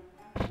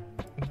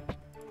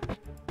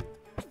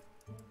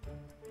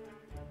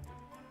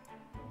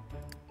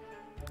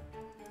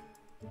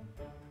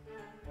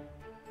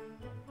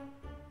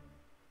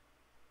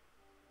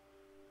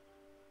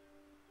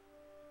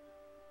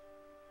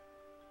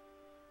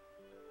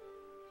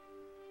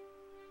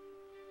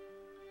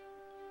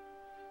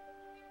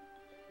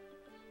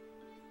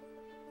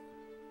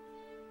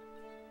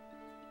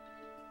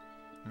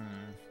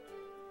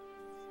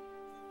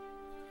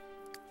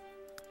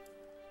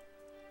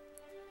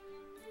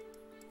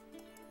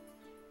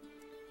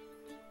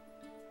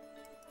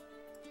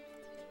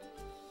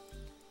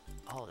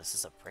 Oh, this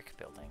is a brick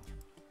building.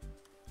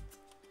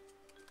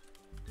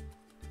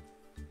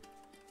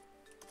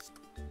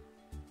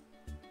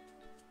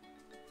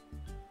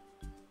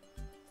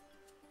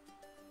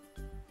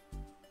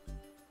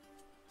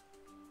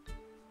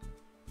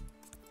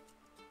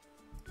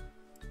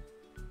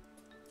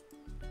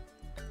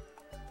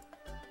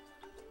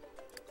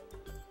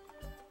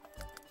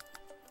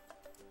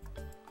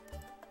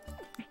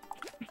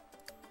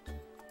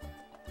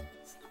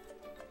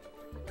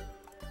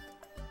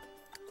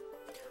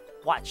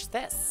 Watch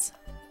this.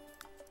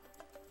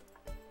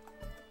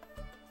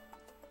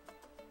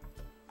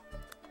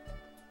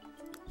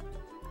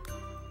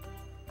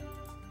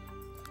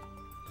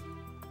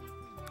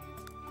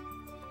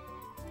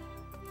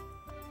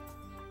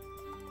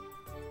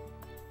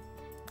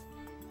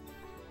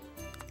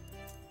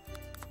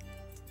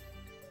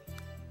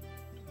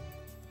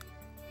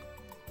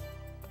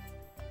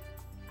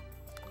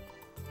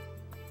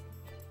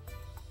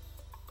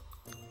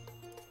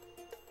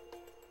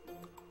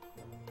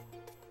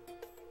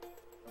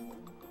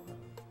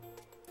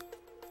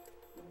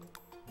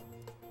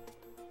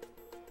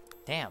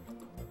 Damn.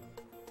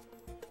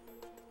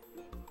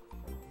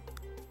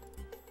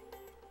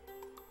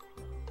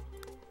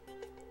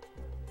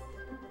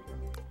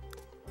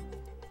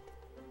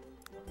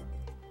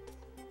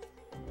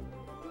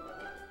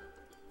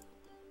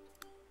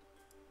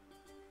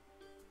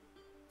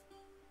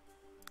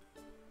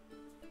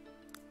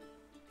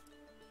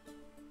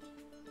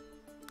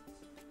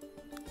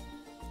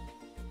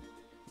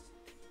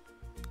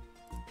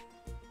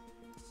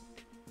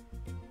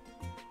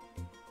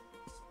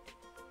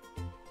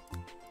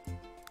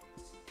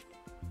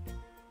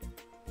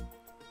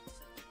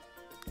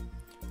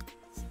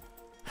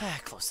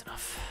 Close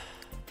enough.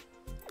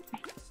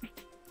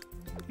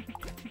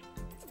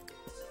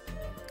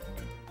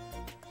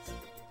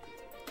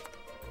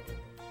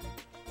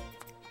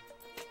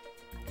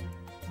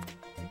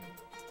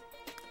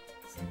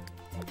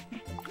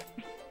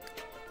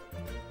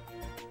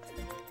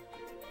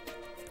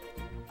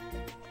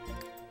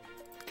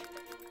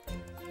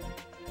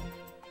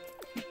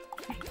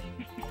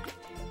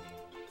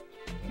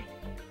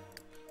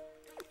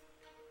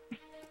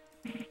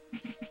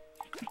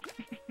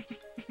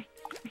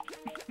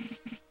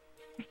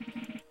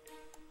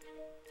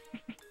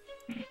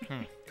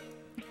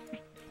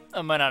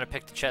 I might not have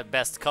picked the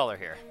best color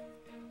here.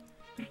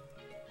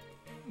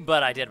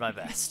 But I did my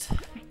best.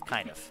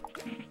 Kind of.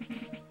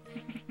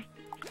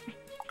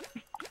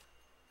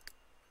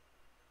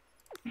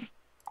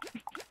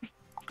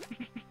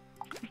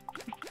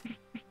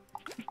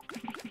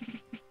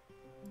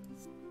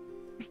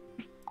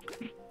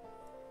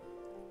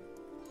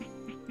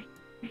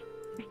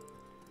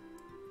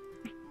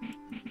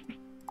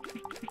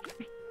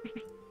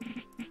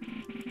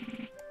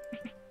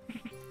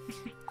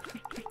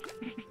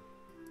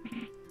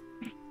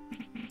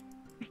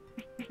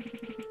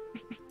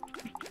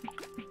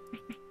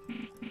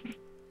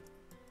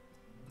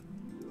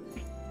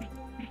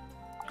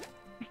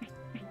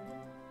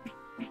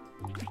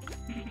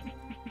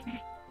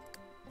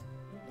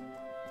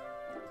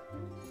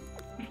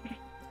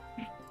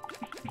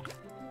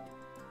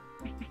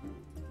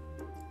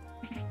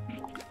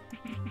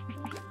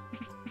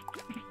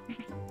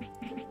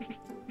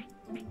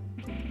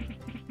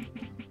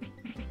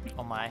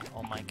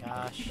 oh my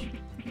gosh.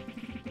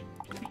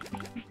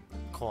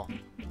 Cool.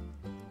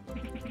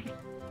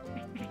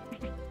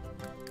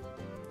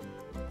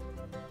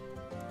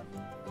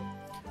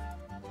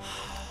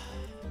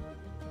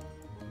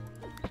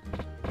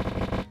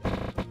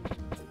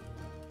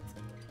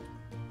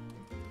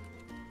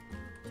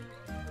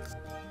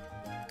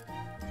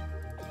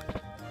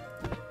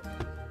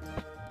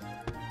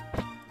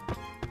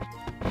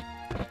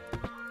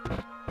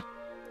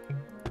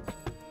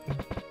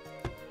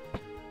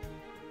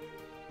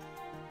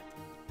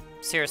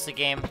 Seriously,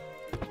 game?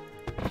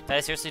 Did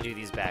I seriously do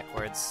these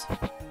backwards?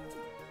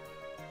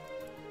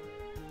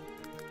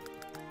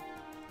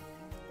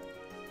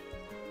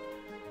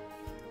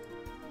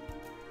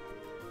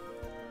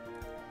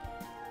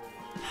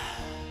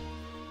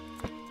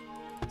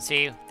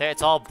 See,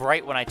 it's all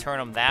bright when I turn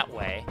them that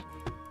way.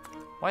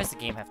 Why does the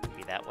game have to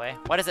be that way?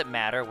 Why does it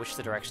matter which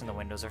the direction the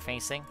windows are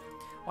facing?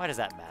 Why does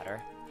that matter?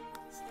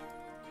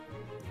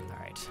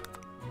 Alright.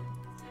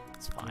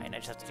 It's fine, I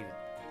just have to do...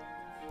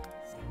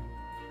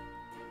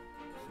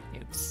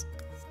 Oops.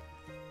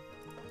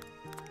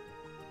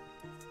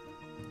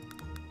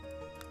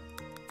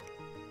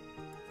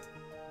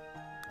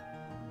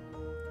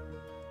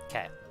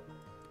 Okay.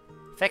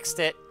 Fixed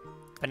it,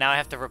 but now I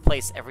have to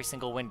replace every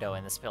single window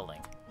in this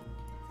building.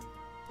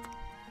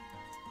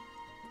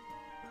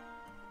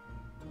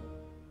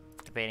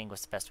 Debating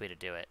what's the best way to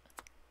do it.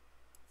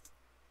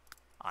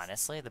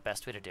 Honestly, the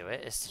best way to do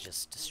it is to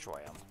just destroy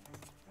them.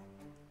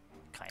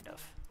 Kind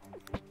of.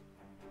 I'm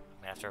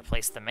gonna have to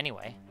replace them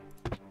anyway.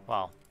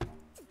 Well.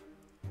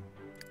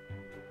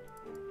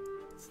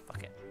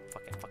 Fuck it.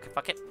 Fuck it. Fuck it.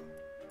 Fuck it.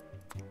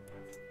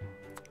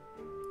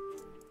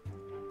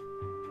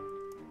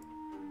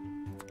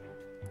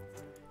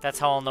 That's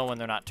how I'll know when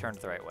they're not turned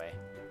the right way.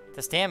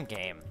 This damn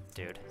game,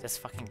 dude. This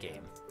fucking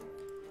game.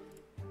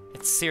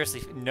 It's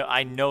seriously... No,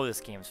 I know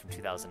this game is from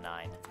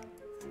 2009.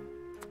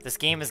 This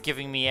game is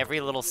giving me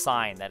every little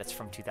sign that it's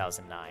from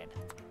 2009.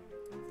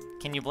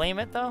 Can you blame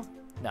it, though?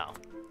 No.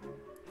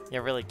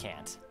 You really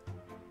can't.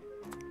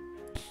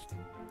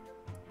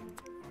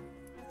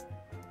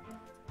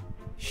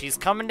 She's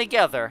coming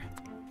together.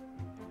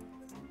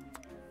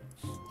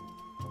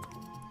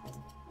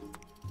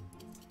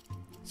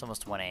 It's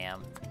almost 1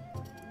 a.m.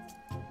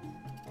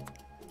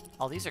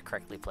 All these are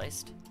correctly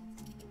placed.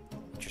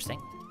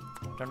 Interesting.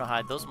 Don't know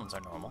how those ones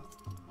are normal.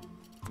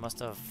 I must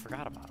have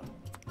forgot about them.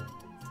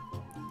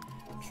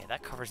 Okay,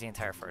 that covers the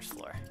entire first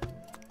floor.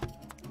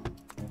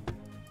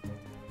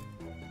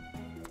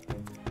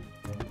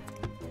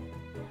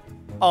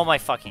 Oh my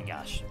fucking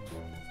gosh.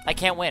 I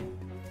can't win.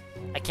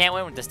 I can't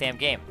win with this damn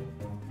game.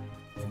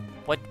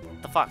 What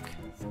the fuck?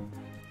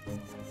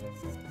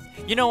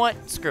 You know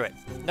what? Screw it.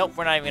 Nope,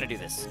 we're not even gonna do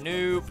this.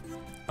 Nope.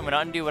 I'm gonna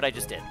undo what I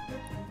just did.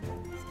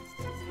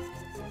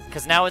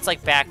 Because now it's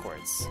like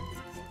backwards.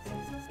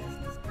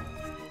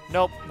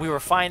 Nope, we were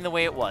fine the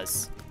way it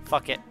was.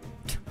 Fuck it.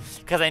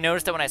 Because I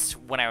noticed that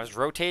when I was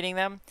rotating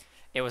them,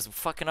 it was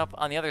fucking up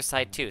on the other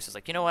side too. So it's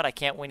like, you know what? I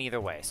can't win either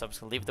way. So I'm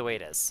just gonna leave it the way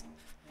it is.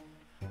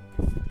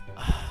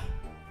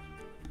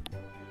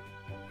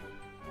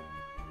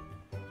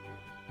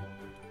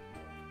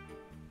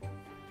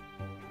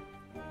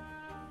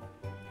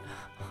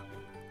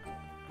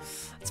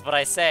 That's what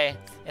I say.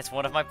 It's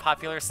one of my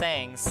popular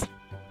sayings.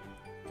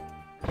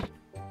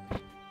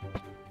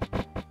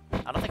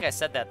 I don't think I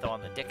said that, though,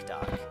 on the Dick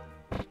Doc.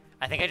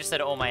 I think I just said,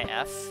 oh my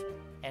F,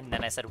 and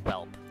then I said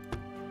whelp.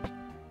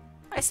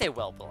 I say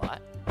whelp a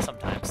lot,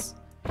 sometimes.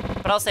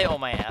 But I'll say oh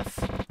my F.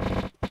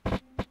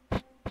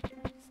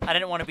 I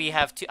didn't want to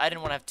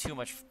have too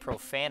much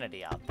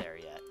profanity out there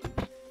yet.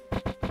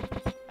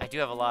 I do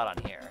have a lot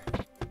on here.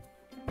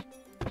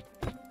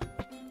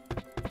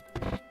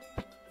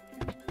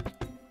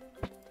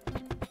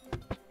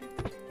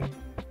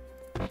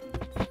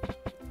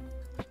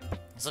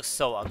 This looks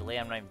so ugly.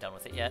 I'm not even done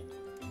with it yet.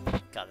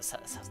 God, this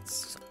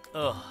has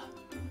ugh.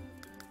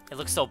 It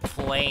looks so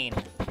plain.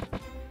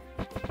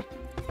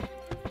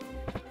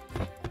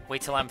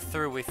 Wait till I'm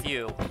through with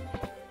you.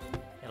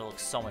 It'll look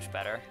so much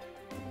better.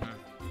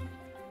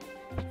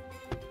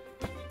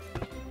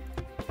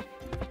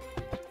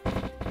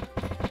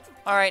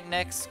 Alright,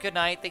 next. Good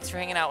night. Thanks for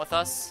hanging out with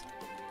us.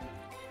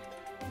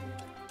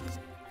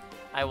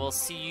 I will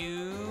see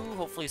you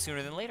hopefully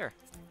sooner than later.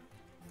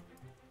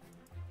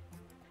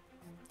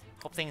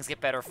 Hope things get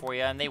better for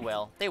you, and they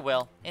will. They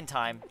will. In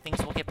time.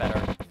 Things will get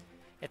better.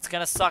 It's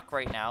gonna suck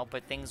right now,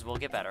 but things will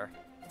get better.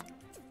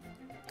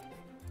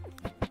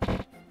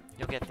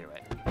 You'll get through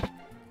it.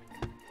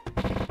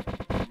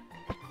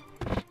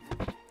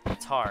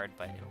 It's hard,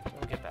 but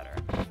it'll get better.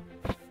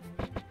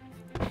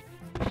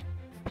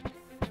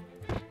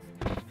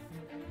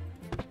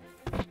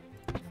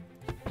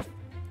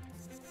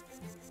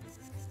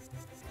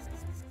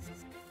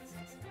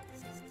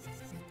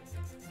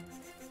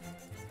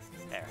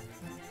 There.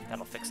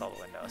 That'll fix all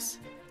the windows.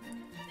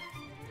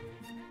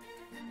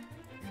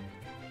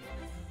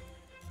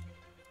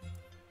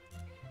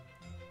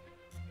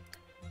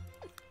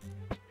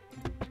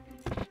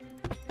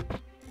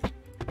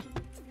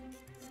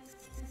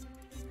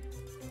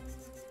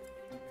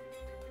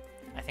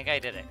 think I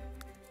did it.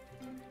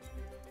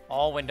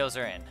 All windows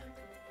are in.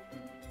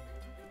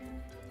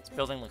 This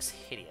building looks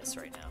hideous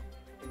right now.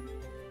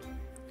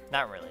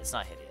 Not really, it's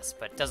not hideous,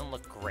 but it doesn't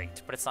look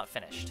great, but it's not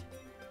finished.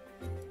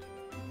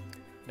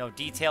 No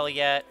detail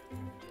yet.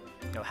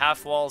 No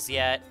half walls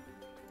yet.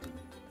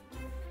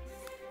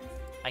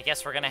 I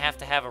guess we're gonna have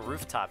to have a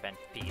rooftop end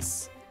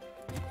piece.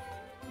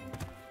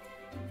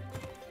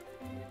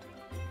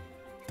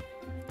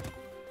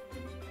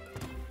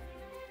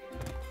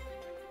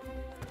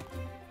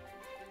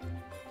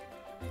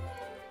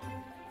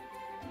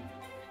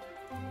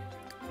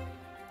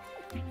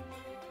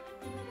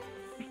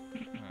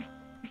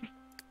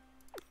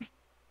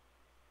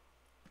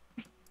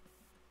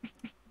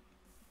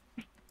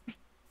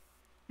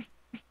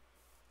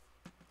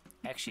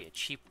 Actually,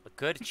 a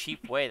good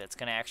cheap way that's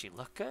gonna actually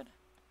look good.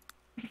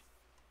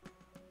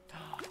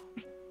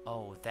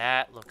 Oh,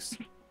 that looks...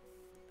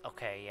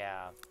 Okay,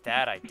 yeah,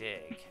 that I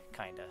dig,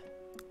 kinda.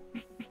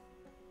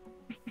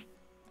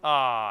 Oh,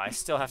 I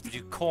still have to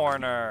do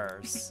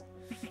corners.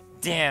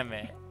 Damn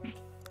it.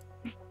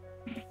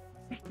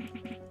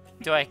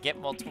 Do I get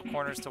multiple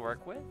corners to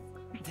work with?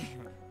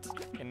 Damn it.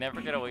 I can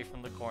never get away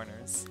from the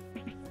corners.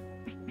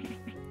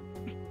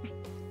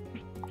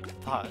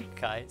 Fuck,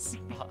 guys,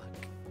 fuck.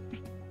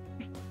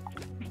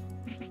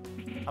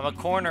 I'm a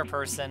corner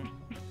person.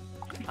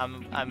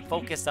 I'm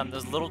focused on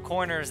those little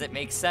corners. It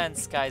makes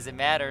sense, guys. It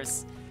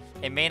matters.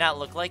 It may not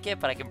look like it,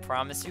 but I can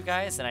promise you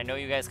guys, and I know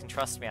you guys can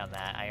trust me on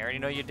that. I already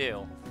know you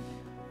do.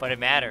 But it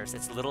matters.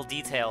 It's little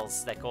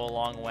details that go a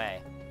long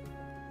way.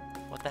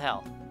 What the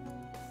hell?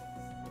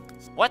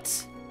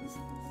 What?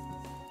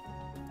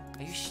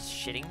 Are you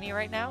shitting me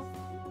right now?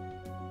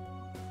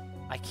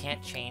 I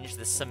can't change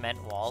the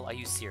cement wall? Are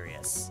you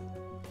serious?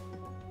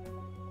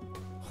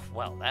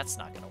 Well, that's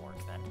not gonna work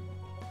then.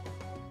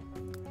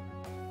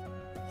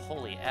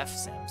 Holy F,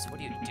 Sims,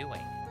 what are you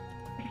doing?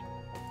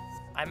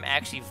 I'm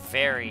actually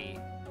very...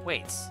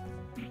 Wait.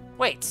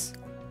 Wait!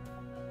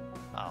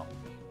 Oh.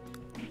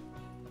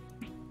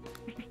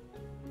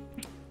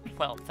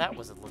 Well, that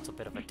was a little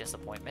bit of a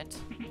disappointment.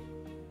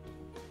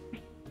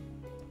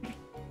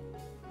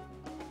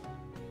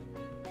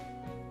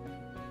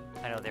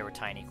 I know they were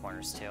tiny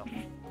corners, too.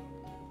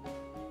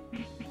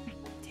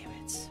 Damn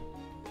it.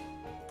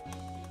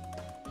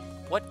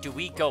 What do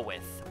we go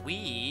with?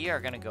 We are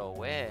gonna go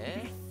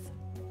with...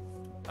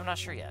 I'm not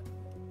sure yet.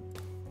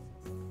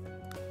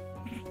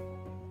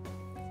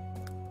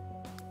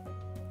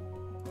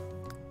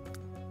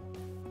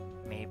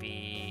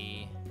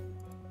 Maybe...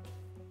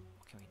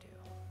 What can we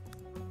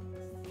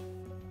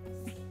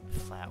do?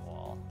 Flat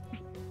wall.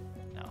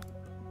 No.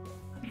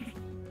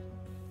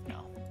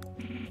 No.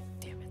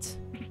 Damn it.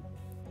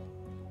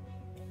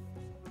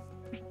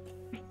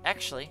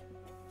 Actually.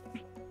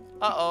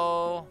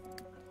 Uh-oh.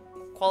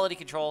 Quality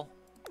control.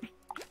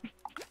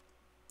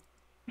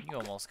 You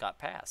almost got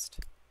past.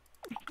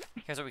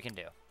 Here's what we can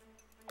do.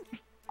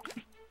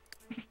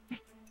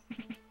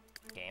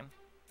 Game.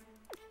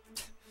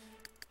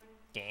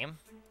 Game.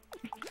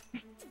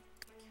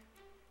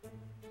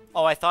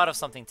 Oh, I thought of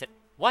something to...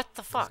 What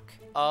the fuck?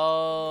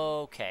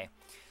 Okay.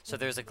 So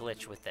there's a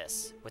glitch with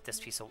this. With this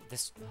piece of...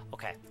 this.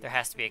 Okay, there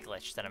has to be a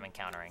glitch that I'm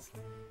encountering.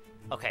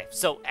 Okay,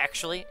 so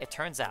actually, it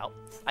turns out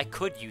I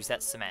could use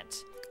that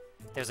cement.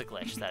 There's a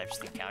glitch that I've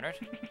just encountered.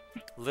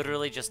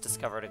 Literally just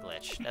discovered a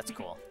glitch. That's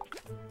cool.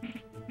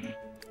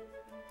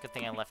 Good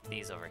thing I left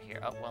these over here.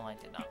 Oh, well, I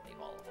did not leave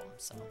all of them,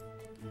 so...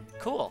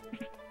 Cool!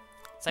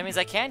 So that means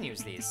I can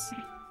use these.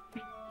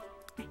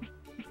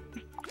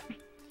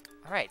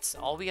 Alright, so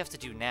all we have to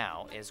do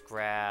now is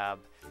grab...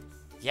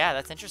 Yeah,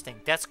 that's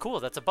interesting. That's cool,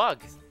 that's a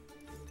bug.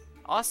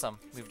 Awesome,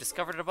 we've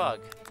discovered a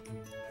bug.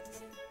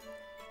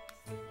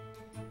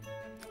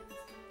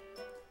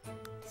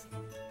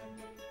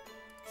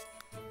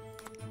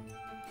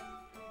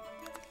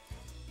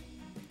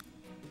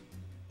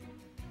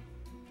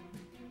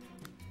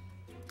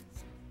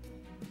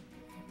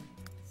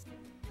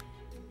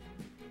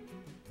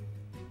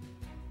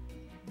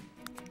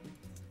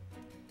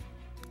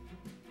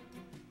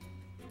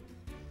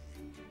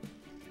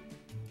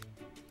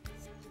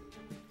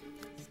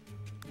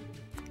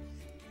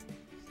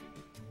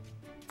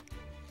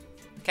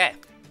 Okay.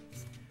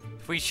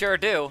 We sure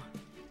do.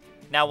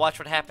 Now watch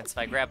what happens if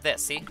I grab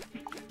this, see?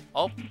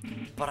 Oh,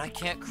 but I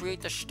can't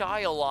create the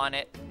style on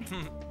it.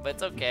 But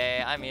it's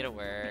okay, I made it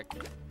work.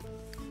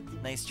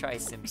 Nice try,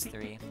 Sims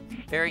 3.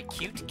 Very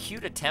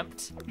cute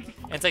attempt.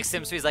 And it's like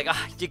Sims 3 is like,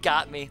 ah, you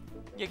got me.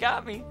 You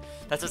got me.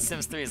 That's what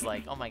Sims 3 is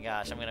like. Oh my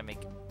gosh, I'm gonna make...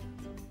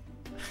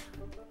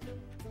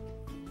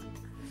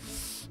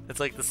 It's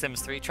like the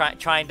Sims 3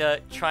 trying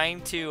to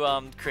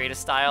create a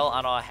style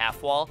on a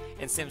half wall,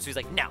 and Sims 3 is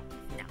like, no,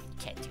 you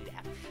can't do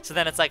that. So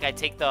then it's like I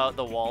take the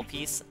wall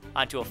piece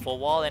onto a full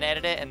wall and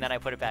edit it, and then I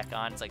put it back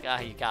on. It's like,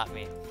 ah, you got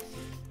me.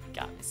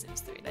 Got me,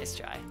 Sims 3. Nice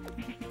try.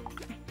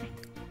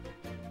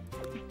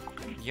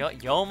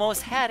 You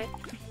almost had it.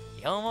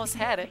 You almost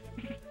had it.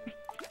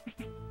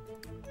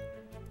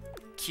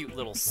 Cute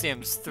little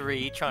Sims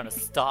 3 trying to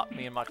stop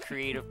me in my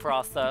creative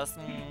process.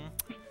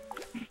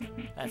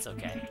 That's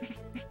okay.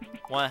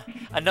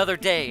 Another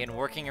day in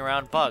working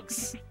around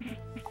bugs.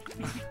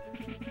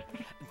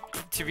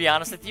 To be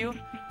honest with you,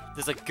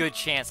 there's a good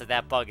chance that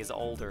that bug is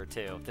older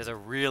too. There's a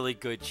really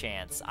good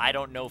chance. I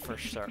don't know for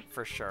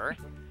sure.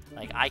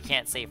 Like, I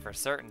can't say for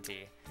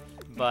certainty.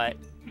 But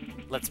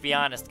let's be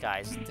honest,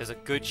 guys. There's a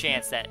good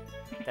chance that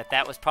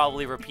that was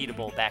probably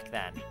repeatable back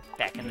then,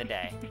 back in the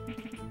day.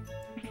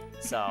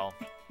 So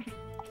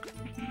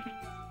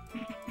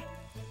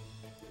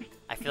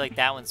I feel like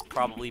that one's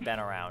probably been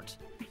around.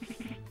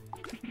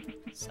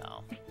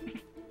 So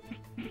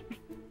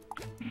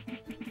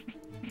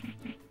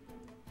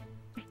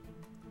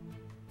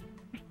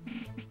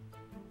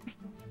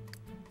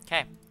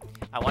okay,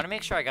 I want to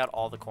make sure I got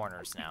all the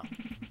corners now.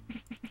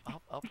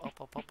 Up, up,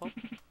 up, up, up, up.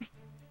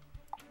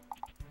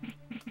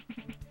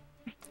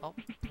 Oh.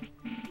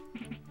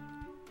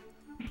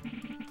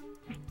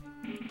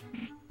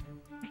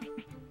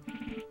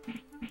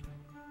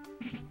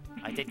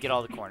 I did get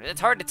all the corners. It's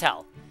hard to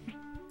tell.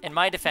 In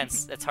my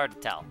defense, it's hard to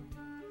tell.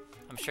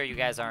 I'm sure you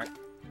guys aren't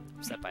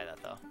upset by that,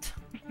 though.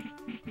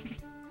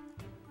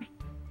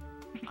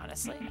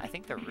 Honestly, I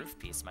think the roof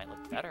piece might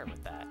look better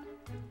with that.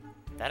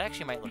 That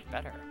actually might look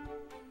better.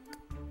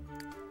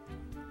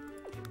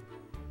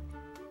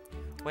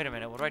 Wait a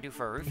minute, what do I do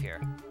for a roof here?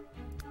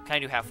 Can I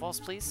do half walls,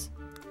 please?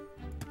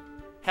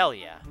 Hell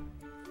yeah.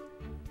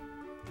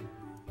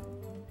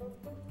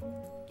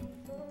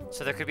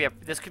 So there could be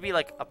this could be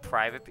like a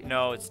private,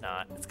 no, it's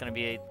not. It's gonna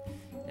be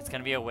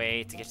a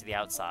way to get to the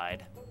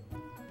outside.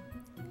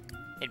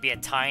 It'd be a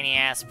tiny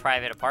ass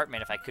private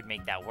apartment if I could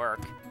make that work.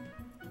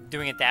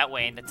 Doing it that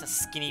way, and it's a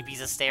skinny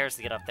piece of stairs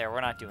to get up there.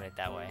 We're not doing it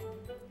that way.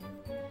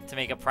 To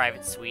make a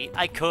private suite.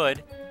 I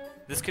could.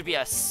 This could be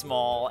a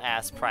small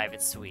ass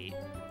private suite.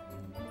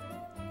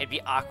 It'd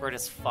be awkward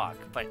as fuck,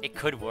 but it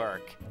could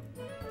work.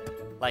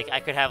 Like, I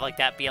could have, like,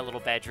 that be a little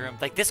bedroom.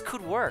 Like, this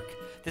could work.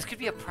 This could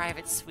be a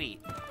private suite.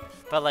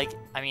 But, like,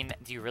 I mean,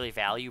 do you really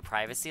value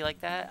privacy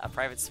like that? A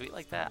private suite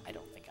like that? I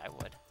don't think I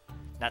would.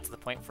 Not to the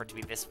point for it to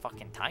be this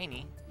fucking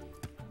tiny.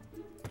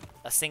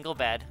 A single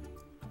bed.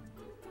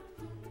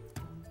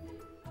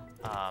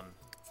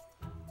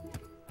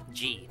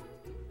 G.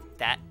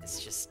 That is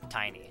just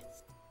tiny.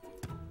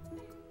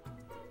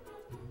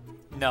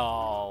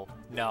 No,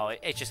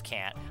 it just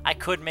can't. I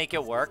could make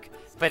it work,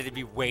 but it'd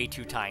be way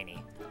too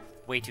tiny.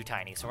 Way too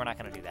tiny, so we're not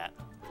going to do that.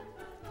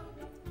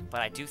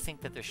 But I do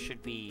think that there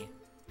should be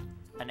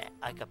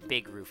like a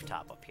big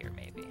rooftop up here,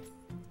 maybe.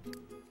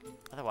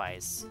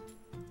 Otherwise,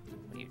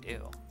 what do you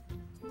do?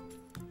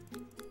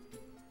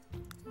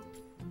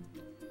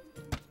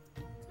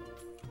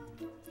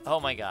 Oh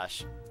my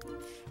gosh.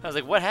 I was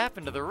like, what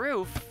happened to the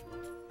roof?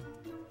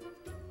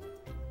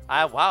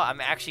 Wow,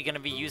 I'm actually going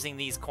to be using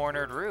these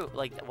cornered roof.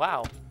 Like,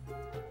 wow.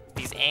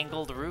 These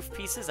angled roof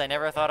pieces I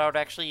never thought I would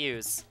actually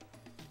use.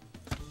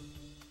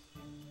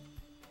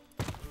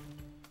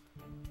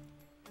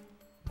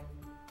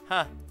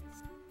 Huh.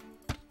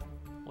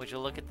 Would you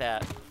look at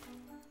that?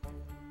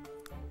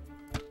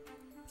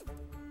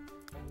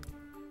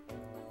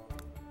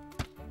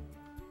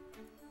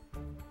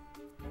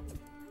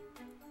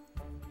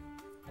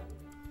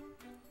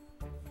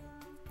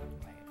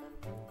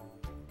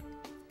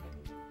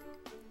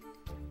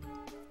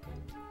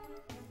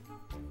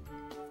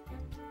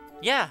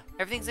 Yeah,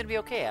 everything's gonna be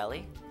okay,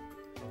 Allie.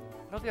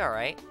 It'll be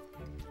alright.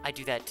 I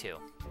do that too.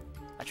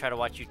 I try to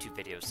watch YouTube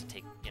videos to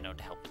take,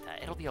 to help with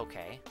that. It'll be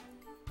okay.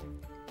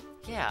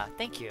 Yeah,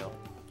 thank you.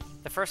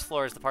 The first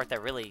floor is the part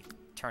that really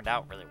turned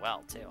out really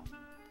well, too.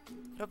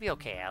 It'll be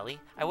okay,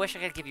 Allie. I wish I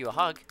could give you a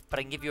hug, but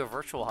I can give you a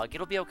virtual hug.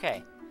 It'll be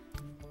okay.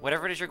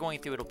 Whatever it is you're going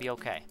through, it'll be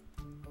okay.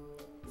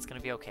 It's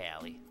gonna be okay,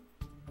 Allie.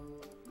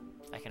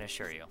 I can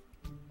assure you.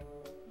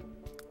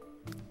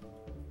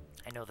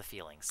 I know the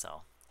feeling,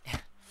 so...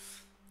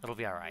 It'll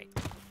be alright.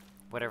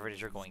 Whatever it is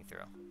you're going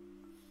through.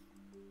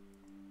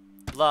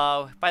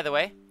 By the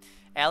way,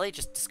 Allie,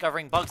 just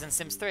discovering bugs in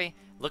Sims 3.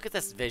 Look at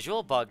this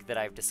visual bug that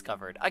I've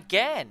discovered.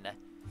 Again!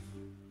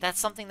 That's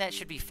something that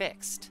should be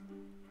fixed.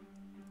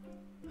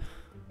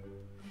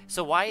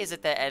 So why is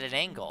it that at an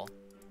angle,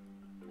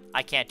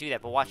 I can't do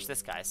that? But watch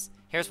this, guys.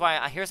 Here's how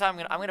I'm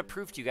gonna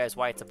prove to you guys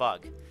why it's a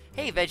bug.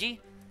 Hey, Veggie.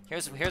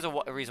 Here's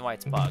a reason why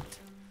it's bugged.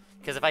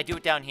 Because if I do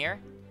it down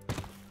here,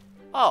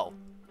 oh,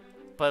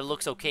 but it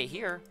looks okay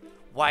here.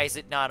 Why is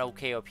it not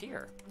okay up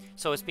here?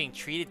 So it's being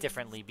treated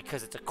differently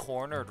because it's a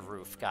cornered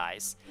roof,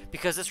 guys.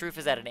 Because this roof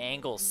is at an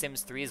angle,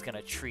 Sims 3 is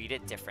gonna treat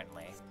it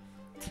differently.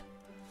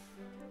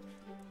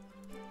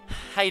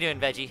 How you doing,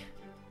 Veggie?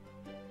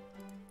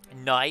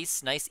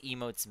 Nice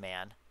emotes,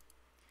 man.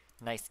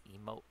 Nice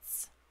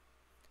emotes.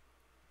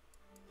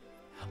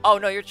 Oh,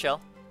 no, you're chill.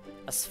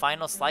 A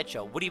final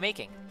slideshow. What are you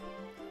making?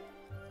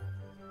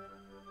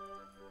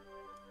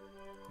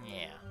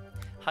 Yeah.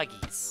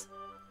 Huggies.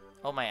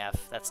 Oh my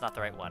F, that's not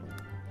the right one.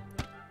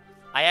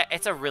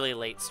 It's a really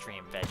late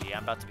stream, Veggie.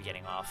 I'm about to be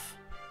getting off.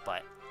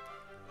 But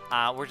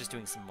we're just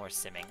doing some more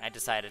simming. I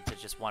decided to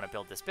just want to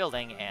build this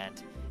building,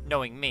 and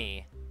knowing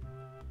me,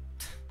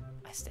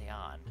 I stay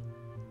on.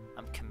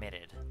 I'm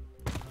committed.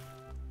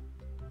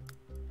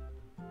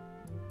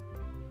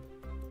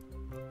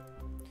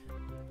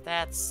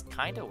 That's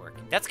kind of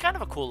working. That's kind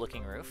of a cool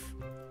looking roof.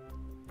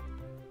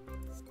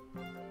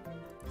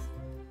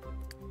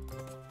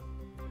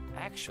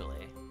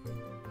 Actually,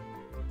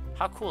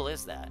 how cool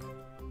is that?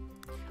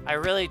 I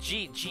really,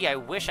 gee, I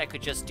wish I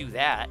could just do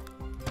that.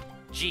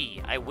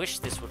 Gee, I wish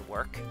this would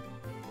work.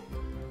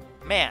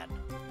 Man,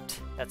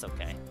 that's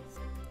okay.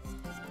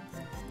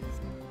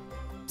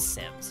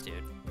 Sims, dude.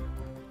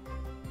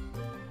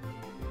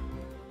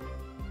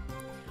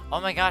 Oh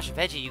my gosh,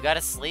 Veggie, you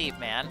gotta sleep,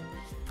 man.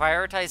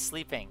 Prioritize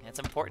sleeping. It's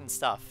important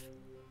stuff.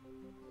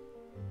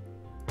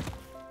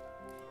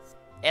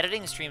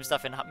 Editing stream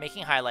stuff and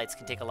making highlights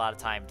can take a lot of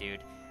time,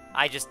 dude.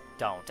 I just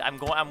don't.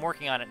 I'm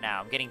working on it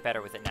now. I'm getting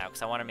better with it now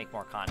because I want to make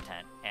more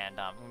content, and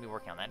I'm gonna be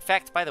working on that. In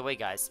fact, by the way,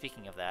 guys,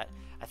 speaking of that,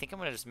 I think I'm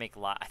gonna just make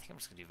I think I'm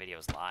just gonna do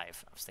videos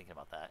live. I was thinking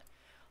about that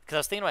because I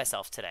was thinking to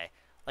myself today.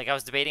 Like, I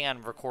was debating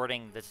on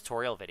recording the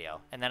tutorial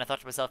video, and then I thought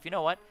to myself, you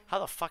know what? How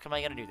the fuck am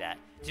I gonna do that?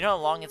 Do you know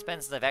how long it's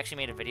been since I've actually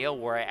made a video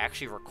where I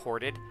actually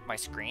recorded my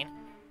screen?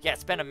 Yeah,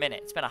 it's been a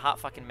minute. It's been a hot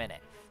fucking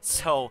minute.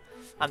 So,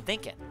 I'm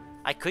thinking,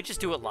 I could just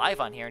do it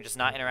live on here and just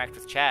not interact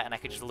with chat, and I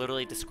could just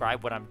literally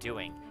describe what I'm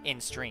doing in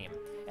stream.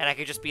 And I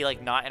could just be,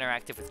 like, not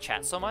interactive with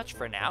chat so much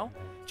for now,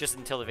 just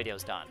until the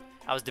video's done.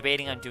 I was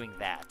debating on doing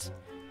that.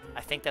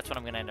 I think that's what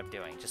I'm gonna end up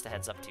doing, just a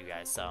heads up to you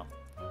guys, so...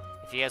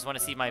 If you guys want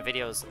to see my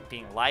videos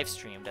being live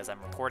streamed as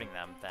I'm recording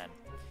them, then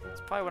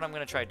it's probably what I'm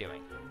gonna try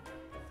doing.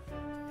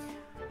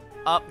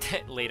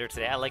 Later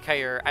today. I like how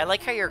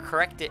you're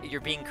correct.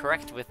 You're being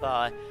correct with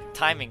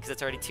timing because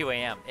it's already 2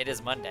 a.m. It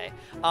is Monday.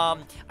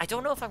 I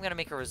don't know if I'm gonna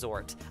make a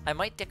resort. I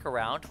might dick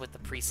around with the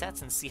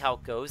presets and see how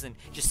it goes and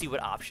just see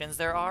what options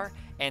there are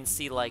and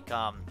see like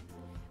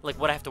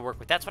what I have to work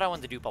with. That's what I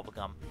wanted to do,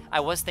 Bubblegum.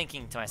 I was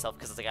thinking to myself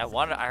because it's like I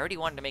already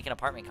wanted to make an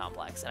apartment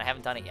complex and I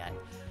haven't done it yet.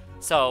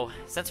 So,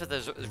 since with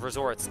the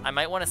resorts, I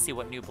might want to see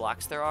what new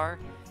blocks there are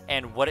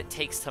and what it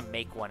takes to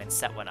make one and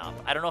set one up.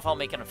 I don't know if I'll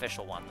make an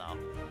official one, though.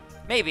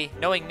 Maybe.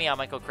 Knowing me, I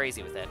might go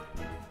crazy with it.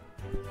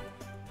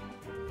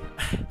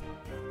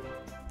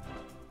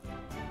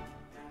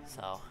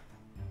 So.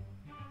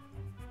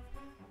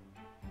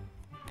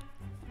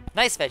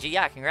 Nice, Veggie.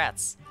 Yeah,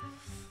 congrats.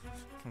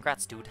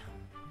 Congrats, dude.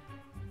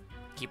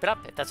 Keep it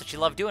up. If that's what you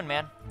love doing,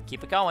 man.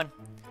 Keep it going.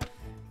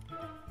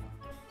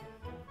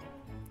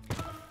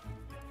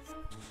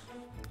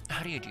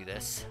 How do you do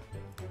this?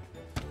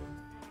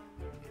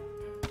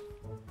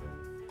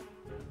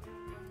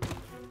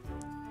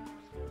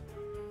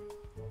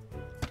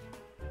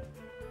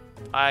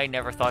 I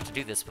never thought to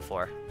do this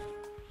before.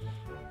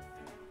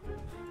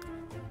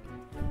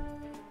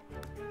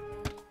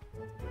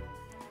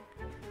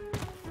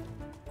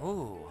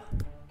 Ooh.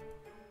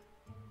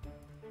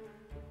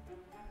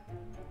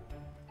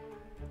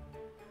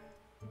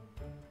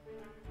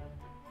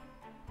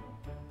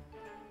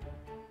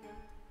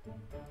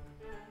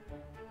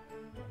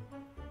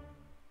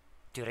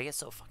 Dude, I get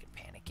so fucking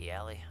panicky,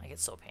 Allie. I get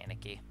so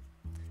panicky.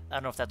 I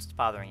don't know if that's what's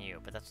bothering you,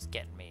 but that's what's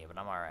getting me. But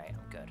I'm alright.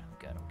 I'm good. I'm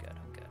good. I'm good.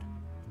 I'm good.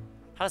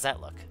 How does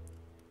that look?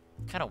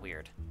 Kind of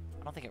weird.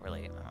 I don't think it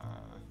really...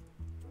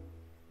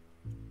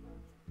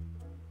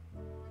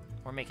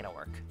 We're making it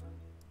work.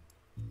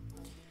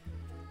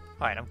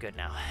 Alright, I'm good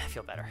now. I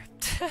feel better.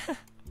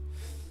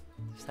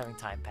 Just having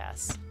time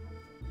pass.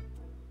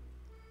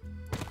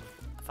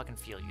 I fucking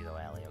feel you though,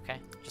 Allie, okay?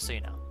 Just so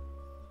you know.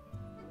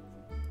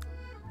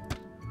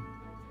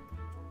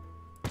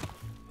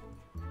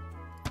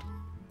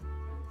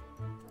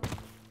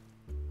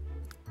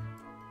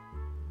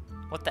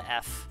 What the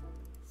F?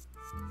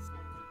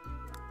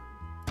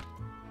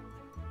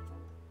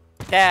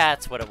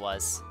 That's what it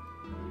was.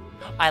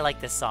 I like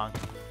this song.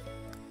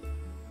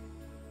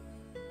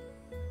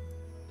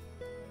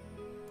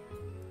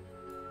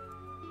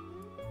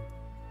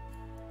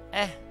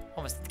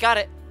 Almost got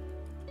it.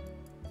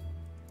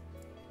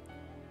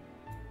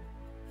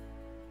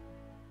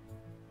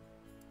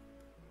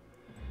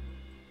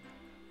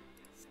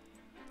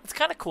 It's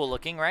kind of cool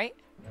looking, right?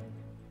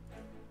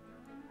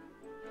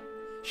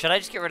 Should I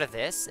just get rid of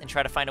this and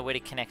try to find a way to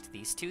connect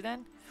these two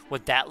then?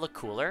 Would that look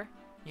cooler?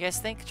 You guys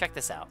think? Check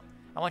this out.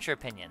 I want your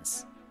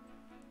opinions.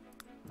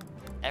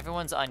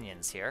 Everyone's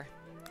onions here.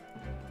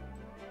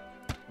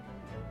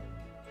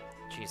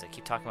 Jeez, I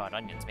keep talking about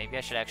onions. Maybe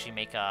I should actually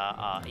make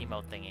a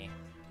emote thingy.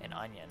 An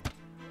onion.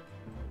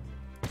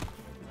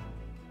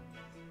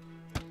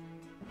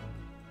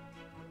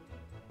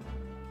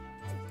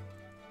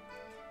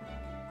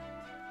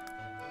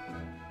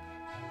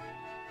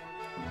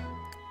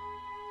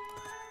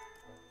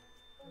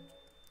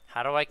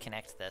 How do I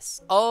connect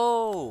this?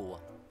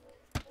 Oh!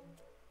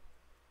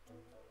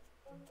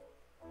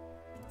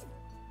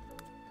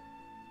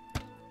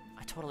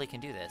 I totally can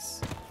do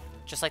this.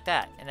 Just like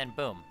that, and then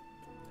boom.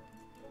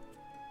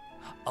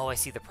 Oh, I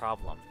see the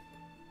problem.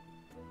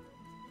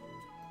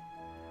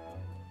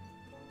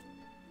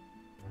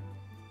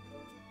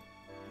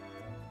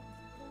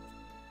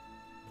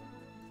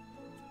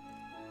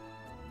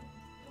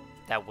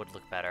 That would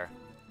look better.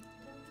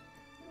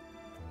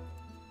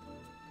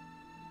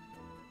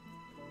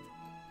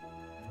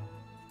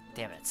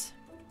 Damn it.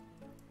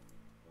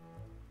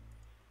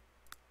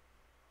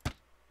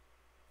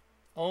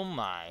 Oh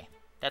my.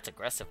 That's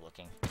aggressive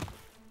looking.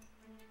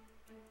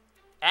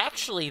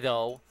 Actually,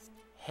 though,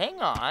 hang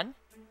on.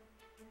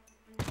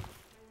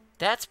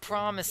 That's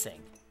promising.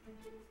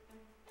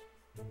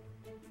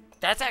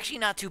 That's actually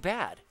not too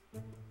bad.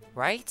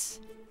 Right?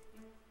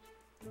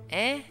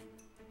 Eh?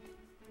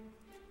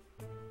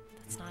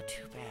 That's not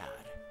too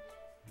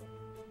bad.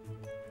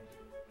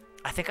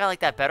 I think I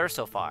like that better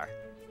so far.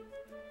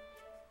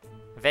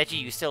 Veggie,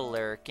 you still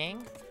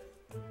lurking?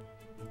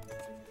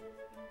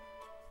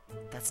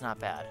 That's not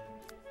bad.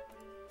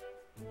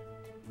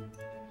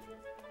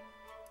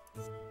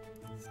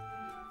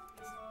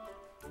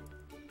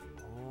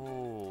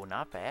 Ooh,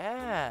 not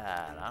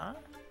bad, huh?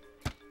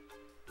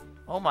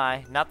 Oh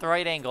my, not the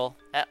right angle.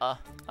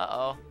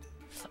 Uh-oh.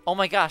 Oh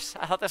my gosh,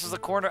 I thought this was a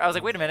corner. I was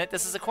like, wait a minute,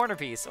 this is a corner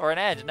piece or an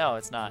edge. No,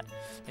 it's not.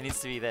 It needs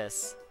to be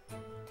this.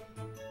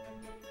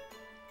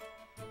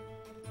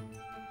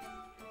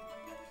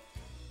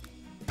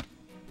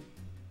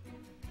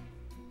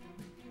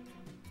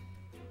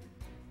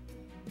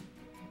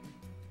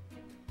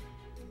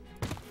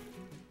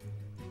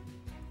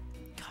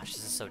 Gosh,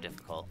 this is so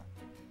difficult.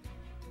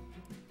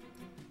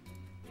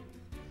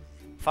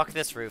 Fuck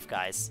this roof,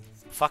 guys.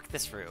 Fuck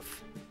this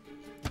roof.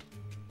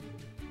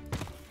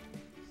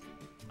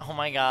 Oh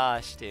my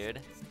gosh, dude.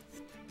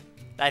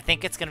 I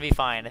think it's gonna be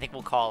fine. I think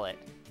we'll call it.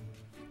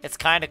 It's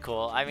kind of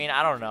cool. I mean,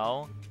 I don't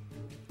know.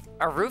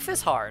 Our roof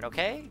is hard,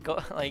 okay?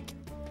 Go, like...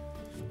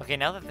 Okay,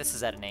 now that this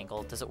is at an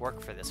angle, does it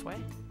work for this way?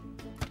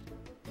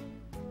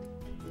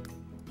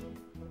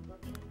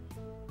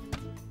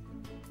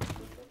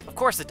 Of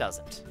course it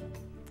doesn't.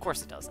 Of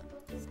course it doesn't.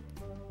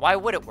 Why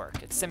would it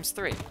work? It's Sims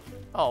 3.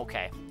 Oh,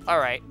 okay.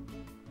 Alright.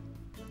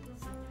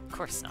 Of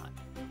course not.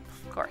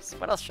 Of course.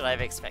 What else should I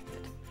have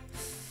expected?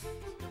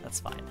 That's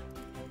fine.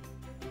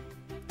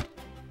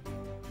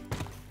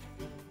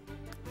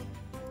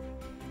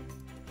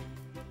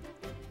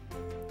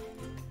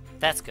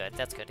 That's good.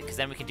 That's good. Because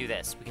then we can do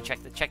this. We can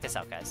check this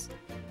out, guys.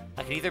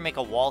 I could either make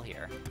a wall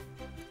here.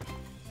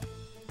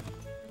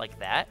 Like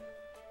that.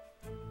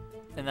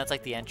 And that's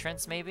like the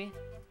entrance, maybe?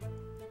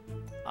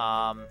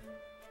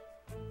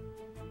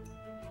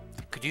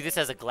 Could do this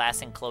as a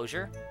glass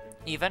enclosure,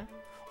 even.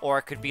 Or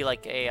it could be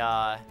like a,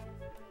 I'm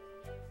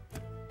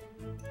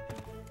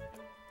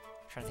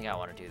trying to think how I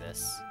want to do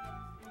this.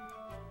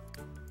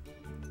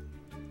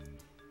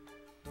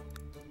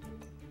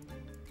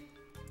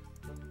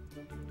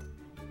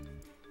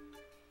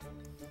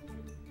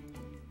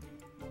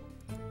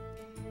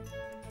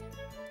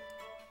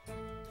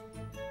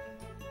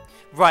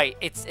 Right,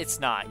 it's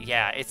not.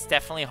 Yeah, it's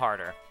definitely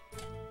harder.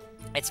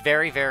 It's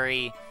very,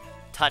 very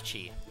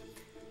touchy.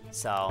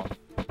 So,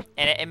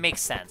 and it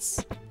makes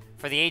sense.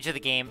 For the age of the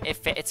game,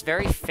 it's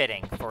very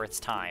fitting for its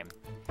time.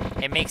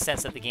 It makes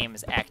sense that the game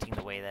is acting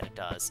the way that it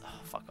does. Oh,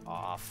 fuck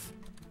off.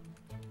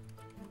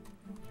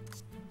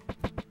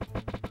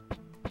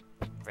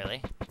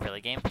 Really?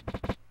 Really, game?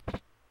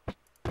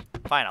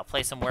 Fine, I'll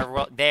place them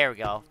wherever... There we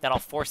go. Then I'll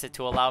force it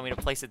to allow me to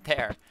place it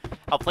there.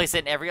 I'll place it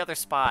in every other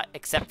spot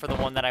except for the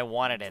one that I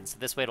want it in. So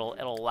this way it'll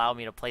allow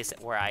me to place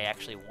it where I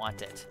actually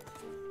want it.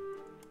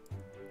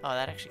 Oh,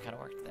 that actually kind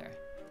of worked there.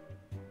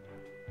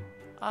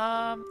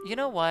 You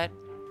know what?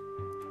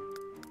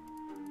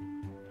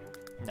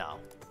 No.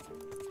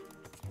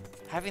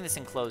 Having this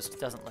enclosed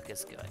doesn't look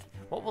as good.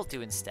 What we'll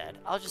do instead,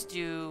 I'll just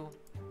do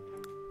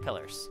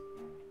pillars.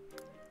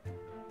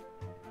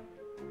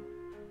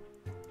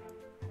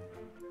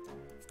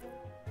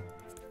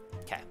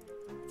 Okay.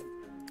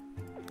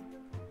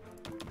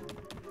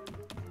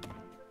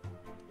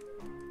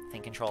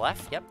 Think Control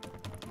F, yep.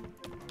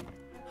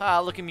 Ah,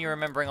 look at me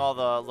remembering all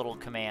the little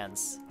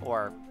commands,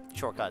 or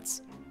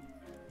shortcuts.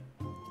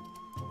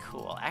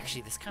 Cool.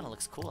 Actually, this kind of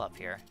looks cool up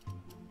here.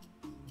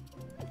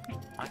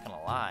 Not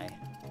gonna lie.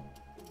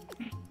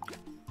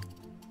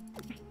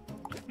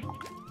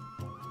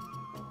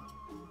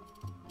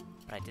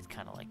 But I did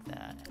kind of like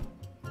that.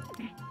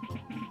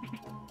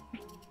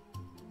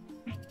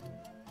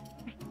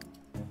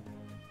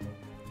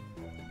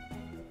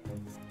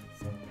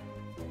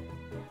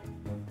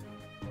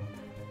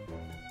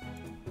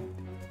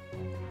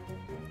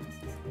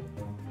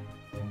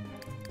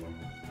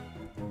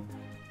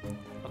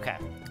 Okay.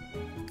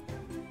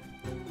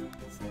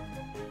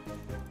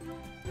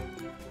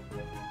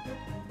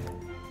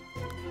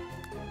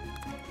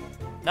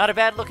 Not a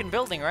bad looking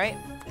building, right?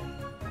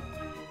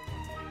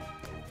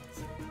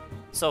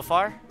 So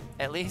far,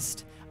 at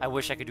least. I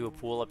wish I could do a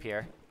pool up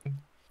here.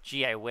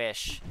 Gee, I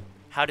wish.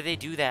 How do they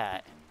do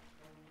that?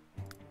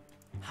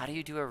 How do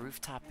you do a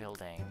rooftop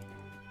building?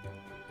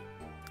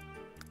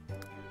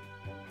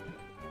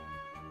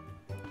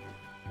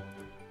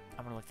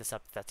 I'm gonna look this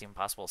up if that's even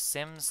possible.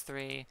 Sims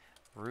 3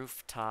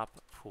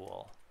 rooftop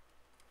pool.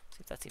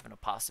 See if that's even a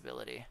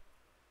possibility.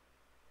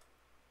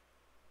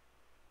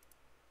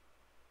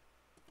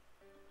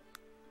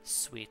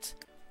 Sweet.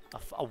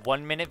 A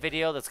 1-minute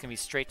video that's gonna be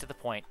straight to the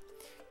point.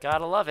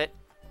 Gotta love it.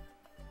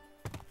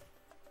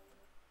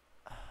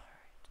 Alright.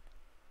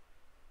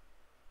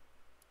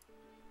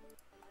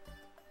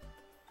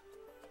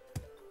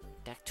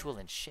 Deck tool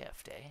and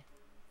shift, eh?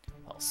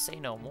 Well, say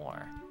no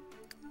more.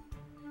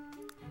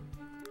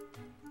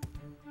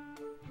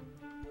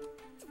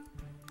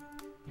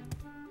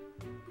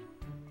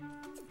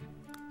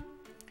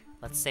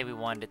 Let's say we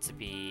wanted it to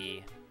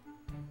be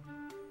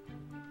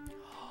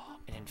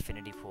an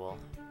infinity pool.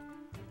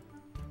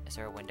 Is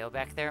there a window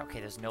back there? Okay,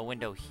 there's no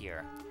window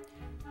here.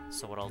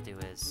 So what I'll do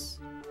is...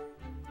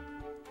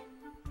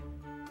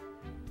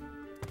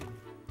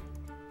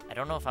 I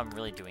don't know if I'm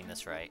really doing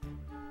this right.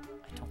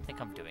 I don't think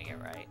I'm doing it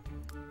right.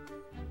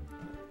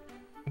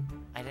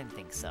 I didn't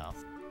think so.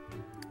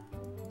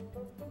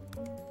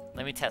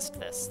 Let me test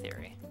this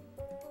theory.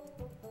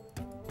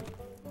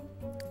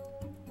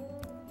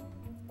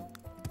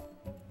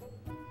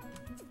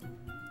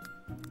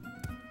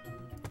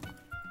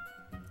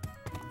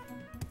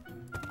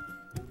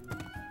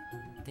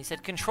 They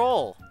said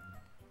control.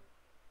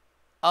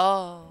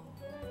 Oh,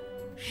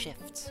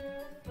 shift.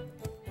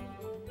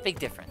 Big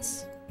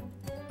difference.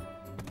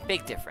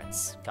 Big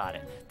difference. Got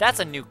it.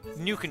 That's a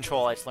new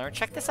control I just learned.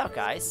 Check this out,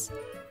 guys.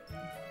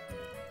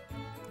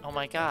 Oh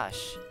my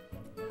gosh.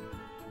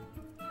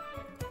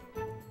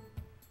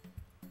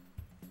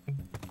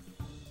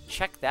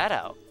 Check that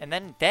out. And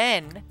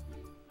then,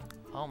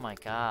 oh my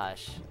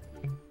gosh.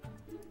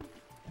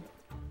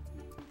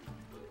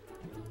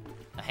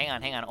 Hang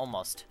on,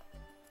 almost.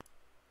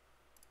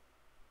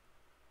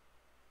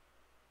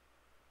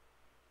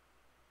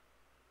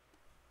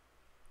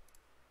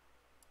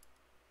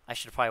 I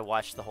should probably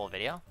watch the whole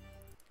video.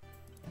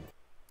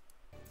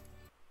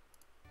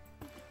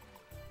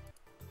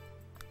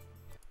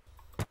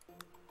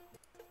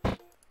 I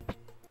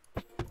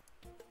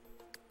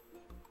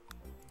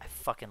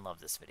fucking love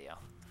this video.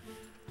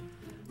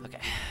 Okay,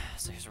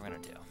 so here's what we're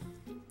gonna do.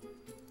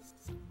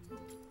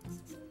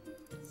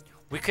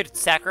 We could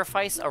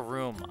sacrifice a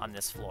room on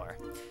this floor.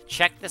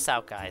 Check this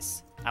out,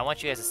 guys. I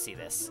want you guys to see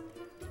this.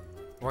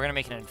 We're gonna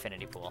make an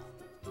infinity pool.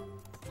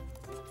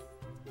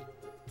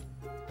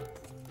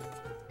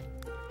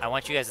 I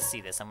want you guys to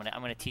see this. I'm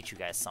gonna teach you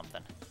guys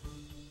something.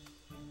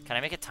 Can I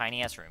make a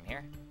tiny ass room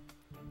here?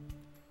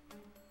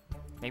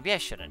 Maybe I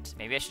shouldn't.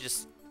 Maybe I should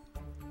just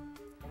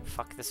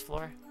fuck this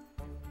floor.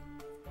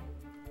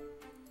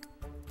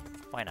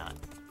 Why not?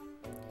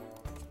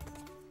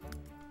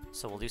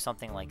 So we'll do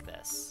something like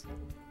this.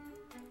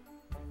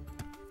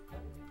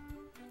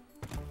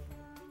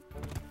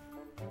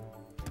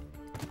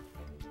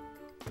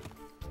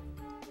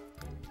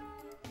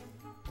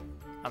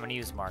 I'm gonna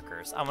use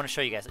markers. I'm gonna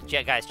show you guys.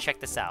 Guys, check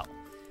this out.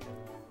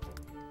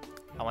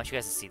 I want you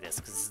guys to see this,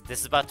 because this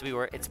is about to be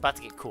where it's about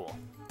to get cool.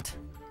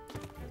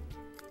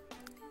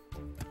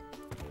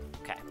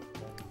 Okay.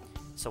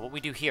 So what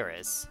we do here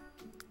is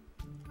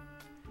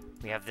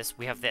we have this,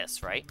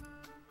 right?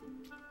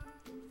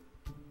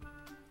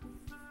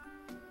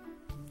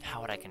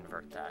 How would I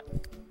convert that?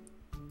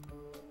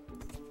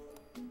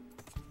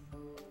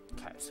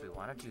 Okay, so we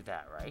want to do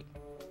that, right?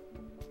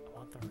 I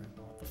want the room,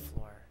 I want the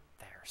floor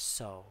there.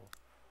 So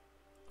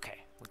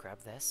okay, we grab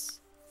this.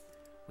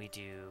 We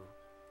do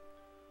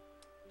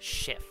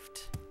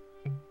shift.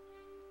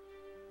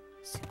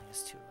 Ceiling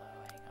is too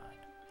low, hang on.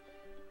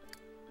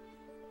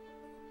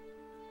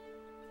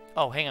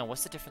 Oh, hang on,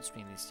 what's the difference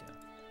between these two?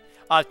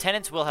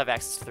 Tenants will have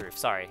access to the roof.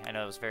 Sorry, I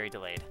know it was very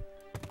delayed.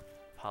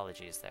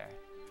 Apologies there.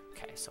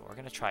 Okay, so we're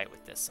gonna try it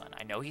with this one.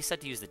 I know he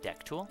said to use the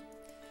deck tool,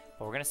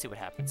 but we're gonna see what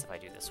happens if I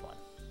do this one.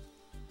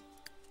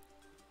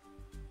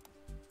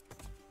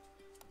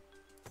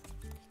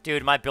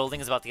 Dude, my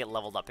building is about to get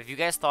leveled up. If you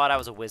guys thought I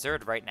was a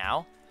wizard right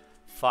now,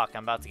 fuck,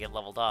 I'm about to get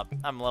leveled up.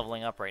 I'm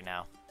leveling up right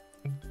now.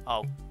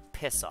 Oh,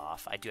 piss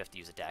off. I do have to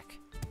use a deck.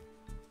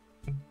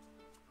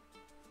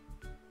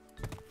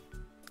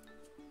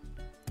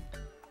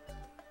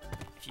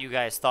 If you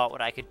guys thought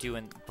what I could do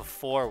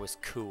before was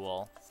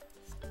cool,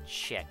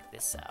 check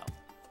this out.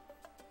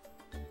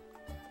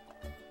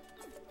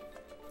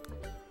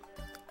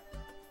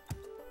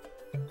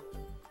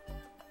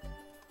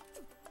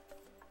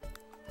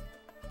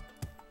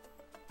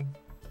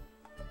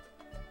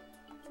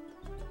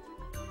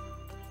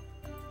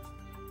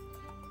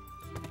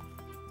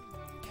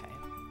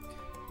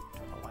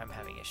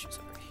 Issues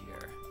over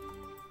here.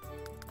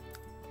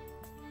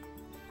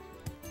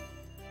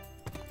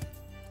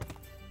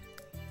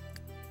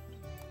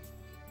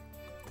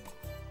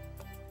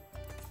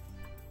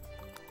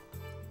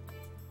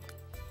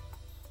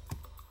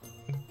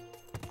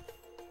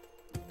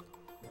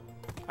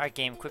 Alright,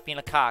 game, quit being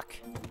a cock.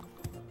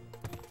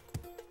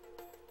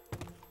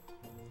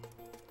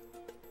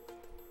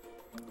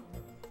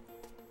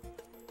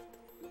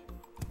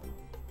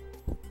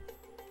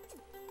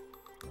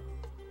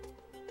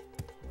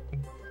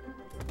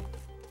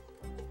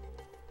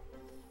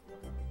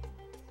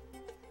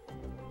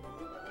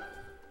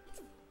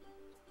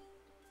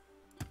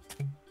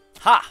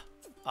 Ha!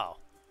 Oh.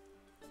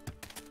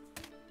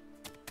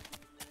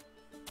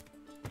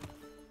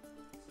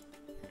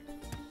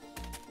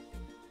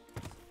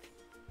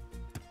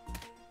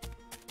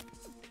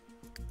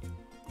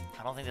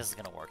 I don't think this is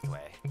gonna work the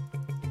way.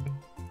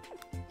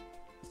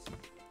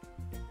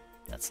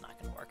 That's not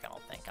gonna work, I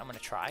don't think. I'm gonna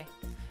try.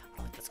 I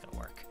don't think that's gonna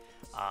work.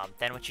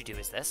 Then what you do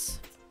is this.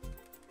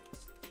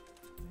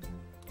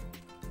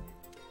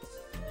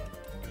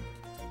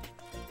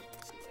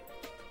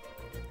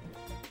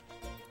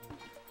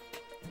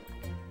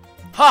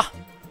 Ha!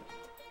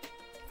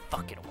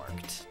 Fucking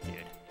worked, dude.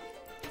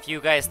 If you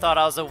guys thought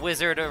I was a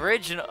wizard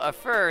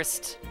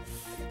first,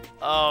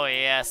 oh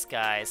yes,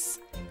 guys.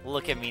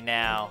 Look at me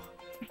now.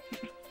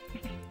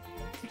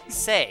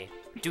 Say,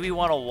 do we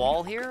want a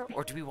wall here,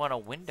 or do we want a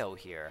window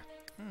here?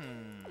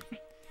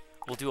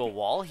 We'll do a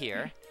wall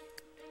here.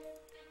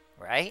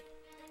 Right?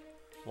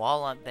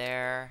 Wall on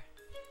there.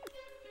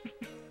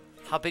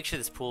 How big should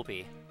this pool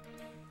be?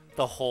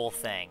 The whole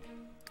thing.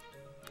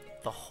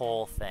 The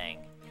whole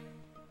thing.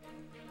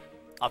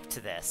 Up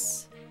to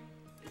this.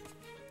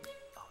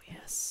 Oh,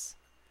 yes.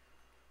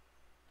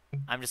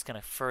 I'm just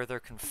gonna further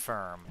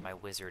confirm my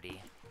wizardy.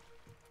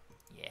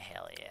 Yeah,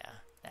 hell yeah.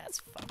 That's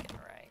fucking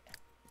right.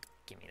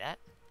 Give me that.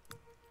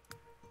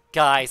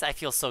 Guys, I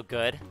feel so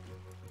good.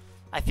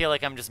 I feel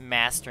like I'm just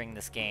mastering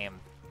this game.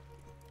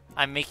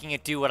 I'm making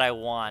it do what I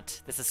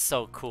want. This is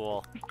so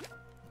cool.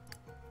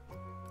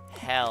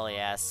 Hell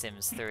yeah,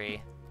 Sims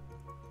 3.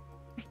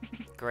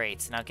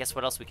 Great. Now guess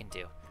what else we can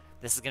do?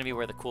 This is gonna be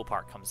where the cool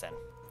part comes in.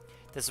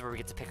 This is where we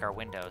get to pick our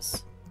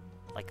windows.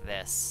 Like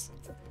this.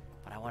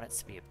 But I want it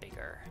to be a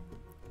bigger.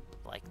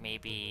 Like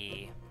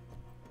maybe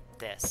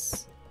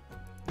this.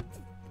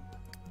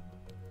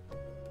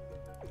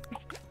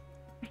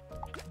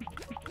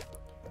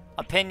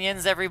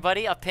 Opinions,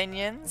 everybody,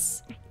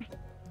 opinions.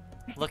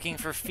 Looking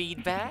for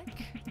feedback.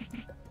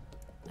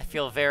 I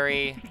feel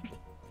very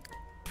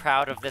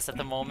proud of this at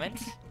the moment.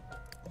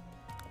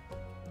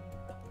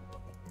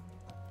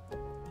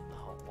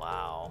 Oh,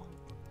 wow.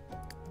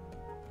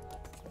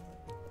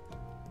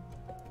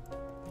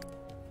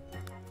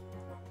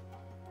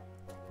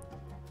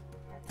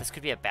 This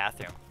could be a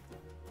bathroom.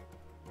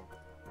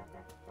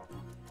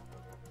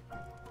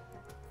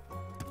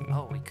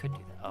 Oh, we could do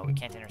that. Oh, we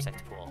can't intersect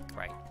the pool.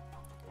 Right.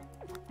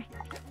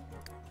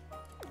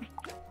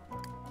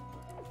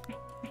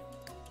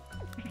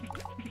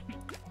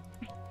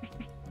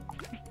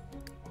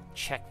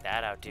 Check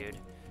that out, dude.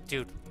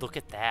 Dude, look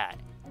at that.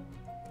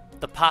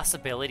 The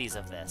possibilities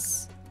of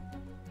this.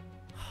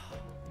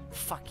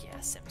 Fuck yeah,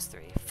 Sims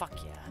 3.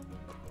 Fuck yeah.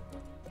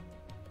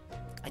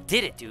 I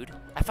did it, dude.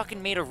 I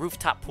fucking made a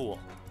rooftop pool.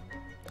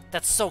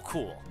 That's so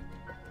cool.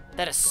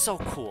 That is so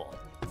cool.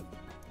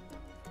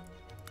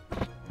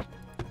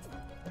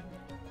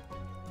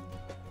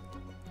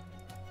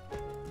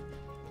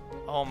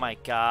 Oh my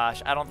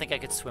gosh. I don't think I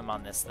could swim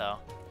on this, though.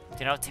 Do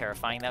you know how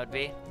terrifying that would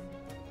be?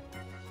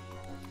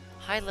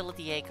 Hi, little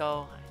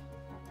Diego.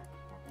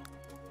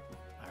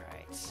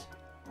 Alright.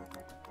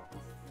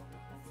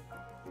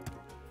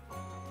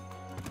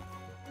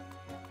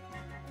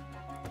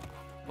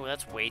 Oh,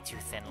 that's way too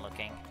thin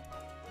looking.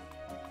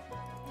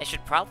 It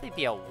should probably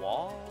be a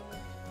wall.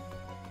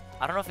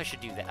 I don't know if I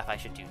should do that. If I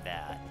should do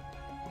that.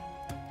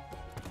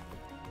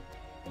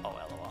 Oh,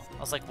 lol. I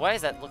was like, why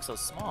does that look so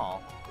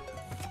small?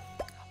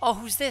 Oh,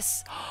 who's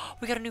this?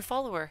 We got a new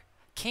follower.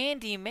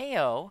 Candy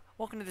Mayo.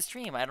 Welcome to the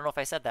stream. I don't know if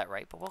I said that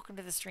right, but welcome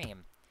to the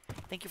stream.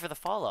 Thank you for the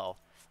follow.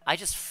 I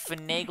just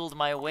finagled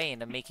my way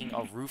into making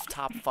a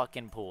rooftop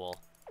fucking pool.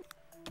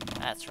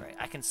 That's right.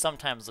 I can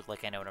sometimes look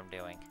like I know what I'm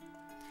doing.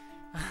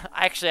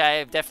 Actually, I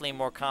am definitely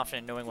more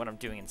confident knowing what I'm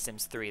doing in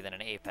Sims 3 than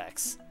in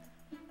Apex.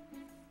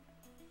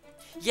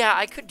 Yeah,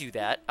 I could do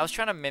that. I was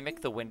trying to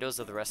mimic the windows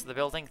of the rest of the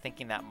building,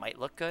 thinking that might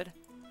look good.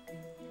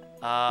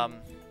 I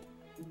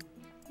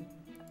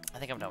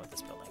think I'm done with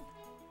this building.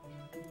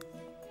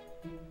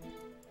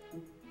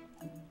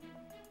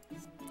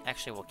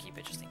 Actually, we'll keep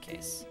it just in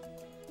case.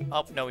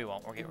 Oh, no we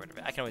won't. We'll get rid of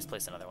it. I can always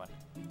place another one.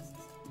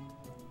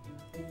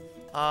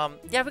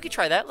 Yeah, we could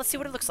try that. Let's see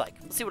what it looks like.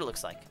 Let's see what it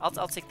looks like.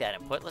 I'll take that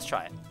input. Let's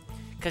try it.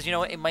 Because, you know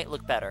what? It might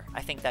look better.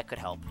 I think that could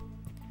help.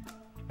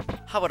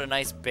 How about a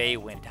nice bay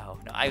window?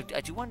 No, I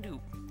do want to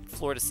do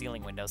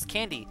floor-to-ceiling windows.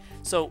 Candy,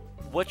 so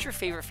what's your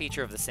favorite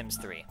feature of The Sims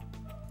 3?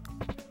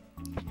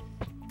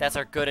 That's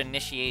our good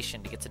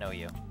initiation to get to know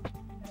you.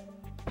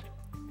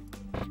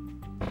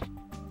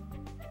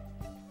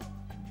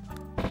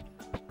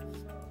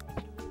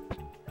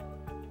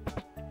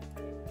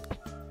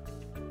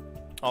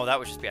 Oh, that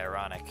would just be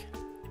ironic.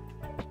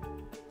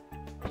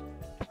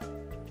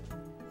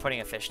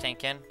 Putting a fish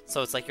tank in,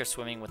 so it's like you're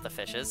swimming with the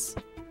fishes.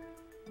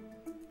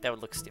 That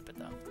would look stupid,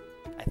 though.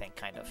 I think,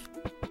 kind of.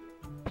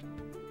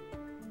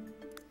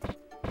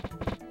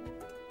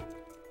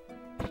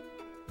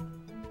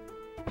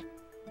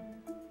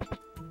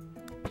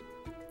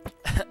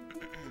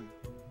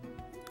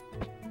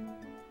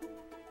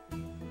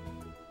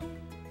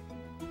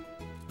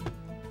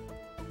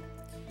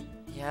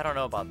 Yeah, I don't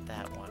know about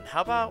that one.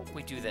 How about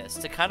we do this?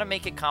 To kind of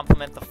make it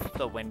complement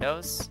the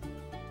windows.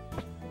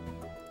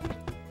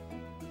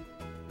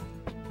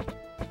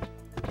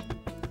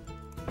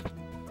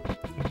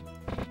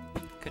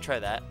 Could try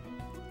that.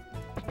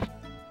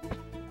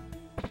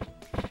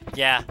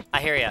 Yeah,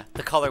 I hear ya.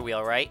 The color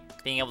wheel, right?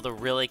 Being able to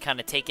really kind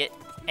of take it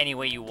any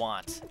way you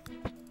want.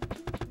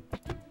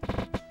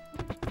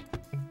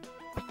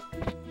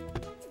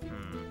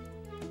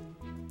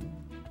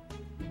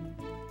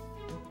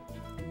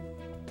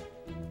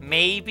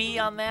 maybe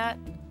on that.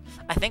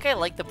 I think I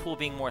like the pool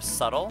being more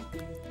subtle.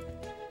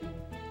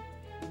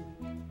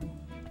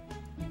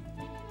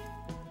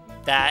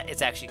 That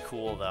is actually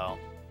cool, though.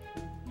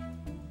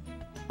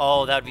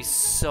 Oh, that would be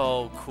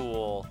so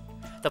cool.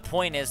 The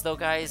point is, though,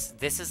 guys,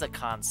 this is a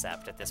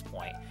concept at this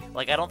point.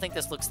 Like, I don't think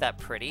this looks that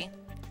pretty.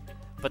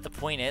 But the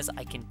point is,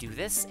 I can do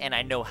this, and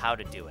I know how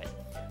to do it.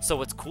 So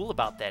what's cool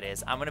about that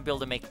is, I'm going to be able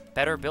to make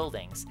better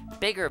buildings,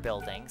 bigger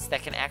buildings,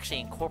 that can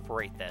actually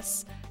incorporate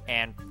this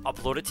and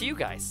upload it to you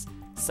guys.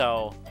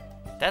 So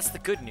that's the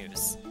good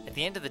news. At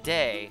the end of the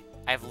day,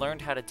 I've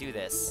learned how to do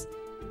this.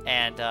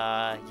 And,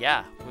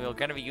 yeah, we're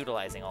going to be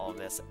utilizing all of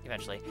this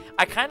eventually.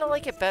 I kind of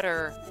like it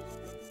better.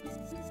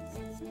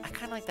 I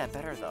kind of like that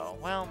better, though.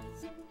 Well...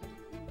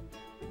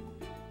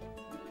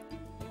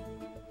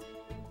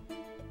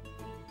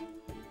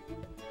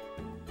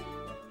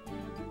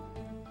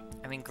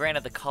 I mean,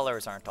 granted, the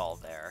colors aren't all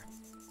there.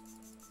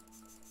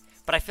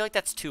 But I feel like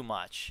that's too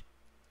much.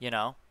 You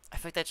know? I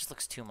feel like that just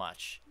looks too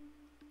much.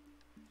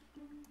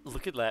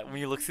 Look at that. When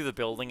you look through the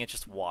building, it's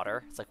just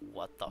water. It's like,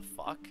 what the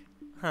fuck?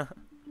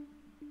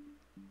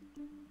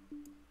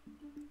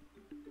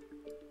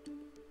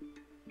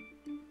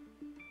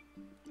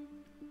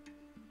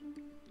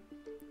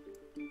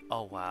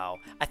 Oh, wow.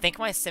 I think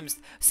my Sims...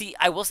 See,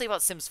 I will say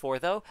about Sims 4,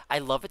 though, I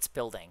love its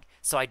building.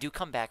 So I do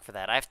come back for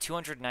that. I have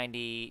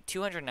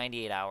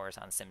 298 hours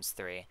on Sims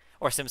 3.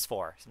 Or Sims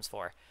 4. Sims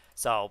 4.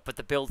 So, but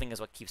the building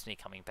is what keeps me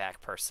coming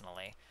back,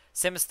 personally.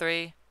 Sims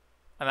 3,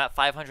 I'm at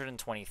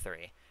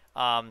 523.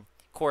 Of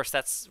course,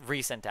 that's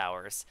recent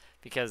hours.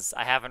 Because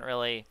I haven't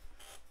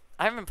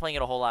been playing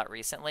it a whole lot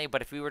recently.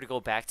 But if we were to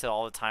go back to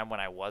all the time when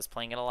I was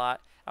playing it a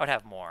lot, I would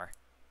have more.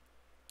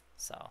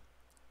 So...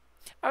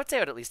 I would say I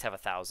would at least have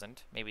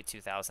 1,000, maybe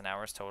 2,000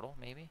 hours total,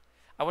 maybe.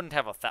 I wouldn't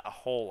have a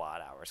whole lot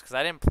of hours, because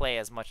I didn't play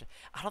as much.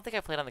 I don't think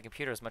I played on the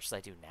computer as much as I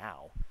do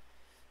now.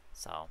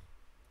 So.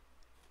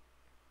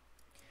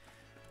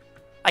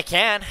 I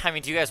can. I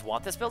mean, do you guys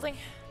want this building?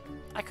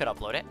 I could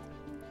upload it.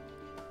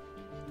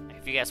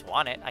 If you guys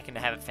want it, I can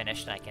have it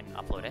finished and I can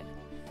upload it.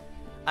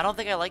 I don't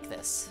think I like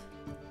this.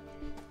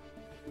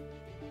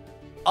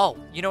 Oh,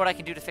 you know what I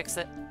can do to fix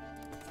it?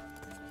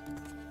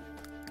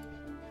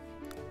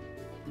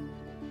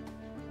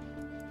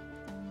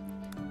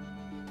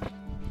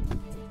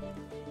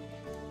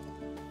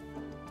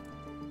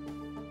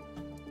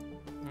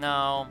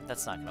 No,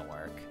 that's not gonna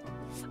work.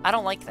 I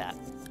don't like that.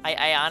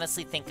 I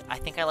honestly think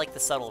I like the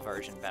subtle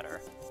version better.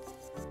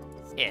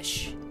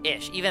 Ish.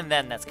 Even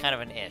then, that's kind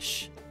of an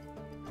ish.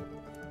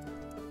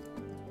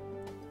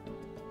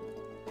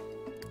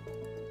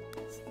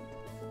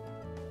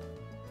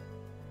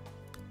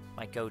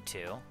 My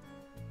go-to.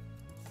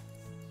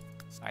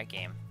 Alright,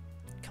 game.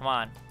 Come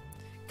on.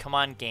 Come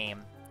on,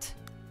 game.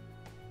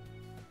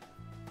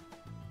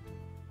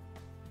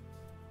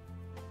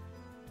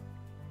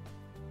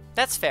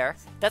 That's fair.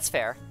 That's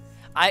fair.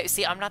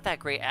 I'm not that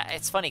great.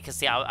 It's funny because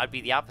see, I'd be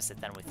the opposite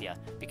then with you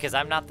because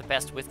I'm not the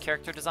best with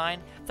character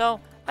design.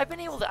 Though I've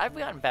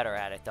gotten better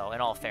at it though.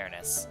 In all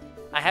fairness,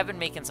 I have been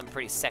making some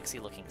pretty sexy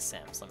looking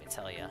Sims. Let me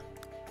tell you,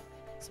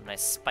 some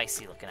nice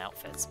spicy looking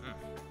outfits.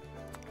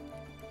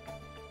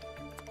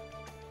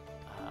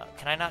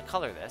 Can I not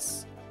color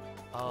this?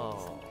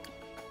 Oh,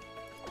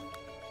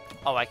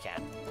 I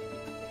can.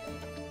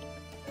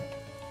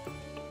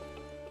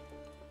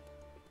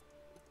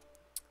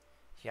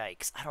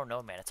 Yikes. I don't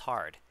know, man. It's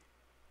hard.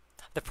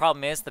 The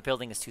problem is the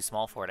building is too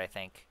small for it, I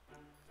think.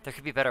 There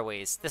could be better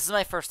ways. This is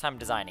my first time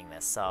designing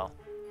this, so...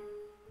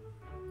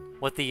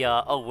 What the,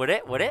 oh, would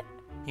it? Would it?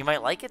 You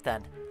might like it,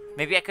 then.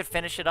 Maybe I could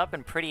finish it up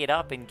and pretty it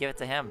up and give it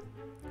to him.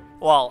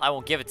 Well, I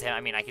won't give it to him.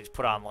 I mean, I could just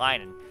put it online,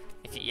 and...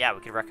 yeah,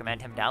 we could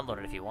recommend him download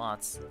it if he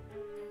wants.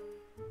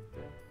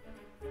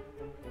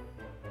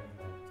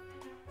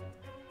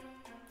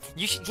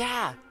 You should...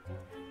 Yeah!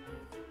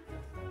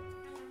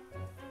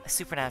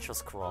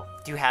 Supernatural's cool.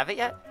 Do you have it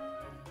yet?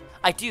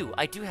 I do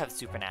have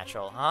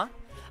Supernatural, huh?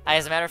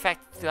 As a matter of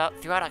fact,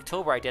 throughout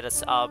October, I did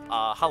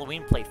a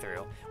Halloween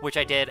playthrough, which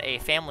I did a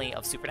family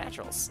of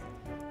Supernaturals.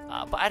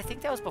 But I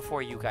think that was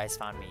before you guys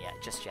found me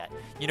just yet.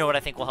 You know what I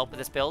think will help with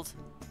this build?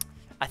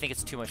 I think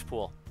it's too much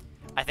pool.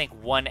 I think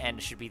one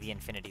end should be the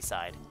infinity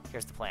side.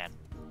 Here's the plan.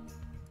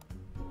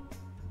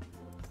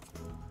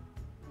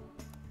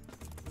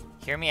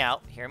 Hear me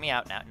out. Hear me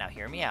out now. Now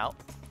hear me out.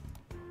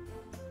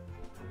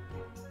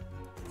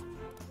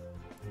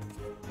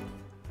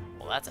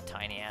 Well, that's a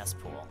tiny-ass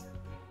pool.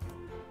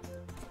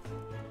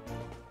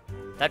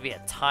 That'd be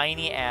a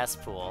tiny-ass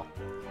pool.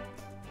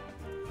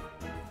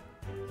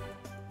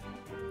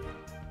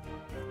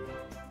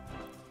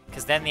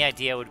 Because then the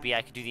idea would be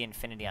I could do the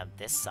infinity on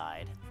this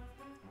side.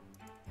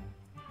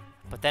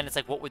 But then it's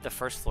like, what would the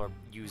first floor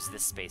use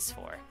this space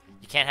for?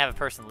 You can't have a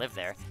person live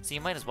there, so you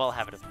might as well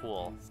have it a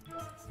pool.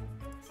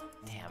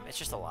 Damn, it's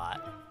just a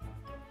lot.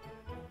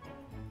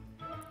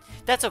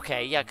 That's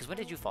okay, yeah, because when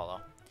did you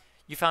follow?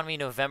 You found me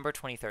November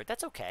 23rd.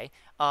 That's okay.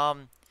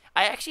 I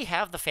actually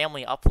have the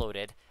family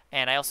uploaded,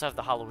 and I also have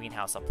the Halloween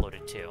house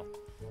uploaded too.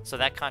 So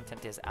that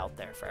content is out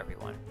there for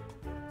everyone.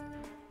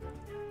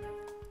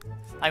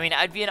 I mean,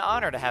 I'd be an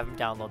honor to have him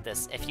download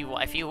this if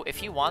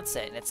he wants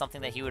it and it's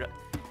something that he would,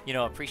 you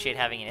know, appreciate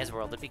having in his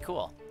world. It'd be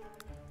cool.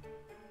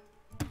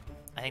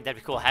 I think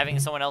that'd be cool. Having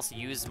someone else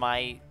use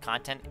my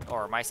content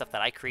or my stuff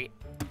that I create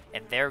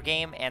in their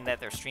game and that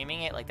they're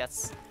streaming it, like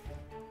it's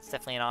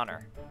definitely an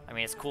honor. I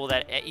mean, it's cool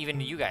that even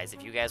you guys,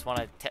 if you guys want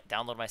to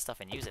download my stuff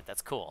and use it,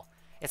 that's cool.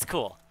 It's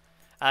cool.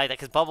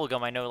 Because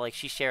Bubblegum, I know, like,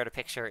 she shared a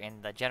picture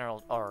in the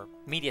general or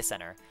media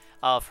center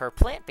of her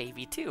plant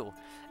baby too,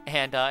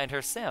 and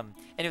her sim,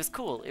 and it was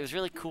cool. It was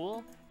really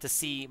cool to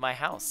see my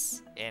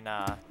house in,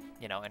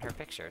 you know, in her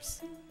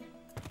pictures.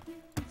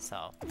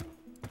 So.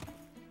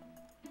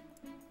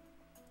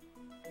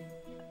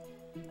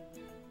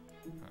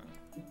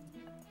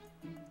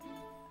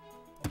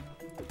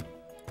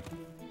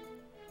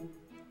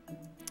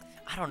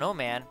 I don't know,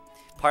 man.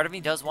 Part of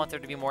me does want there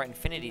to be more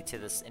infinity to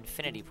this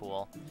infinity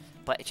pool,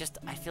 but it just,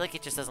 I feel like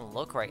it just doesn't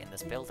look right in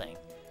this building.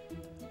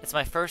 It's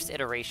my first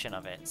iteration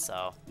of it,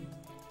 so.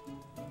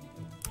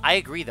 I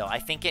agree, though. I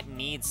think it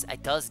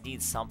does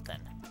need something.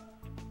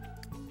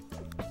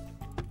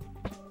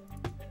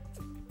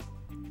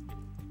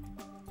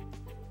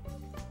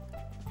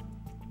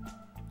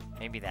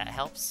 Maybe that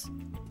helps.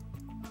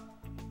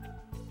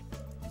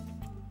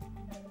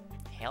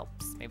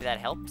 Helps? Maybe that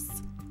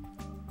helps?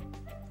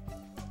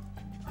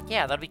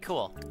 Yeah, that'd be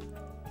cool.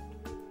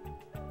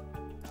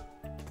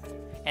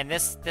 And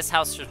this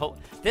house should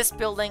this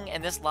building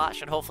and this lot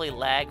should hopefully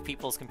lag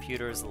people's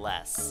computers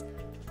less.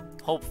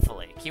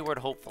 Hopefully. Keyword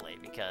hopefully,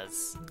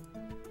 because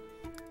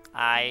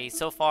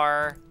so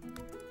far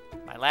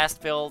my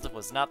last build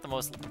was not the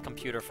most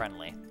computer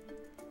friendly.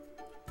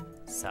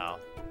 So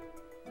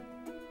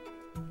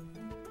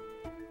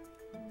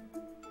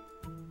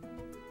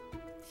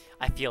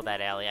I feel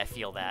that, Allie. I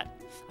feel that.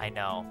 I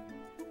know.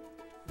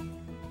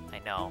 I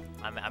know.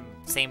 I'm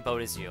same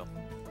boat as you.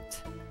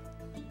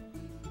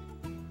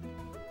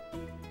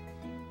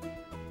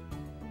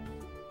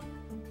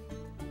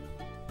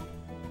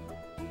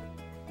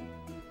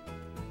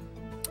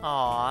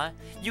 Aww.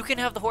 You can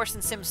have the horse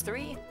in Sims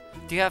 3?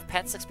 Do you have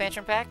Pets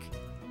expansion pack?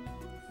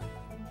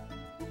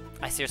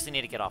 I seriously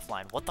need to get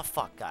offline. What the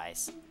fuck,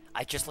 guys?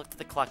 I just looked at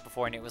the clock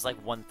before and it was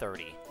like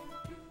 1:30.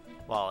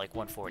 Well, like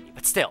 1:40.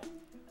 But still.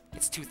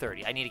 It's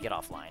 2:30. I need to get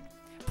offline.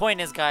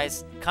 Point is,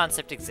 guys,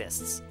 concept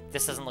exists.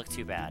 This doesn't look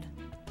too bad.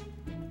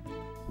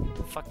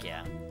 Fuck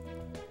yeah.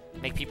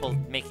 Make people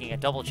making a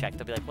double check.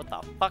 They'll be like, what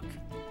the fuck?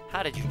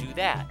 How did you do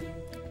that?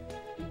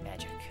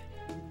 Magic.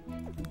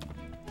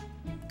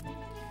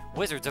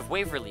 Wizards of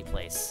Waverly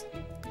Place.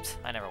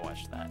 I never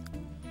watched that.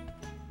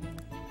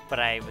 But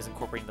I was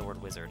incorporating the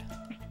word wizard.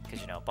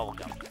 Because, you know,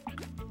 bubblegum.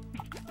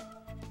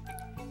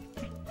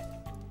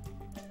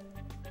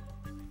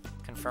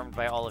 Confirmed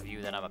by all of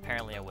you that I'm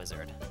apparently a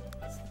wizard.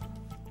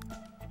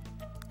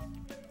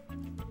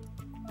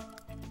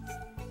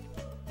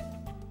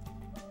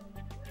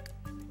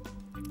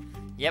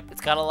 Yep,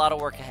 it's got a lot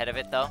of work ahead of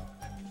it, though.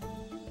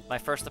 My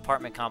first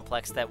apartment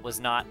complex that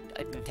was not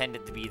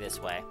intended to be this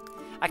way.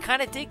 I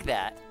kind of dig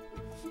that,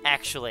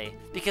 actually,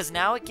 because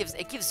now it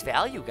gives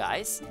value,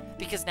 guys.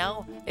 Because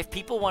now, if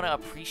people want to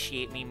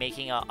appreciate me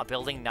making a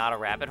building not a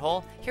rabbit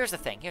hole, here's the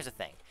thing.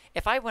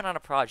 If I went on a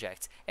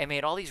project and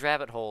made all these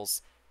rabbit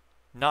holes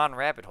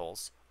non-rabbit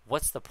holes,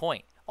 what's the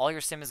point? All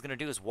your sim is going to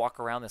do is walk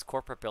around this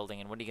corporate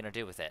building, and what are you going to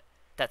do with it?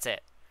 That's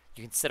it.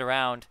 You can sit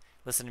around,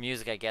 listen to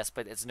music, I guess,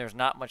 but there's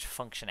not much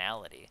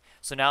functionality.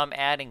 So now I'm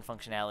adding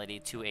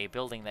functionality to a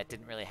building that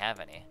didn't really have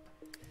any.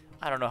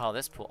 I don't know how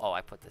this pool... Oh,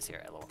 I put this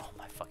here. Oh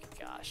my fucking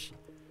gosh.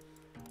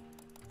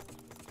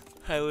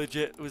 I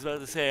legit was about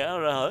to say, I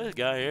don't know how this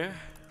got here.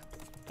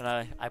 And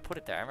I put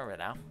it there. I remember it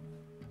now.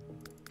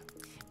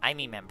 I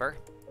remember.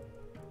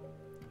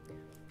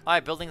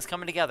 Alright, building's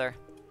coming together.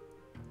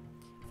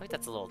 I think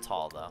that's a little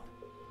tall, though.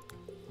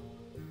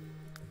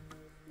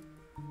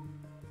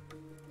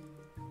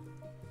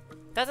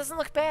 That doesn't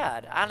look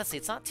bad. Honestly,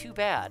 it's not too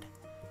bad.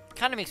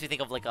 Kind of makes me think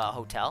of, like, a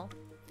hotel.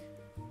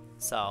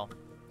 So.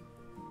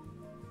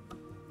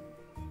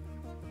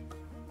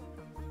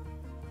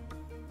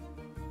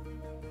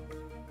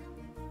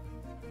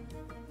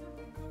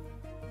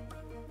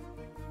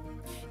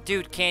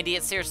 Dude, Candy,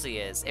 it seriously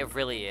is. It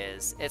really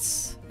is.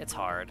 It's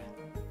hard.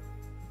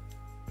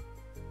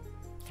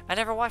 I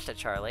never watched it,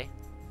 Charlie.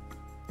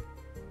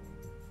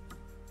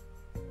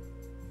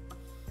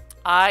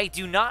 I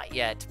do not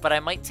yet, but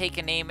I might take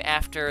a name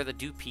after the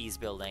Dupees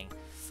building.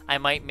 I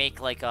might make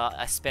like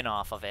a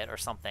spin-off of it or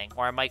something,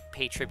 or I might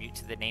pay tribute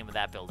to the name of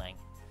that building.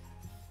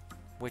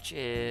 Which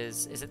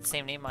is it the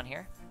same name on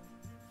here?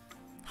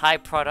 High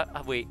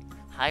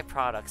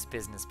Products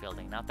Business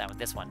Building, not that one,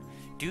 this one.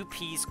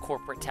 Dupees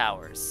Corporate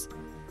Towers.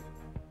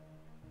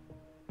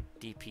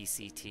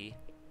 DPCT.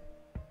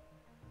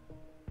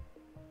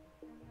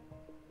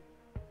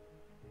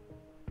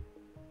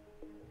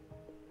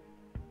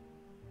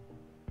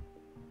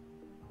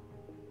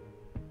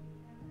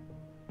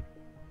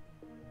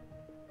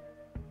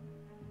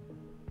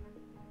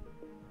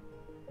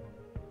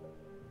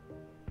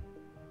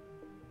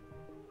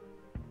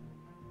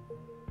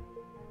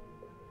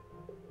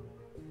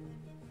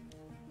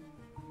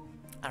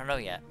 I don't know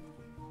yet.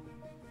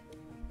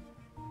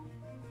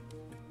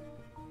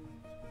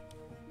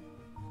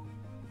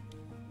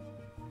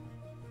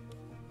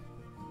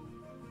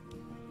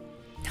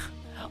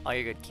 Oh,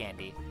 you're good,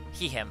 Candy.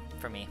 He, him,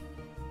 for me.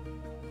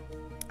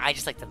 I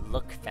just like to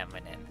look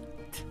feminine.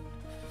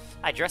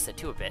 I dress it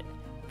too a bit.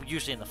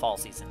 Usually in the fall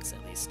seasons,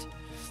 at least.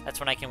 That's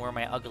when I can wear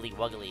my ugly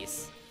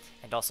wugglies.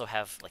 And also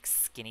have, like,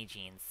 skinny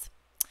jeans.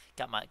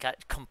 Got to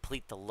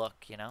complete the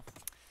look, you know?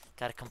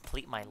 Gotta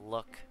complete my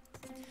look.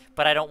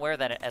 But I don't wear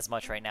that as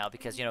much right now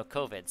because, you know,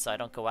 COVID, so I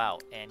don't go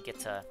out and get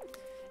to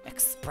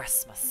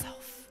express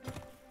myself.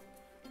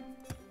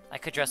 I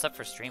could dress up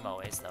for stream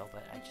always, though,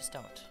 but I just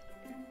don't.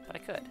 But I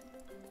could.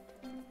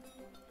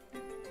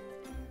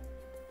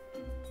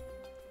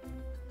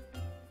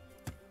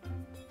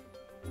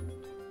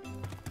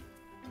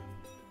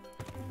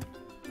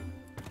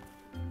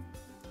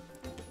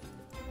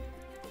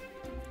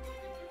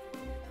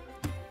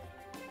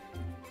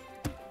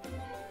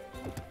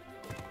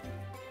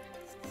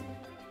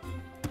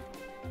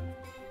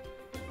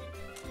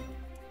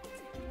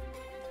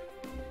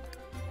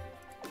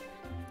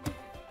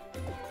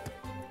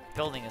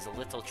 Building is a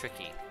little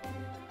tricky.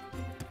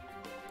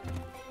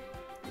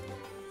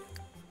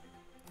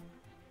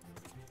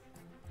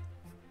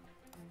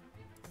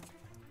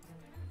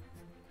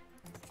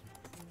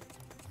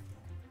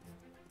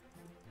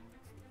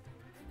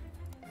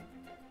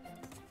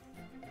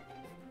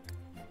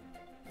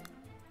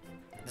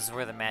 This is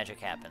where the magic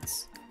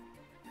happens.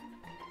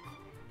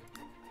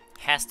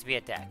 Has to be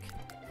a deck,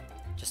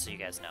 just so you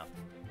guys know.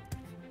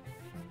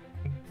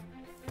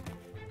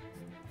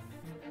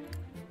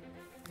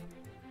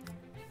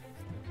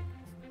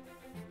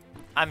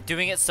 I'm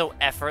doing it so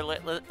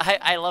effortless.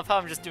 I love how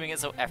I'm just doing it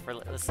so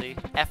effortlessly.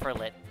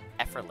 Effortlessly.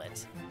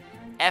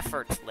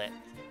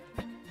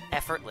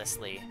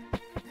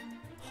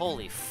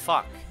 Holy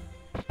fuck.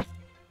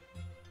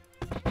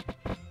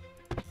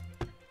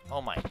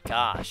 Oh my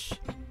gosh.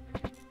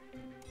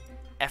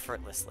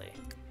 Effortlessly.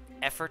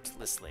 That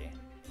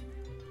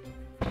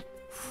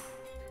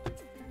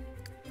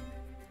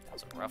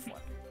was a rough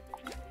one.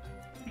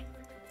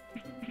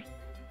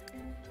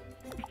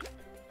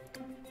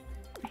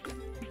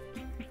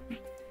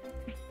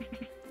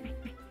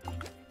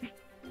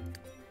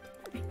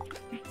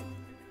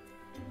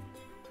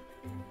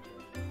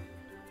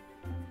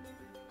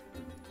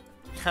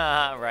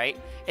 Right?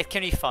 It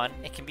can be fun.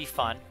 It can be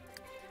fun.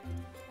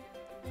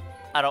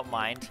 I don't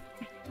mind.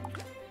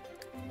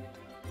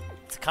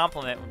 It's a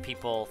compliment when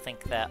people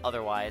think that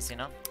otherwise, you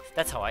know?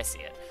 That's how I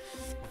see it.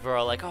 We're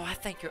all like, oh, I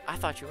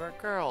thought you were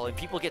a girl. And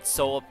people get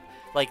so,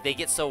 like, they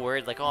get so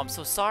worried, like, oh, I'm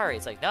so sorry.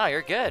 It's like, no,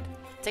 you're good.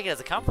 Take it as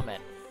a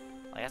compliment.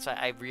 Like, that's why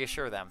I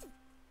reassure them.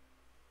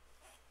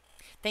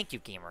 Thank you,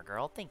 gamer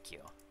girl. Thank you.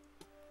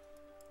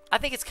 I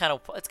think it's kind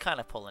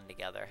of pulling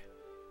together.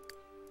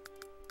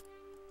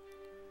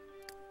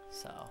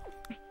 So.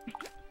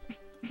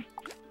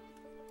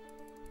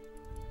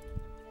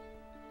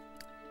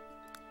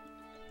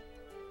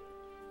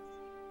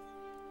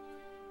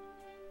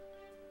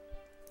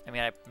 I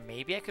mean,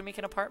 maybe I could make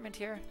an apartment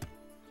here?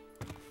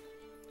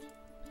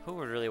 Who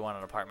would really want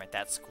an apartment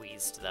that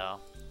squeezed, though?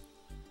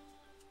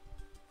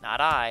 Not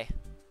I.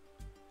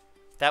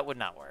 That would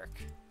not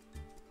work.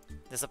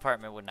 This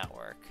apartment would not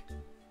work.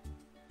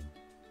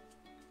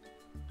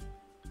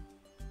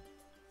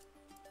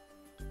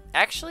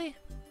 Actually,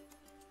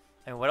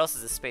 I mean, what else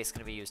is this space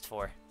going to be used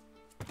for?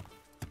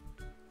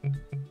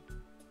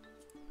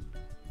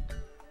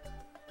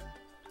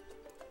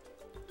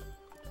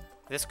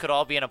 This could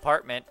all be an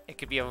apartment. It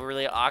could be a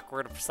really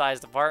awkward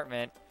sized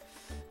apartment.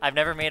 I've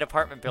never made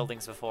apartment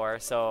buildings before,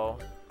 so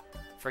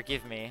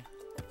forgive me.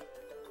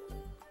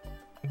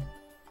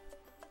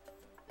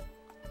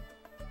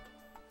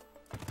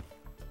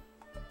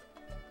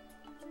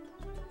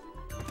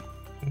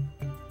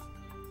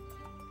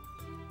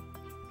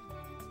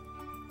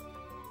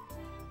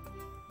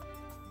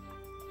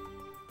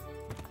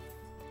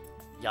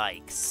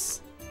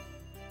 Yikes.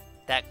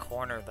 That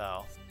corner,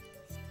 though.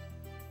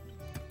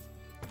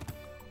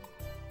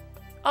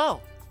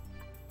 Oh!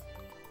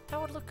 That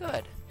would look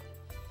good.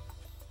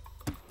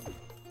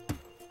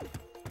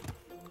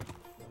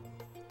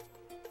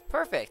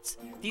 Perfect!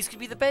 These could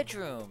be the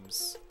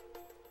bedrooms.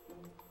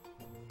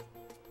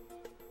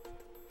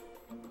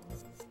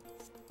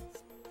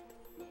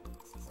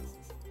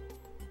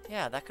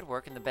 Yeah, that could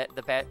work, and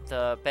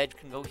the bed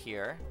can go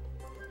here.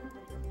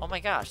 Oh my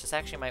gosh, this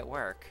actually might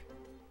work.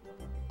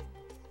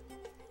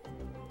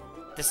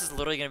 This is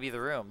literally gonna be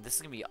the room. This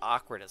is gonna be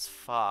awkward as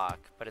fuck,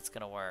 but it's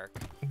gonna work.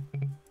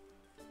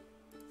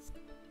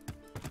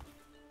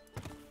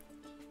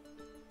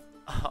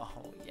 Oh,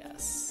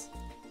 yes.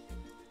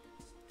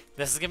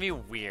 This is gonna be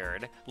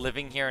weird,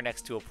 living here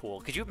next to a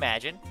pool. Could you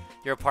imagine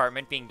your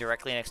apartment being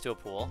directly next to a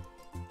pool?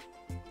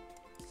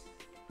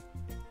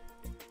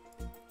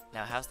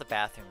 Now, how's the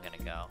bathroom gonna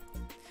go?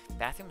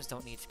 Bathrooms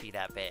don't need to be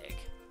that big.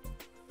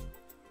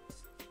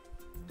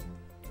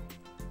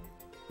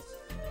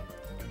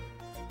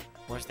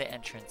 Where's the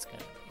entrance gonna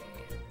be?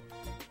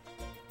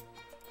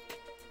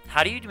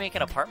 How do you make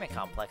an apartment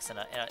complex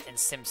in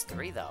Sims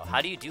 3 though?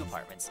 How do you do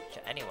apartments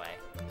anyway?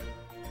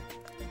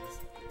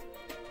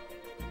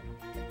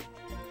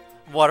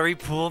 Watery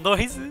pool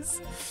noises?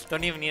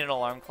 Don't even need an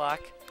alarm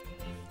clock.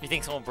 You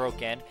think someone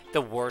broke in?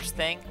 The worst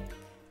thing,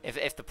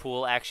 if the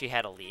pool actually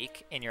had a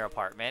leak in your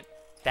apartment,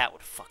 that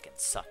would fucking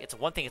suck. It's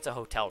one thing, it's a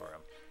hotel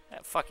room.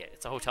 Fuck it,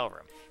 it's a hotel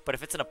room. But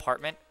if it's an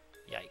apartment,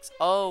 yikes.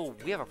 Oh,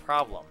 we have a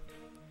problem.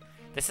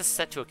 This is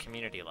set to a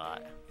community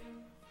lot.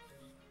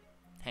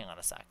 Hang on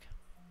a sec.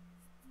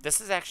 This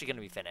is actually going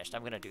to be finished.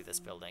 I'm going to do this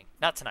building.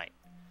 Not tonight.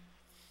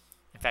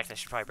 In fact, I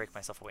should probably break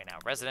myself away now.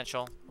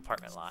 Residential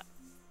apartment lot.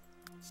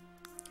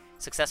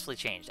 Successfully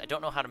changed. I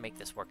don't know how to make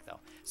this work, though.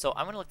 So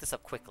I'm going to look this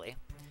up quickly.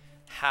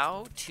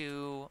 How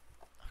to...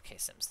 Okay,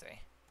 Sims 3.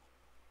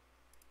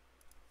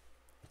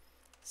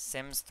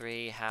 Sims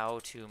 3, how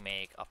to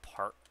make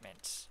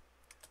apartment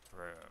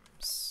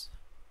rooms.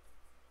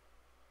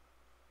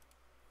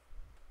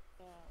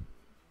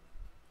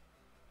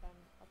 An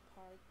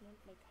apartment,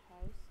 like a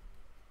house.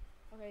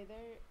 Okay, there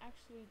are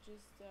actually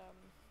just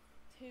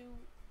two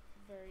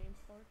very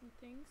important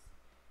things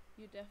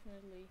you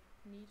definitely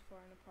need for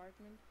an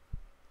apartment.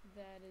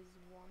 That is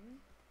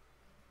one,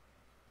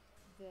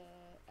 the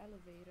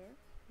elevator.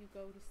 You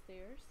go the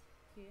stairs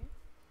here,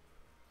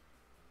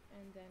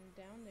 and then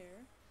down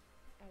there,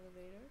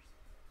 elevators.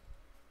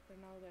 So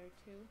now there are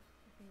two.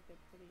 I think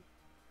they're pretty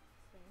much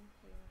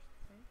the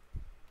same.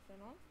 Then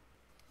on.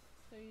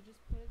 So you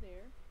just put it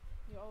there.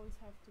 You always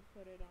have to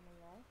put it on a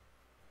wall.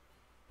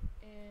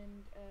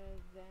 And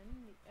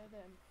then the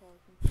other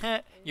important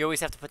thing You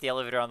always have to put the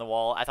elevator on the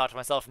wall. I thought to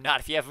myself, not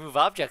if you have move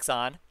objects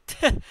on.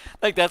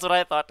 Like that's what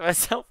I thought to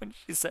myself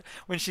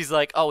when she's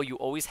like, "Oh, you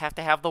always have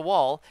to have the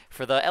wall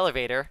for the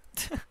elevator."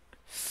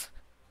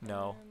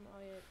 No. oh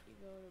yeah, you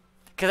go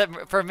to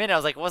Because for a minute I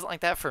was like, it wasn't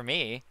like that for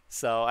me.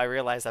 So I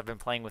realized I've been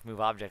playing with move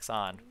objects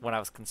on when I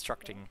was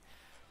constructing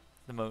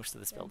the most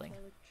of this then building. for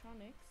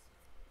electronics.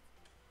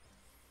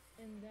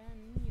 And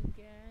then you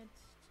get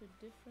to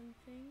different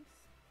things.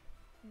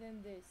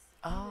 Then this.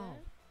 Oh.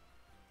 Either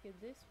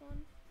get this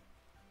one,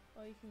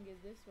 or you can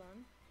get this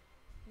one.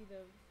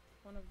 Either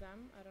one of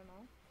them, I don't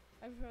know.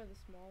 I prefer the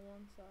small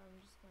one, so I'm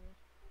just gonna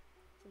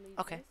delete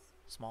Okay.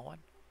 this. Small one.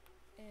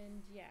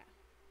 And yeah,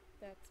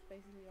 that's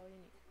basically all you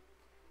need.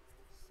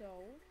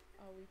 So,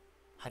 we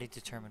How do you put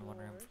some determine one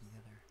room doors from the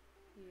other?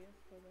 here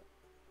for the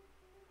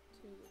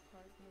two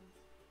apartments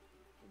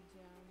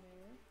down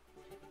there.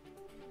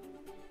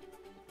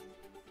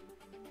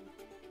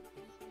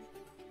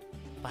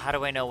 But how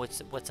do I know what's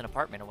an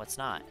apartment and what's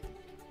not?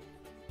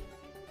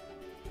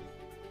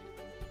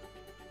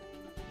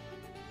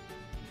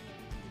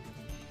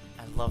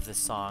 I love this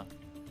song.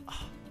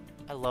 Oh,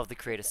 I love the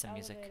creative sim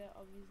music. Elevator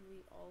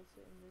obviously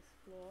also in this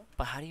floor.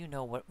 But how do you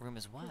know what room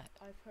is what?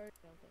 I've heard.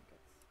 I don't think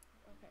it's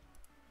okay.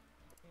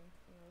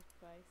 English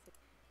basic.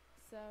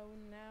 So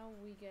now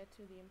we get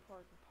to the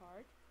important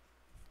part.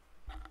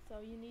 So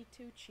you need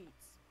two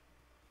cheats.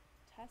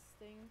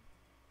 Testing.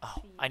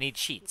 Oh, I need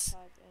cheats. You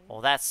type in,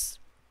 Well, that's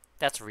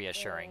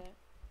reassuring.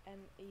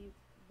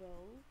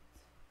 enabled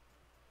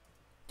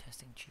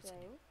Testing cheats.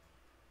 pro.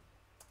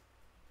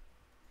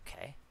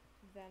 Okay.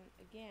 Then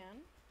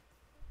again,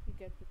 you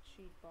get the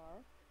cheat bar,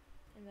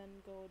 and then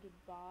go to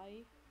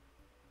buy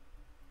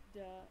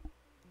the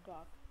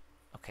bug.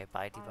 Okay,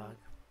 buy debug.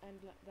 And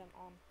then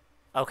on.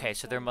 Okay, And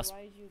so there must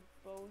provide you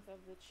both of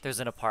the there's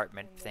an cheats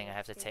apartment in thing I the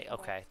have to take. description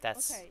Okay, box.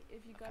 that's Okay,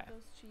 if you got okay.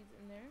 those cheats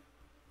in there,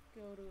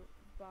 go to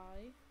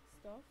buy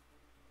stuff,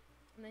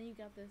 and then you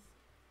got this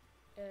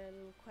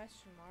little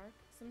question mark.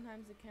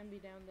 Sometimes it can be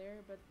down there,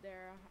 but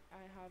there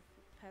I have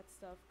pet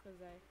stuff because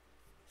I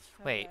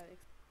have Wait.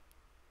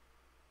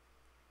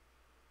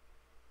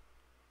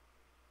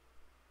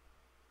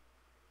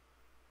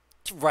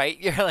 Right,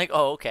 you're like,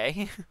 oh,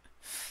 okay.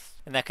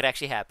 And that could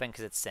actually happen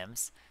because it's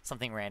Sims.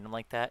 Something random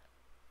like that.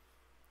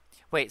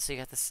 Wait, so you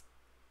got this...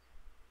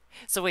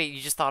 So wait, you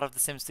just thought of the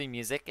Sims 3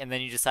 music, and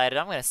then you decided,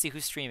 I'm going to see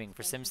who's streaming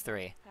for Sims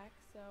 3. pack,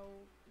 so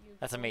you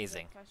That's go to the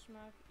amazing. question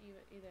mark,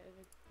 either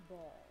if it's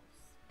balls.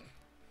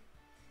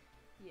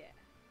 Yeah.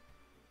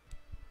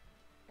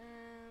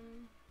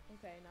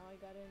 Okay, now I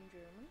got it in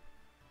German.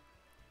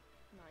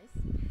 Nice.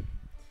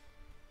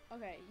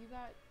 Okay, you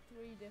got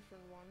three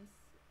different ones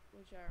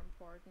which are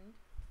important.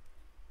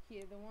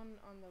 Here, the one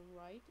on the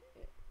right,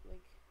 like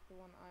the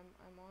one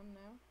I'm on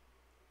now,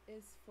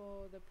 is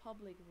for the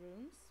public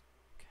rooms.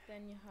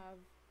 Then you have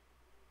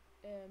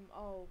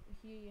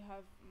here you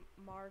have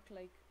marked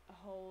like a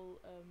whole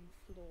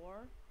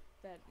floor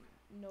that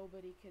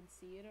nobody can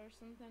see it or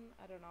something.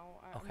 I don't know.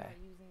 I'm Okay. not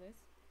using this.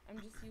 I'm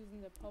just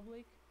using the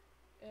public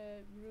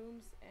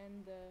rooms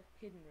and the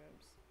hidden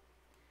rooms.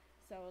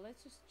 So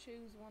let's just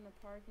choose one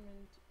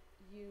apartment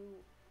you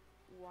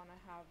wanna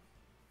have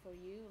for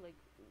you, like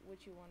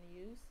which you wanna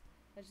use.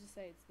 Let's just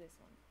say it's this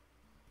one.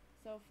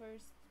 So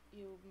first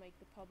you make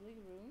the public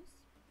rooms.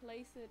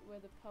 Place it where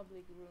the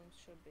public rooms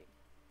should be.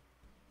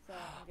 So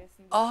I'm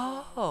guessing this one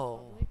is a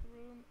Oh. public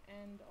room,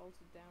 and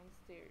also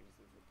downstairs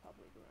is a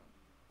public room.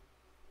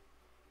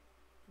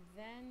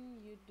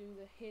 Then you do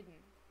the hidden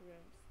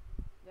rooms.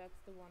 that's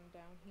the one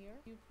down here.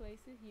 You place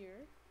it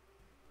here,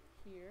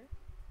 here,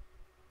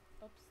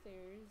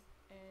 upstairs,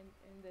 and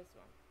in this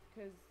one.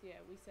 Because, yeah,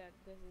 we said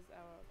this is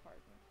our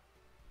apartment.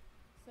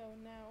 So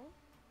now...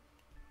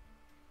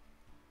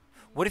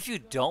 What if you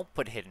don't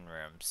put hidden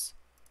rooms?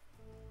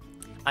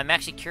 I'm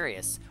actually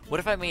curious. What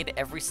if I made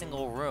every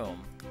single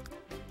room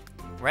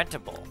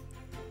rentable?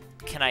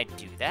 Can I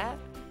do that?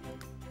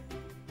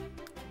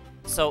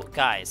 So,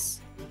 guys,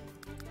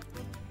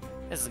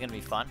 this is gonna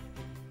be fun.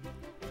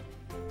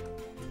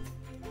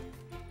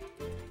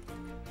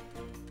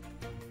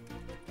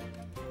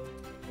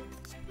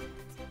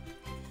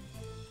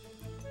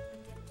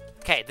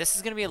 Okay, this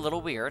is gonna be a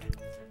little weird.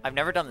 I've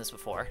never done this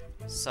before,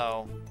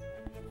 so...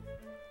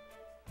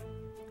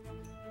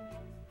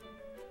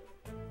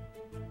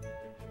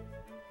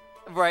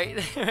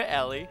 Right,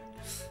 Ellie.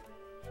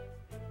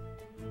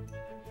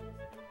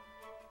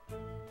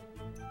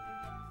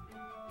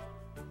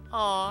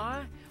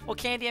 Aww. Well,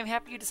 Candy, I'm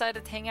happy you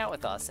decided to hang out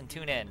with us and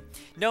tune in.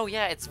 No,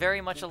 yeah, it's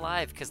very much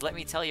alive, because let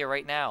me tell you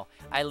right now,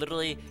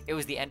 it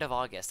was the end of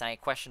August, and I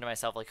questioned to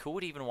myself, like, who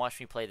would even watch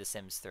me play The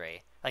Sims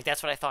 3? Like,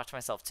 that's what I thought to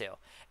myself, too.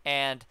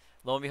 And,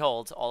 lo and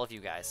behold, all of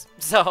you guys.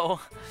 So,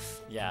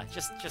 yeah,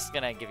 just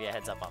gonna give you a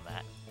heads up on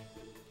that.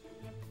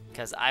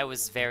 Because I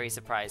was very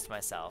surprised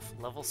myself.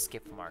 Level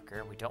skip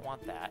marker, we don't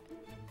want that.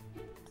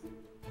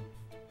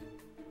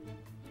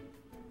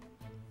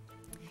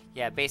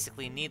 Yeah,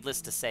 basically,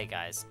 needless to say,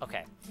 guys.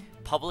 Okay,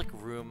 public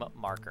room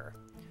marker.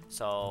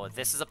 So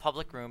this is a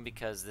public room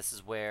because this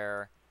is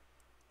where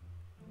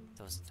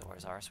those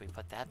doors are, so we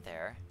put that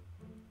there.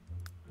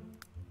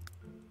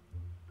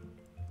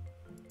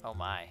 Oh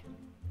my.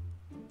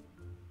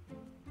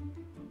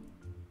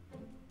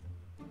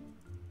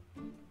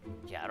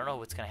 Yeah, I don't know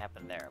what's gonna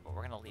happen there, but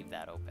we're gonna leave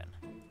that open.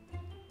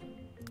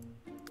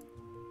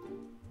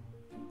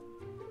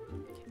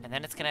 And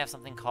then it's gonna have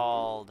something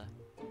called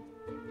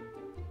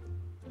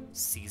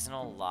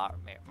seasonal lot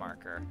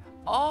marker.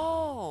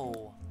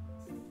 Oh!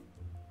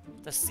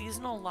 The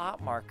seasonal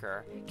lot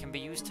marker can be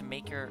used to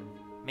make your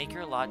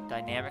lot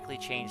dynamically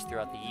change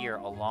throughout the year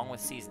along with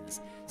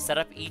seasons. Set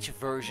up each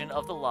version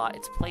of the lot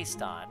it's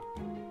placed on.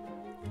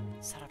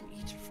 Set up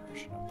each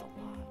version of the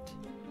lot.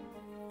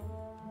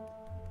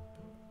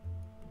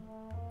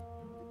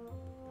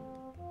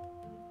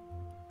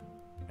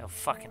 No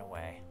fucking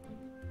way.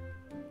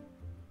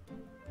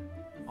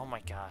 Oh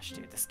my gosh,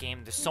 dude, this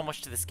game, there's so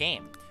much to this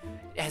game.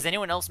 Has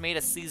anyone else made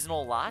a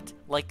seasonal lot?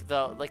 Like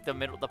the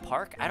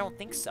park? I don't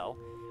think so.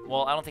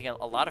 Well, I don't think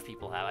a lot of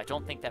people have. I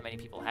don't think that many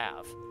people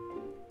have.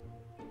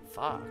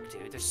 Fuck,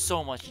 dude, there's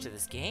so much to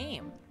this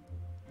game.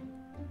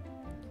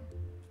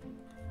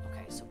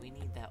 Okay, so we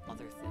need that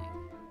other thing.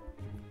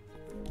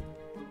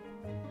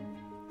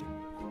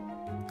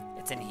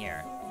 It's in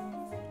here.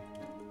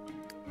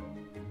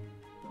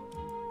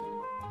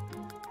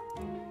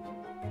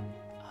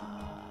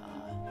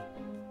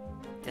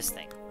 This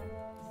thing.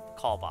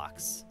 Call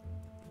box.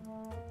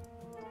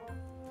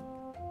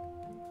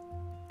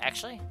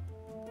 Actually?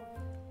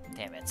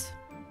 Damn it.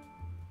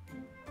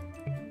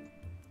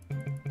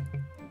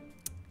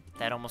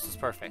 That almost was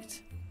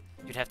perfect.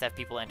 You'd have to have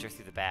people enter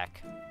through the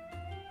back.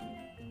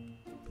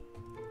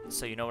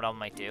 So you know what I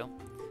might do?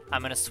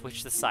 I'm gonna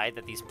switch the side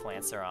that these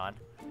plants are on.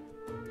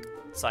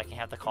 So I can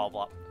have the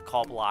call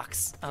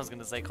blocks. I was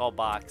gonna say call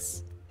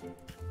box.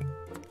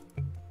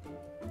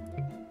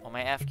 Oh,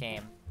 my F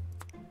game.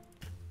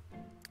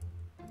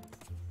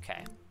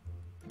 Okay.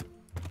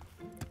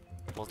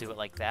 We'll do it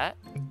like that.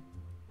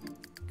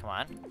 Come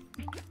on.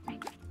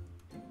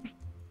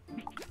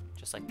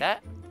 Just like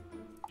that.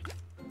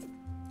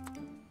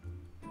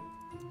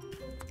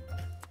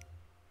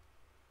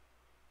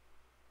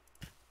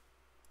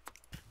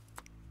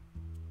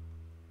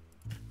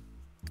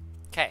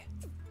 Okay.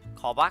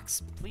 Call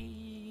box,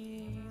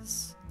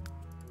 please.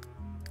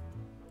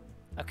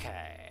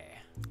 Okay.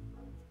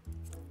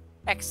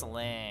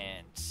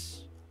 Excellent.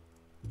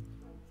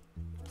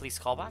 Police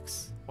call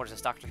box? What is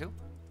this, Doctor Who?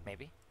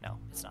 Maybe? No,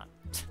 it's not.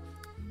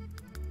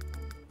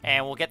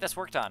 And we'll get this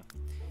worked on.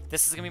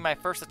 This is going to be my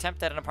first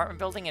attempt at an apartment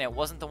building, and it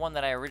wasn't the one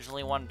that I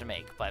originally wanted to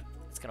make, but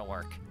it's going to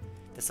work.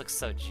 This looks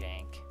so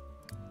jank.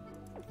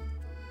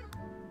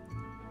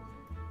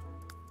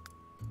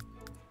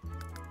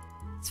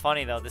 It's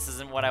funny, though. This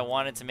isn't what I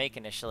wanted to make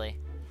initially.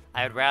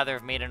 I would rather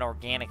have made an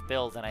organic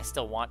build, and I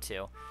still want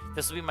to.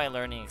 This will be my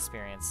learning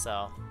experience,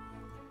 so...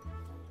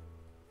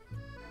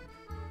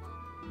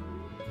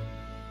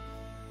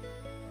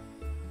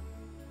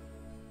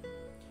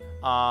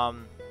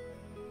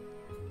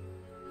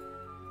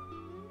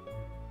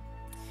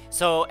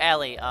 So,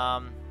 Allie,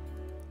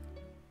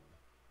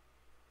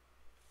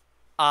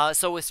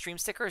 so with Stream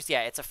Stickers,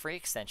 yeah, it's a free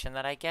extension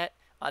that I get,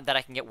 that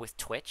I can get with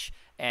Twitch,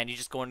 and you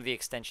just go into the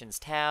Extensions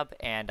tab,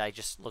 and I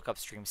just look up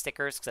Stream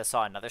Stickers, because I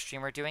saw another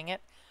streamer doing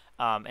it,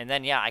 and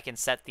then, yeah, I can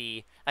set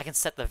the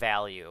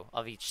value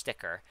of each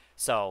sticker,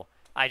 so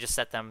I just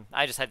set them,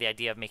 I just had the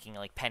idea of making,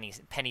 like,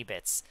 penny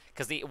bits,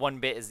 because the 1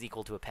 bit is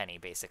equal to a penny,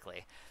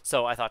 basically,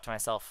 so I thought to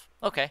myself,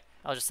 okay,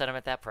 I'll just set them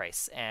at that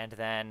price, and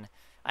then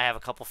I have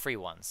a couple free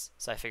ones.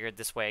 So I figured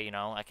this way, you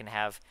know, I can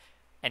have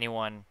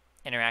anyone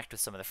interact with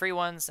some of the free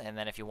ones, and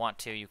then if you want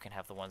to, you can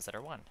have the ones that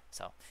are one.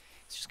 So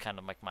it's just kind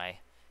of like my,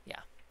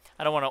 yeah.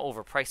 I don't want to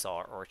overprice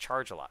or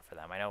charge a lot for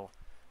them. I know,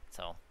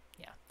 so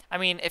yeah. I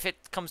mean, if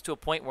it comes to a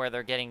point where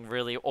they're getting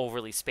really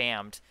overly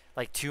spammed,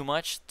 like too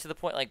much to the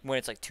point, like when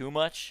it's like too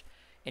much,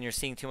 and you're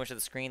seeing too much of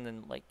the screen,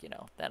 then like, you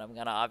know, then I'm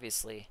gonna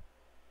obviously,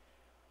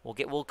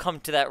 we'll come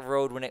to that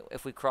road when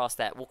if we cross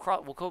that, we'll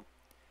go,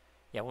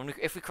 yeah,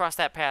 if we cross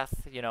that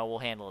path, you know, we'll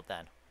handle it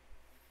then.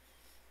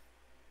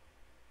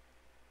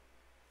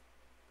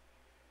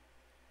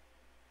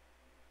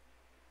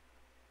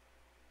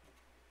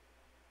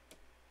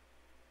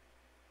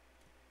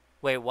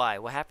 Wait, why?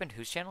 What happened?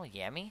 Whose channel?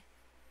 Yami?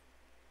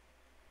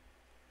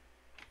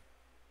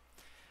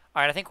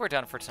 Alright, I think we're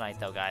done for tonight,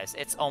 though, guys.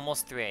 It's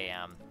almost 3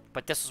 a.m.,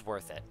 but this was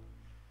worth it.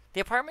 The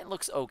apartment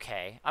looks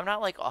okay. I'm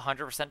not, like,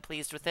 100%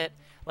 pleased with it.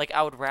 Like,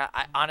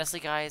 honestly,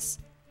 guys,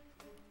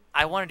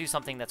 I want to do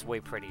something that's way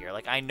prettier.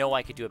 Like, I know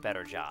I could do a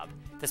better job.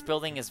 This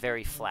building is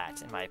very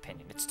flat, in my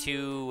opinion. It's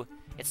too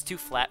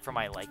flat for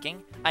my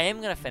liking. I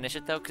am going to finish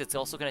it, though, because it's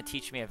also going to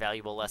teach me a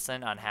valuable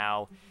lesson on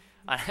how...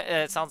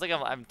 it sounds like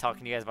I'm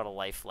talking to you guys about a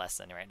life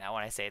lesson right now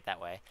when I say it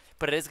that way.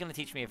 But it is going to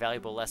teach me a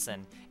valuable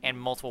lesson and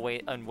multiple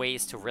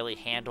ways to really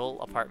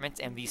handle apartments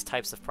and these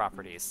types of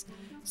properties.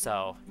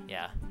 So,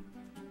 yeah.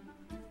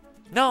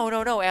 No,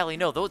 Allie,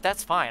 no,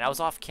 that's fine. I was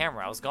off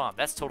camera. I was gone.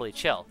 That's totally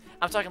chill.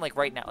 I'm talking like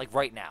right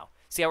now.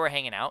 See how we're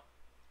hanging out?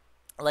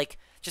 Like,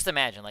 just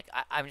imagine. Like,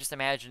 I'm just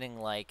imagining,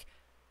 like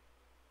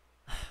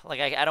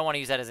I don't want to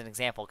use that as an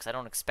example because I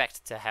don't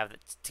expect to have it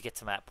to get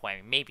to that point.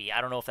 I mean, maybe.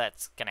 I don't know if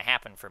that's going to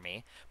happen for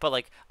me. But,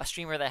 like, a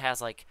streamer that has,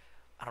 like,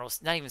 I don't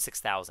know, not even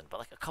 6,000, but,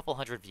 like, a couple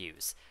hundred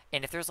views.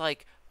 And if there's,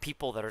 like,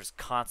 people that are just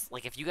constant,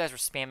 like, if you guys were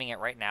spamming it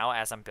right now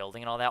as I'm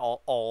building and all that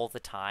all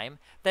the time,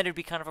 then it'd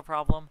be kind of a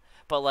problem.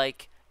 But,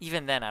 like,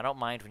 even then, I don't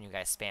mind when you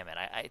guys spam it.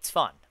 It's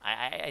fun.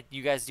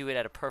 You guys do it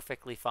at a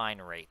perfectly fine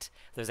rate.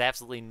 There's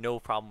absolutely no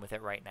problem with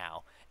it right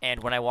now.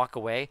 And when I walk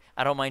away,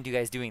 I don't mind you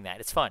guys doing that.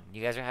 It's fun.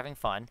 You guys are having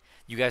fun.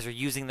 You guys are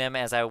using them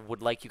as I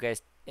would like you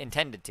guys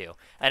intended to.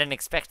 I didn't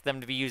expect them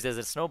to be used as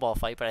a snowball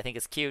fight, but I think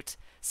it's cute.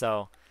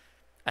 So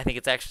I think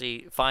it's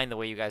actually fine the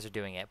way you guys are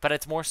doing it. But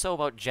it's more so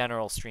about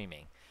general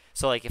streaming.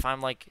 So, like, if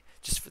I'm, like,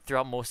 just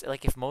throughout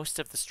if most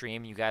of the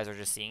stream you guys are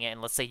just seeing it,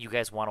 and let's say you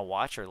guys want to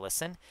watch or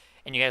listen,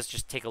 and you guys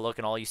just take a look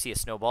and all you see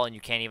is snowball and you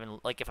can't even,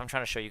 like, if I'm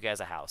trying to show you guys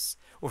a house,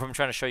 or if I'm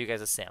trying to show you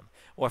guys a sim,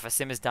 or if a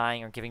sim is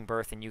dying or giving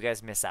birth and you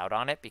guys miss out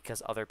on it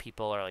because other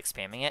people are, like,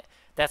 spamming it,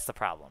 that's the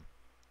problem.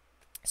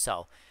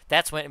 So,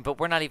 that's when, but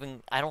we're not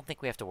even, I don't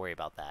think we have to worry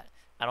about that.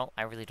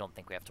 I really don't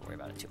think we have to worry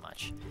about it too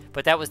much.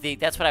 But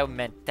that's what I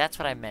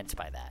meant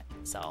by that.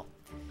 So,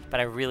 but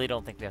I really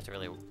don't think we have to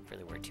really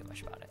worry too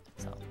much about it.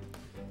 So,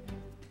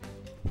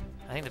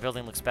 I think the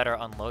building looks better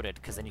unloaded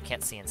because then you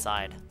can't see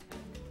inside.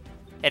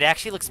 It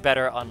actually looks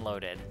better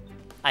unloaded.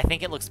 I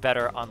think it looks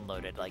better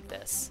unloaded like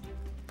this.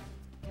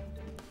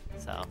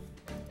 So,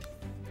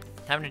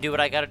 time to do what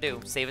I gotta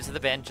do. Save it to the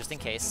bin just in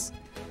case.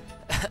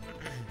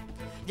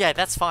 Yeah,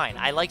 that's fine.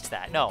 I liked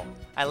that. No,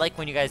 I like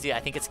when you guys do that.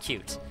 I think it's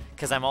cute.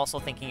 Because I'm also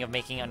thinking of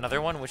making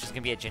another one, which is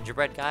going to be a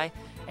gingerbread guy.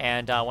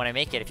 And when I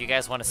make it, if you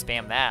guys want to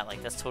spam that,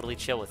 like, that's totally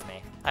chill with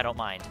me. I don't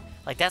mind.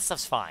 Like, that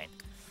stuff's fine.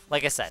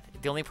 Like I said,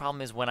 the only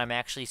problem is when I'm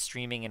actually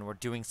streaming and we're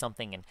doing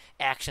something and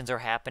actions are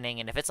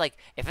happening. And if it's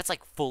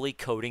like fully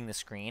coding the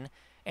screen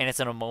and it's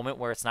in a moment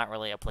where it's not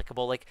really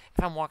applicable, like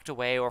if I'm walked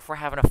away or if we're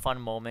having a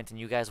fun moment and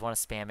you guys want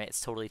to spam it,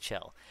 it's totally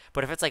chill.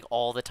 But if it's like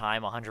all the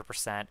time,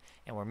 100%,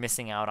 and we're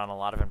missing out on a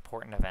lot of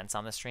important events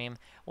on the stream,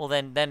 well,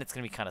 then it's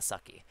going to be kind of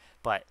sucky.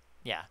 But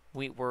yeah,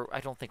 we're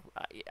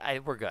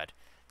good.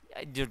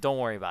 Don't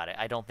worry about it.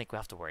 I don't think we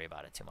have to worry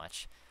about it too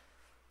much.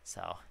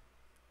 So,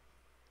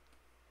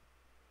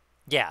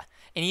 yeah,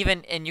 and you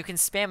can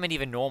spam it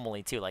even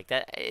normally too, like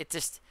that. It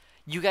just,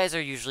 you guys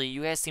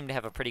seem to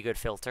have a pretty good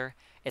filter.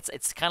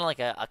 It's kind of like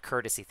a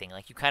courtesy thing.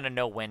 Like you kind of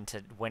know when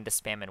to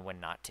spam and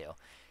when not to.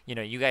 You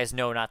know, you guys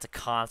know not to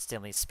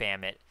constantly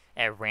spam it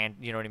at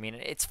you know what I mean?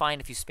 It's fine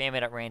if you spam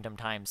it at random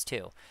times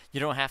too. You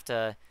don't have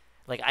to.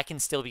 Like, I can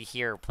still be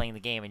here playing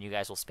the game and you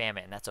guys will spam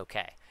it, and that's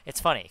okay.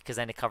 It's funny, because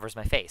then it covers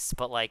my face.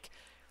 But, like,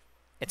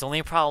 it's only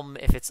a problem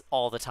if it's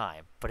all the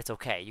time. But it's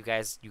okay. You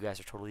guys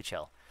are totally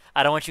chill.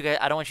 I don't want you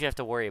to have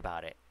to worry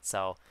about it.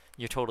 So,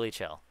 you're totally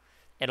chill.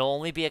 It'll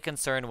only be a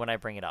concern when I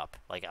bring it up.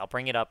 Like, I'll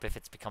bring it up if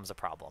it becomes a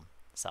problem.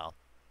 So,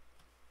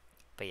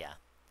 but yeah.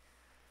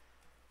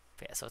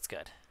 So it's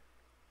good.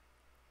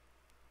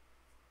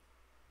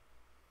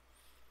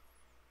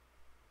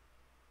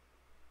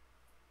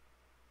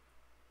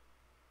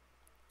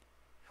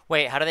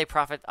 Wait, how do they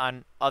profit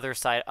on other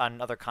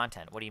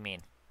content? What do you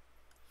mean?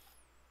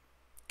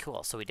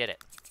 Cool, so we did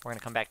it. We're gonna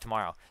come back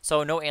tomorrow.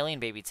 So no alien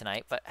baby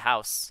tonight, but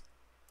house.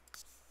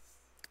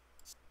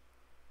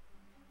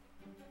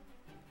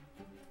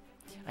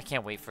 I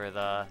can't wait for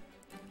the...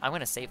 I'm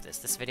gonna save this.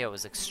 This video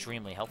was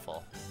extremely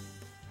helpful.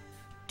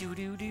 Do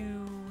do do.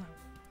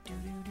 Do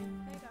do do.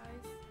 Hey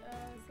guys,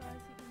 so as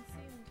you can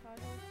see in the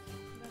title,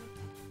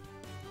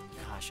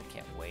 Gosh, I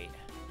can't wait.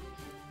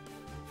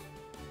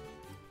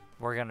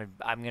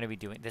 I'm gonna be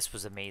doing. This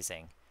was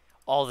amazing.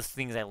 All the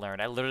things I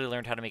learned. I literally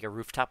learned how to make a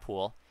rooftop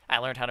pool. I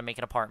learned how to make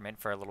an apartment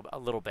for a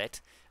little bit.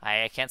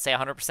 I can't say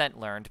 100%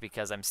 learned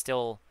because I'm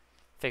still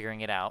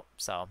figuring it out.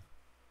 So, all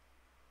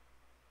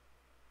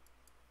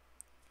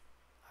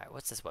right,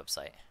 what's this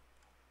website?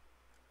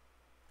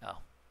 Oh,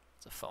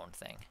 it's a phone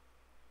thing.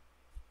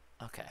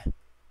 Okay.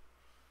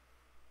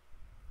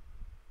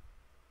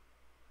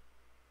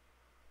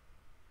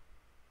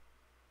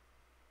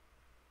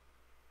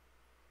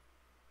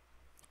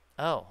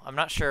 Oh, I'm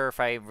not sure if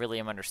I really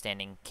am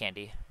understanding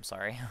Candy. I'm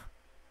sorry.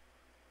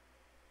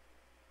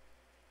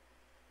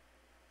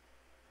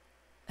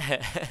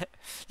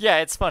 Yeah,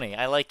 it's funny.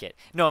 I like it.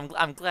 No,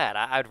 I'm glad.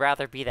 I'd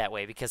rather be that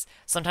way because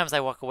sometimes I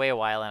walk away a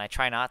while and I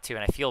try not to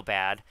and I feel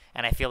bad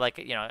and I feel like,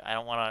 I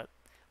don't want to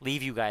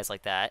leave you guys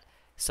like that.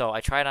 So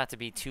I try not to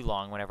be too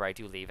long whenever I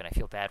do leave and I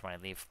feel bad when I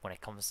leave when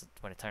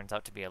it turns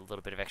out to be a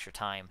little bit of extra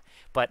time.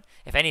 But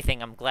if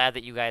anything, I'm glad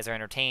that you guys are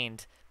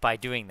entertained by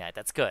doing that.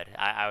 That's good.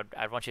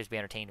 I'd want you to be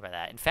entertained by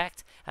that. In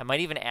fact, I might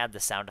even add the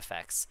sound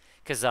effects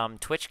because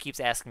Twitch keeps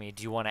asking me,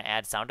 "Do you want to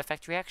add sound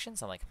effect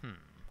reactions?" I'm like,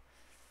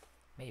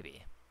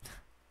 maybe.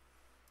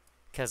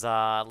 Because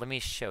let me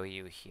show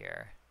you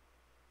here.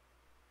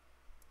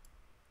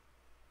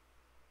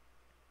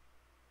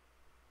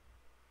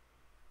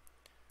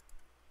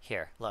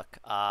 Here, look.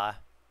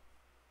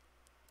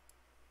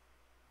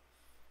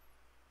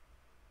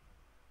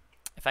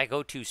 If I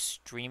go to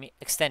streaming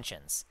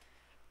extensions,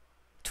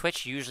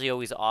 Twitch usually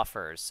always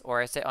offers,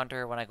 or is it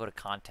under when I go to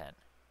content?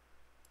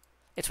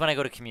 It's when I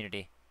go to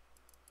community.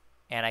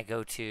 And I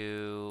go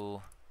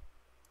to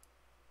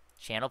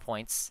channel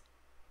points.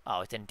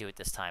 Oh, it didn't do it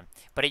this time.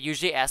 But it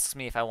usually asks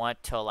me if I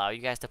want to allow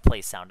you guys to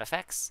play sound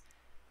effects.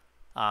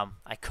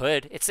 I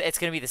could. It's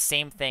going to be the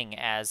same thing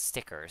as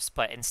stickers,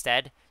 but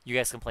instead, you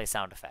guys can play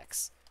sound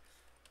effects.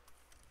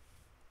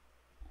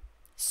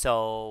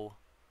 So,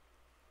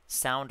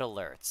 sound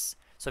alerts.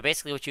 So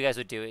basically what you guys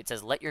would do, it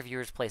says let your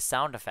viewers play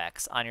sound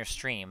effects on your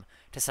stream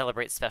to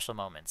celebrate special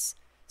moments.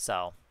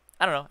 So,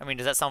 I don't know. I mean,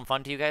 does that sound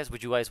fun to you guys?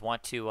 Would you guys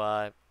want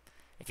to,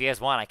 if you guys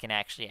want, I can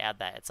actually add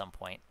that at some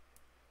point.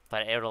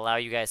 But it would allow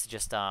you guys to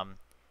just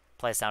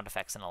play sound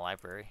effects in a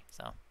library.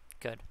 So,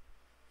 good.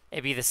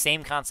 It'd be the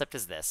same concept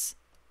as this.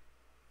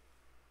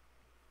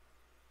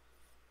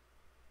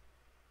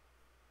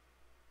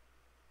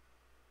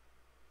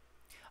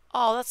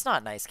 Oh, that's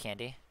not nice,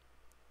 Candy.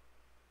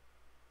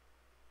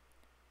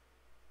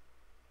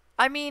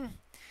 I mean,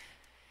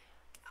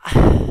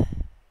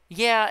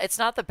 yeah, it's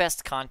not the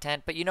best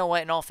content, but you know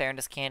what? In all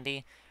fairness,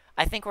 Candy,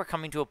 I think we're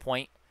coming to a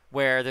point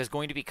where there's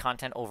going to be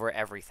content over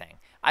everything.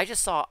 I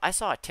saw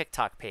a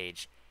TikTok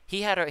page.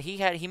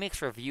 He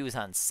makes reviews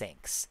on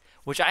sinks,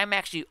 which I'm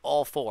actually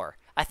all for.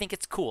 I think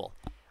it's cool.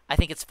 I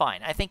think it's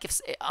fine. I think if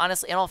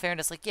honestly, in all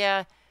fairness, like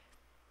yeah,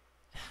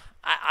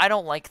 I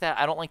don't like that.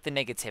 I don't like the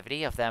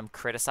negativity of them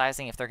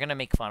criticizing. If they're gonna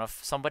make fun of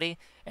somebody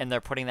and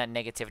they're putting that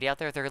negativity out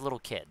there, they're little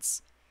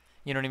kids.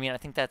 You know what I mean? I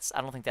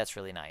don't think that's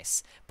really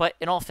nice. But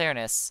in all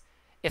fairness,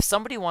 if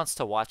somebody wants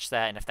to watch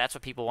that and if that's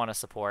what people want to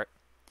support,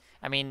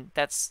 I mean,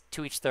 that's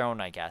to each their own,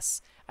 I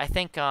guess. I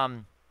think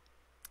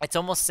it's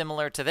almost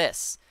similar to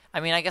this. I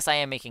mean, I guess I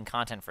am making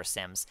content for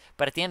Sims,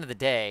 but at the end of the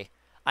day,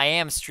 I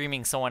am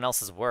streaming someone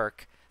else's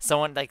work.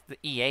 Someone like the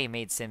EA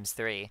made Sims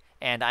 3,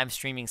 and I'm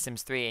streaming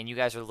Sims 3, and you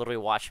guys are literally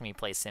watching me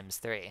play Sims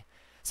 3.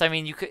 So I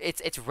mean,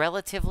 it's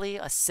relatively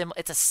it's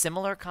a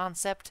similar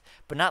concept,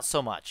 but not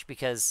so much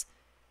because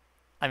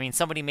I mean,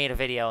 somebody made a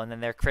video and then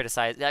they're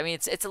criticized. I mean,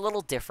 it's a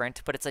little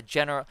different, but it's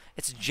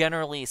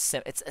generally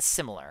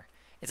similar.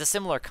 It's a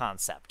similar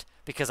concept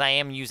because I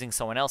am using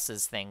someone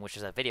else's thing, which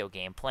is a video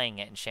game, playing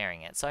it and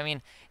sharing it. So I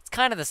mean, it's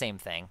kind of the same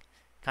thing,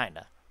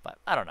 kinda. But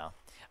I don't know.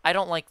 I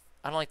don't like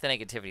the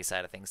negativity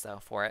side of things though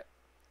for it.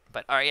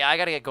 But all right, yeah, I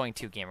gotta get going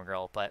too, Gamer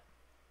Girl. But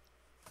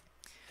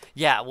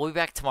yeah, we'll be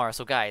back tomorrow.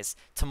 So guys,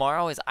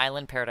 tomorrow is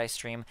Island Paradise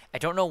stream. I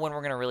don't know when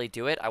we're gonna really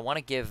do it. I want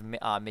to give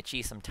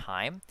Mitchie some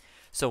time.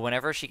 So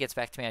whenever she gets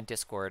back to me on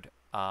Discord,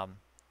 oh,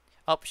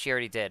 she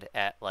already did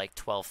at like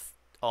 12.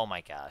 Oh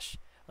my gosh,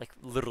 like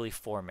literally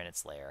 4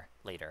 minutes later.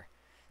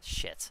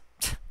 Shit.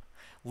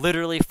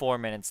 Literally 4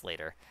 minutes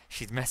later,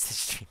 she's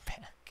messaged me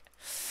back.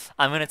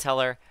 I'm gonna tell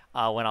her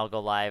when I'll go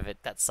live.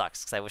 That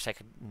sucks because I wish I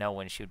could know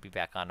when she would be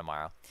back on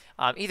tomorrow.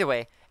 Either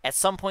way, at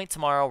some point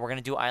tomorrow, we're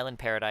gonna do Island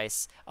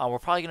Paradise. We're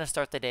probably gonna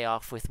start the day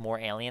off with more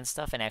alien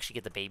stuff and actually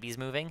get the babies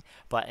moving.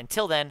 But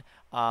until then,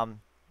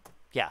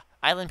 yeah,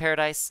 Island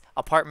Paradise,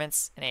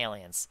 apartments, and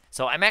aliens.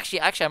 So I'm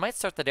actually I might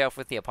start the day off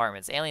with the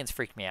apartments. Aliens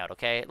freak me out,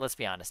 okay? Let's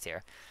be honest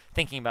here.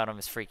 Thinking about them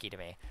is freaky to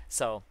me.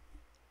 So,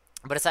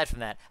 but aside from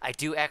that, I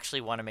do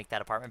actually want to make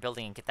that apartment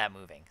building and get that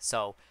moving.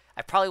 So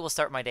I probably will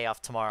start my day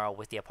off tomorrow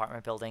with the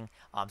apartment building.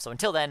 So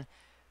until then,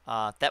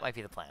 that might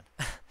be the plan.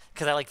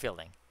 Because I like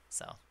building.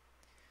 So,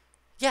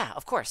 yeah,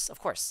 of course.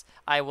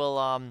 I will,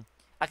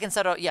 I can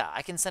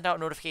send out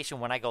notification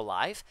when I go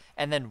live,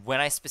 and then when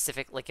I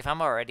like if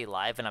I'm already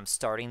live and I'm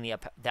starting the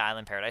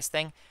Island Paradise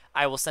thing,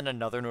 I will send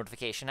another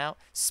notification out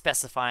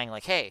specifying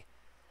like, hey,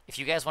 if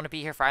you guys want to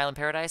be here for Island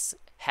Paradise,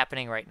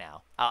 happening right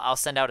now. I'll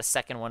send out a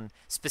second one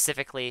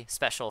specifically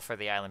special for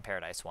the Island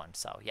Paradise one.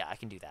 So yeah, I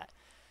can do that.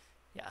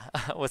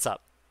 Yeah. What's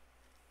up?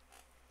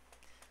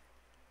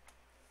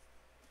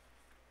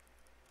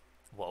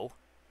 Whoa.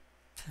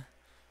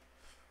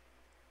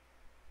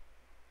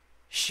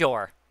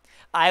 Sure.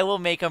 I will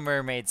make a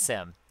mermaid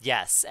sim.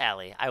 Yes,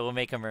 Allie, I will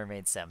make a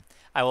mermaid sim.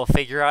 I will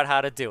figure out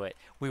how to do it.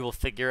 We will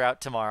figure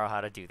out tomorrow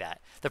how to do that.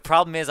 The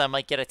problem is I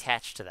might get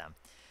attached to them.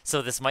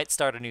 So this might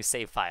start a new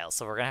save file.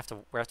 So we're gonna have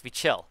to be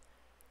chill.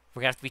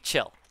 We're gonna have to be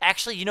chill.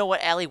 Actually, you know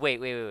what, Allie? Wait,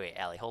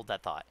 Allie, hold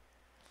that thought.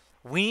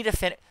 We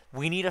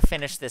need to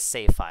finish this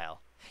save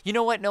file. You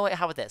know what? No, wait,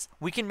 how about this?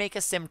 We can make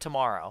a sim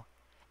tomorrow,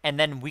 and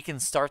then we can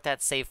start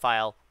that save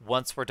file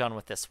once we're done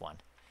with this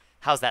one.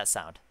 How's that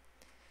sound?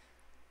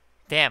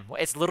 Damn,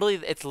 it's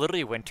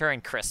literally winter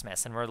and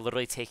Christmas, and we're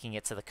literally taking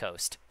it to the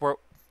coast. We're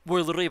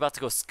literally about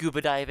to go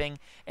scuba diving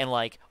and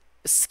like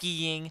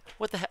skiing.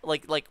 What the heck?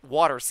 Like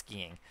water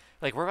skiing.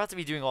 Like we're about to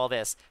be doing all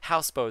this.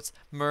 Houseboats,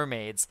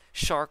 mermaids,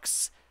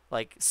 sharks,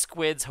 like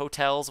squids,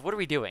 hotels. What are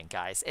we doing,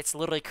 guys? It's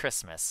literally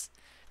Christmas.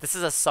 This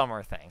is a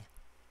summer thing.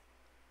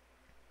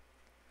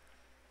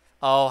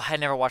 Oh, I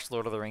never watched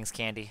Lord of the Rings,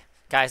 Candy.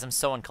 Guys, I'm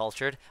so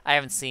uncultured. I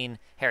haven't seen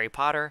Harry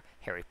Potter,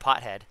 Harry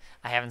Pothead.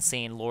 I haven't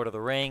seen Lord of the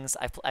Rings.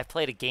 I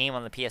played a game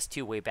on the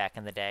PS2 way back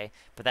in the day,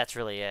 but that's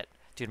really it.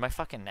 Dude, my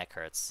fucking neck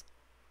hurts.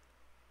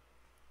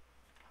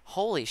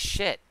 Holy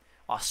shit.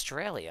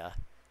 Australia.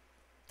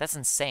 That's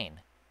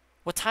insane.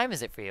 What time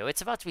is it for you?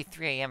 It's about to be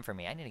 3 a.m. for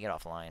me. I need to get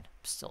offline.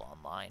 I'm still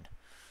online.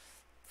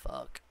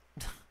 Fuck.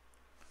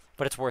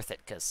 But it's worth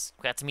it, because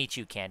we got to meet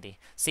you, Candy.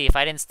 See, if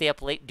I didn't stay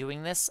up late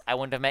doing this, I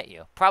wouldn't have met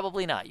you.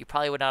 Probably not. You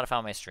probably would not have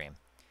found my stream.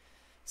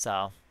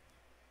 So.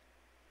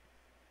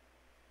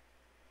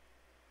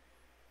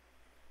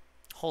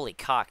 Holy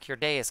cock. Your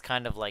day is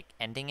kind of like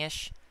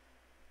ending-ish.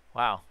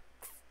 Wow.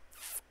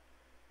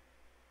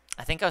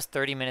 I think I was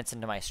 30 minutes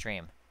into my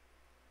stream.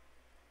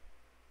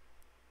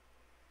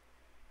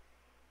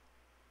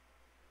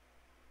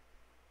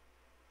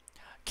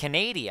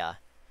 Canada.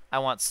 I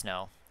want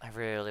snow. I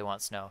really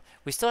want snow.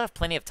 We still have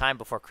plenty of time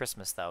before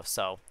Christmas, though,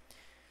 so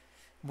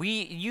we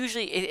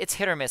usually it's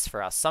hit or miss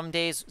for us. Some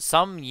days,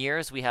 some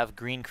years we have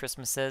green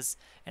Christmases,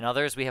 and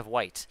others we have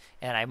white.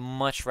 And I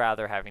much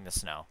rather having the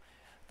snow.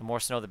 The more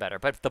snow, the better.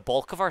 But the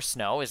bulk of our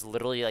snow is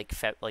literally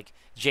like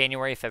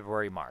January,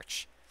 February,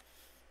 March.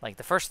 Like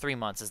the first 3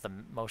 months is the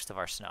most of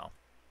our snow.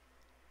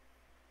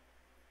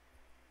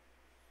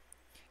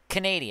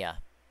 Canada.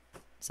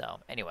 So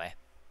anyway,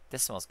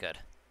 this smells good.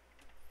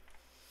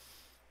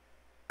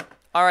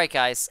 All right,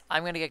 guys,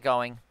 I'm going to get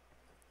going,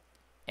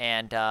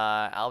 and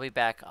I'll be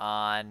back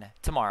on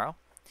tomorrow,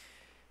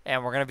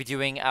 and we're going to be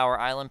doing our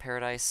Island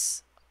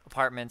Paradise,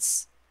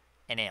 Apartments,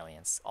 and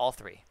Aliens, all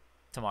three.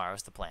 Tomorrow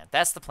is the plan.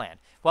 That's the plan.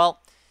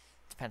 Well,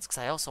 depends, because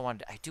I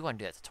do want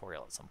to do that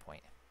tutorial at some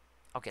point.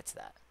 I'll get to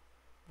that.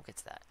 We'll get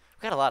to that.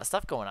 We've got a lot of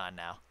stuff going on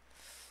now.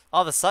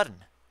 All of a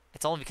sudden.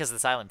 It's only because of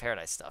this Island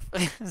Paradise stuff.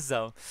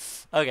 So,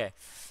 okay.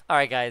 All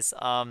right, guys.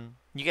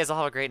 You guys all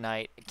have a great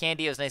night.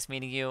 Candy, it was nice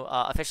meeting you.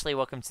 Officially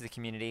welcome to the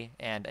community,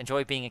 and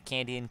enjoy being a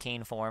Candy and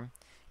Cane form.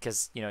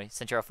 Because, you know,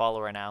 since you're a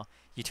follower now,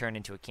 you turn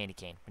into a Candy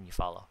Cane when you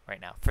follow right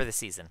now for the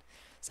season.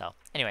 So,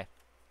 anyway.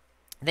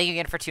 Thank you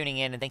again for tuning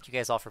in, and thank you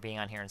guys all for being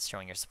on here and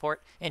showing your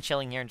support and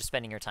chilling here and just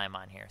spending your time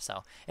on here.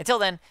 So, until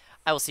then,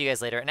 I will see you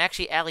guys later. And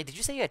actually, Allie, did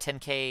you say you had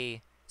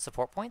 10K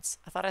support points?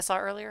 I thought I saw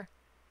earlier.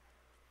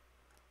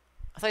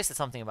 I thought you said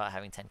something about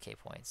having 10K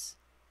points.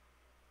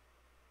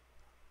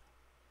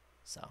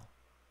 So,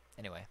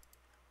 anyway.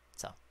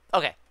 So,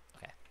 okay.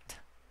 Okay.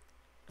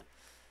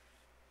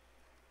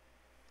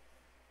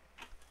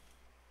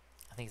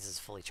 I think this is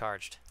fully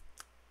charged.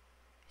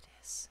 It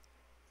is.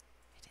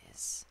 It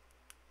is.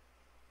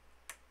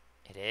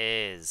 It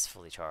is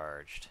fully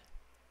charged.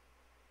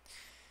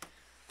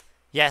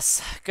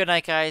 Yes. Good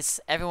night,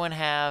 guys. Everyone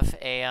have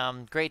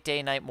a great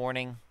day, night,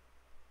 morning.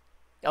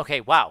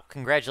 Okay, wow.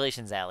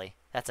 Congratulations, Allie.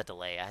 That's a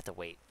delay. I had to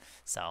wait.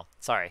 So,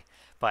 sorry.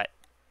 But,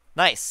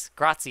 nice.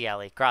 Grazie,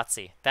 Allie.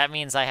 Grazie. That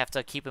means I have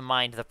to keep in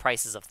mind the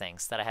prices of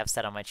things that I have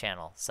set on my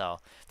channel. So,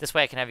 this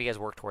way I can have you guys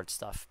work towards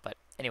stuff. But,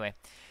 anyway.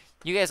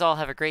 You guys all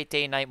have a great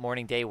day, night,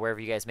 morning, day,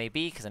 wherever you guys may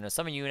be. Because I know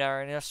some of you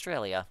are in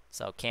Australia.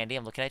 So, Candy,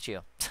 I'm looking at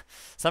you.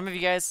 Some of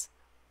you guys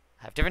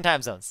have different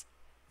time zones.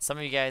 Some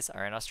of you guys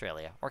are in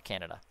Australia or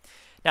Canada.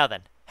 Now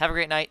then, have a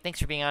great night. Thanks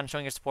for being on,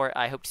 showing your support.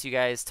 I hope to see you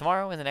guys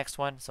tomorrow in the next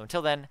one. So,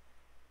 until then,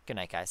 good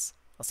night, guys.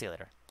 I'll see you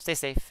later. Stay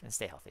safe and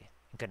stay healthy.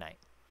 Good night.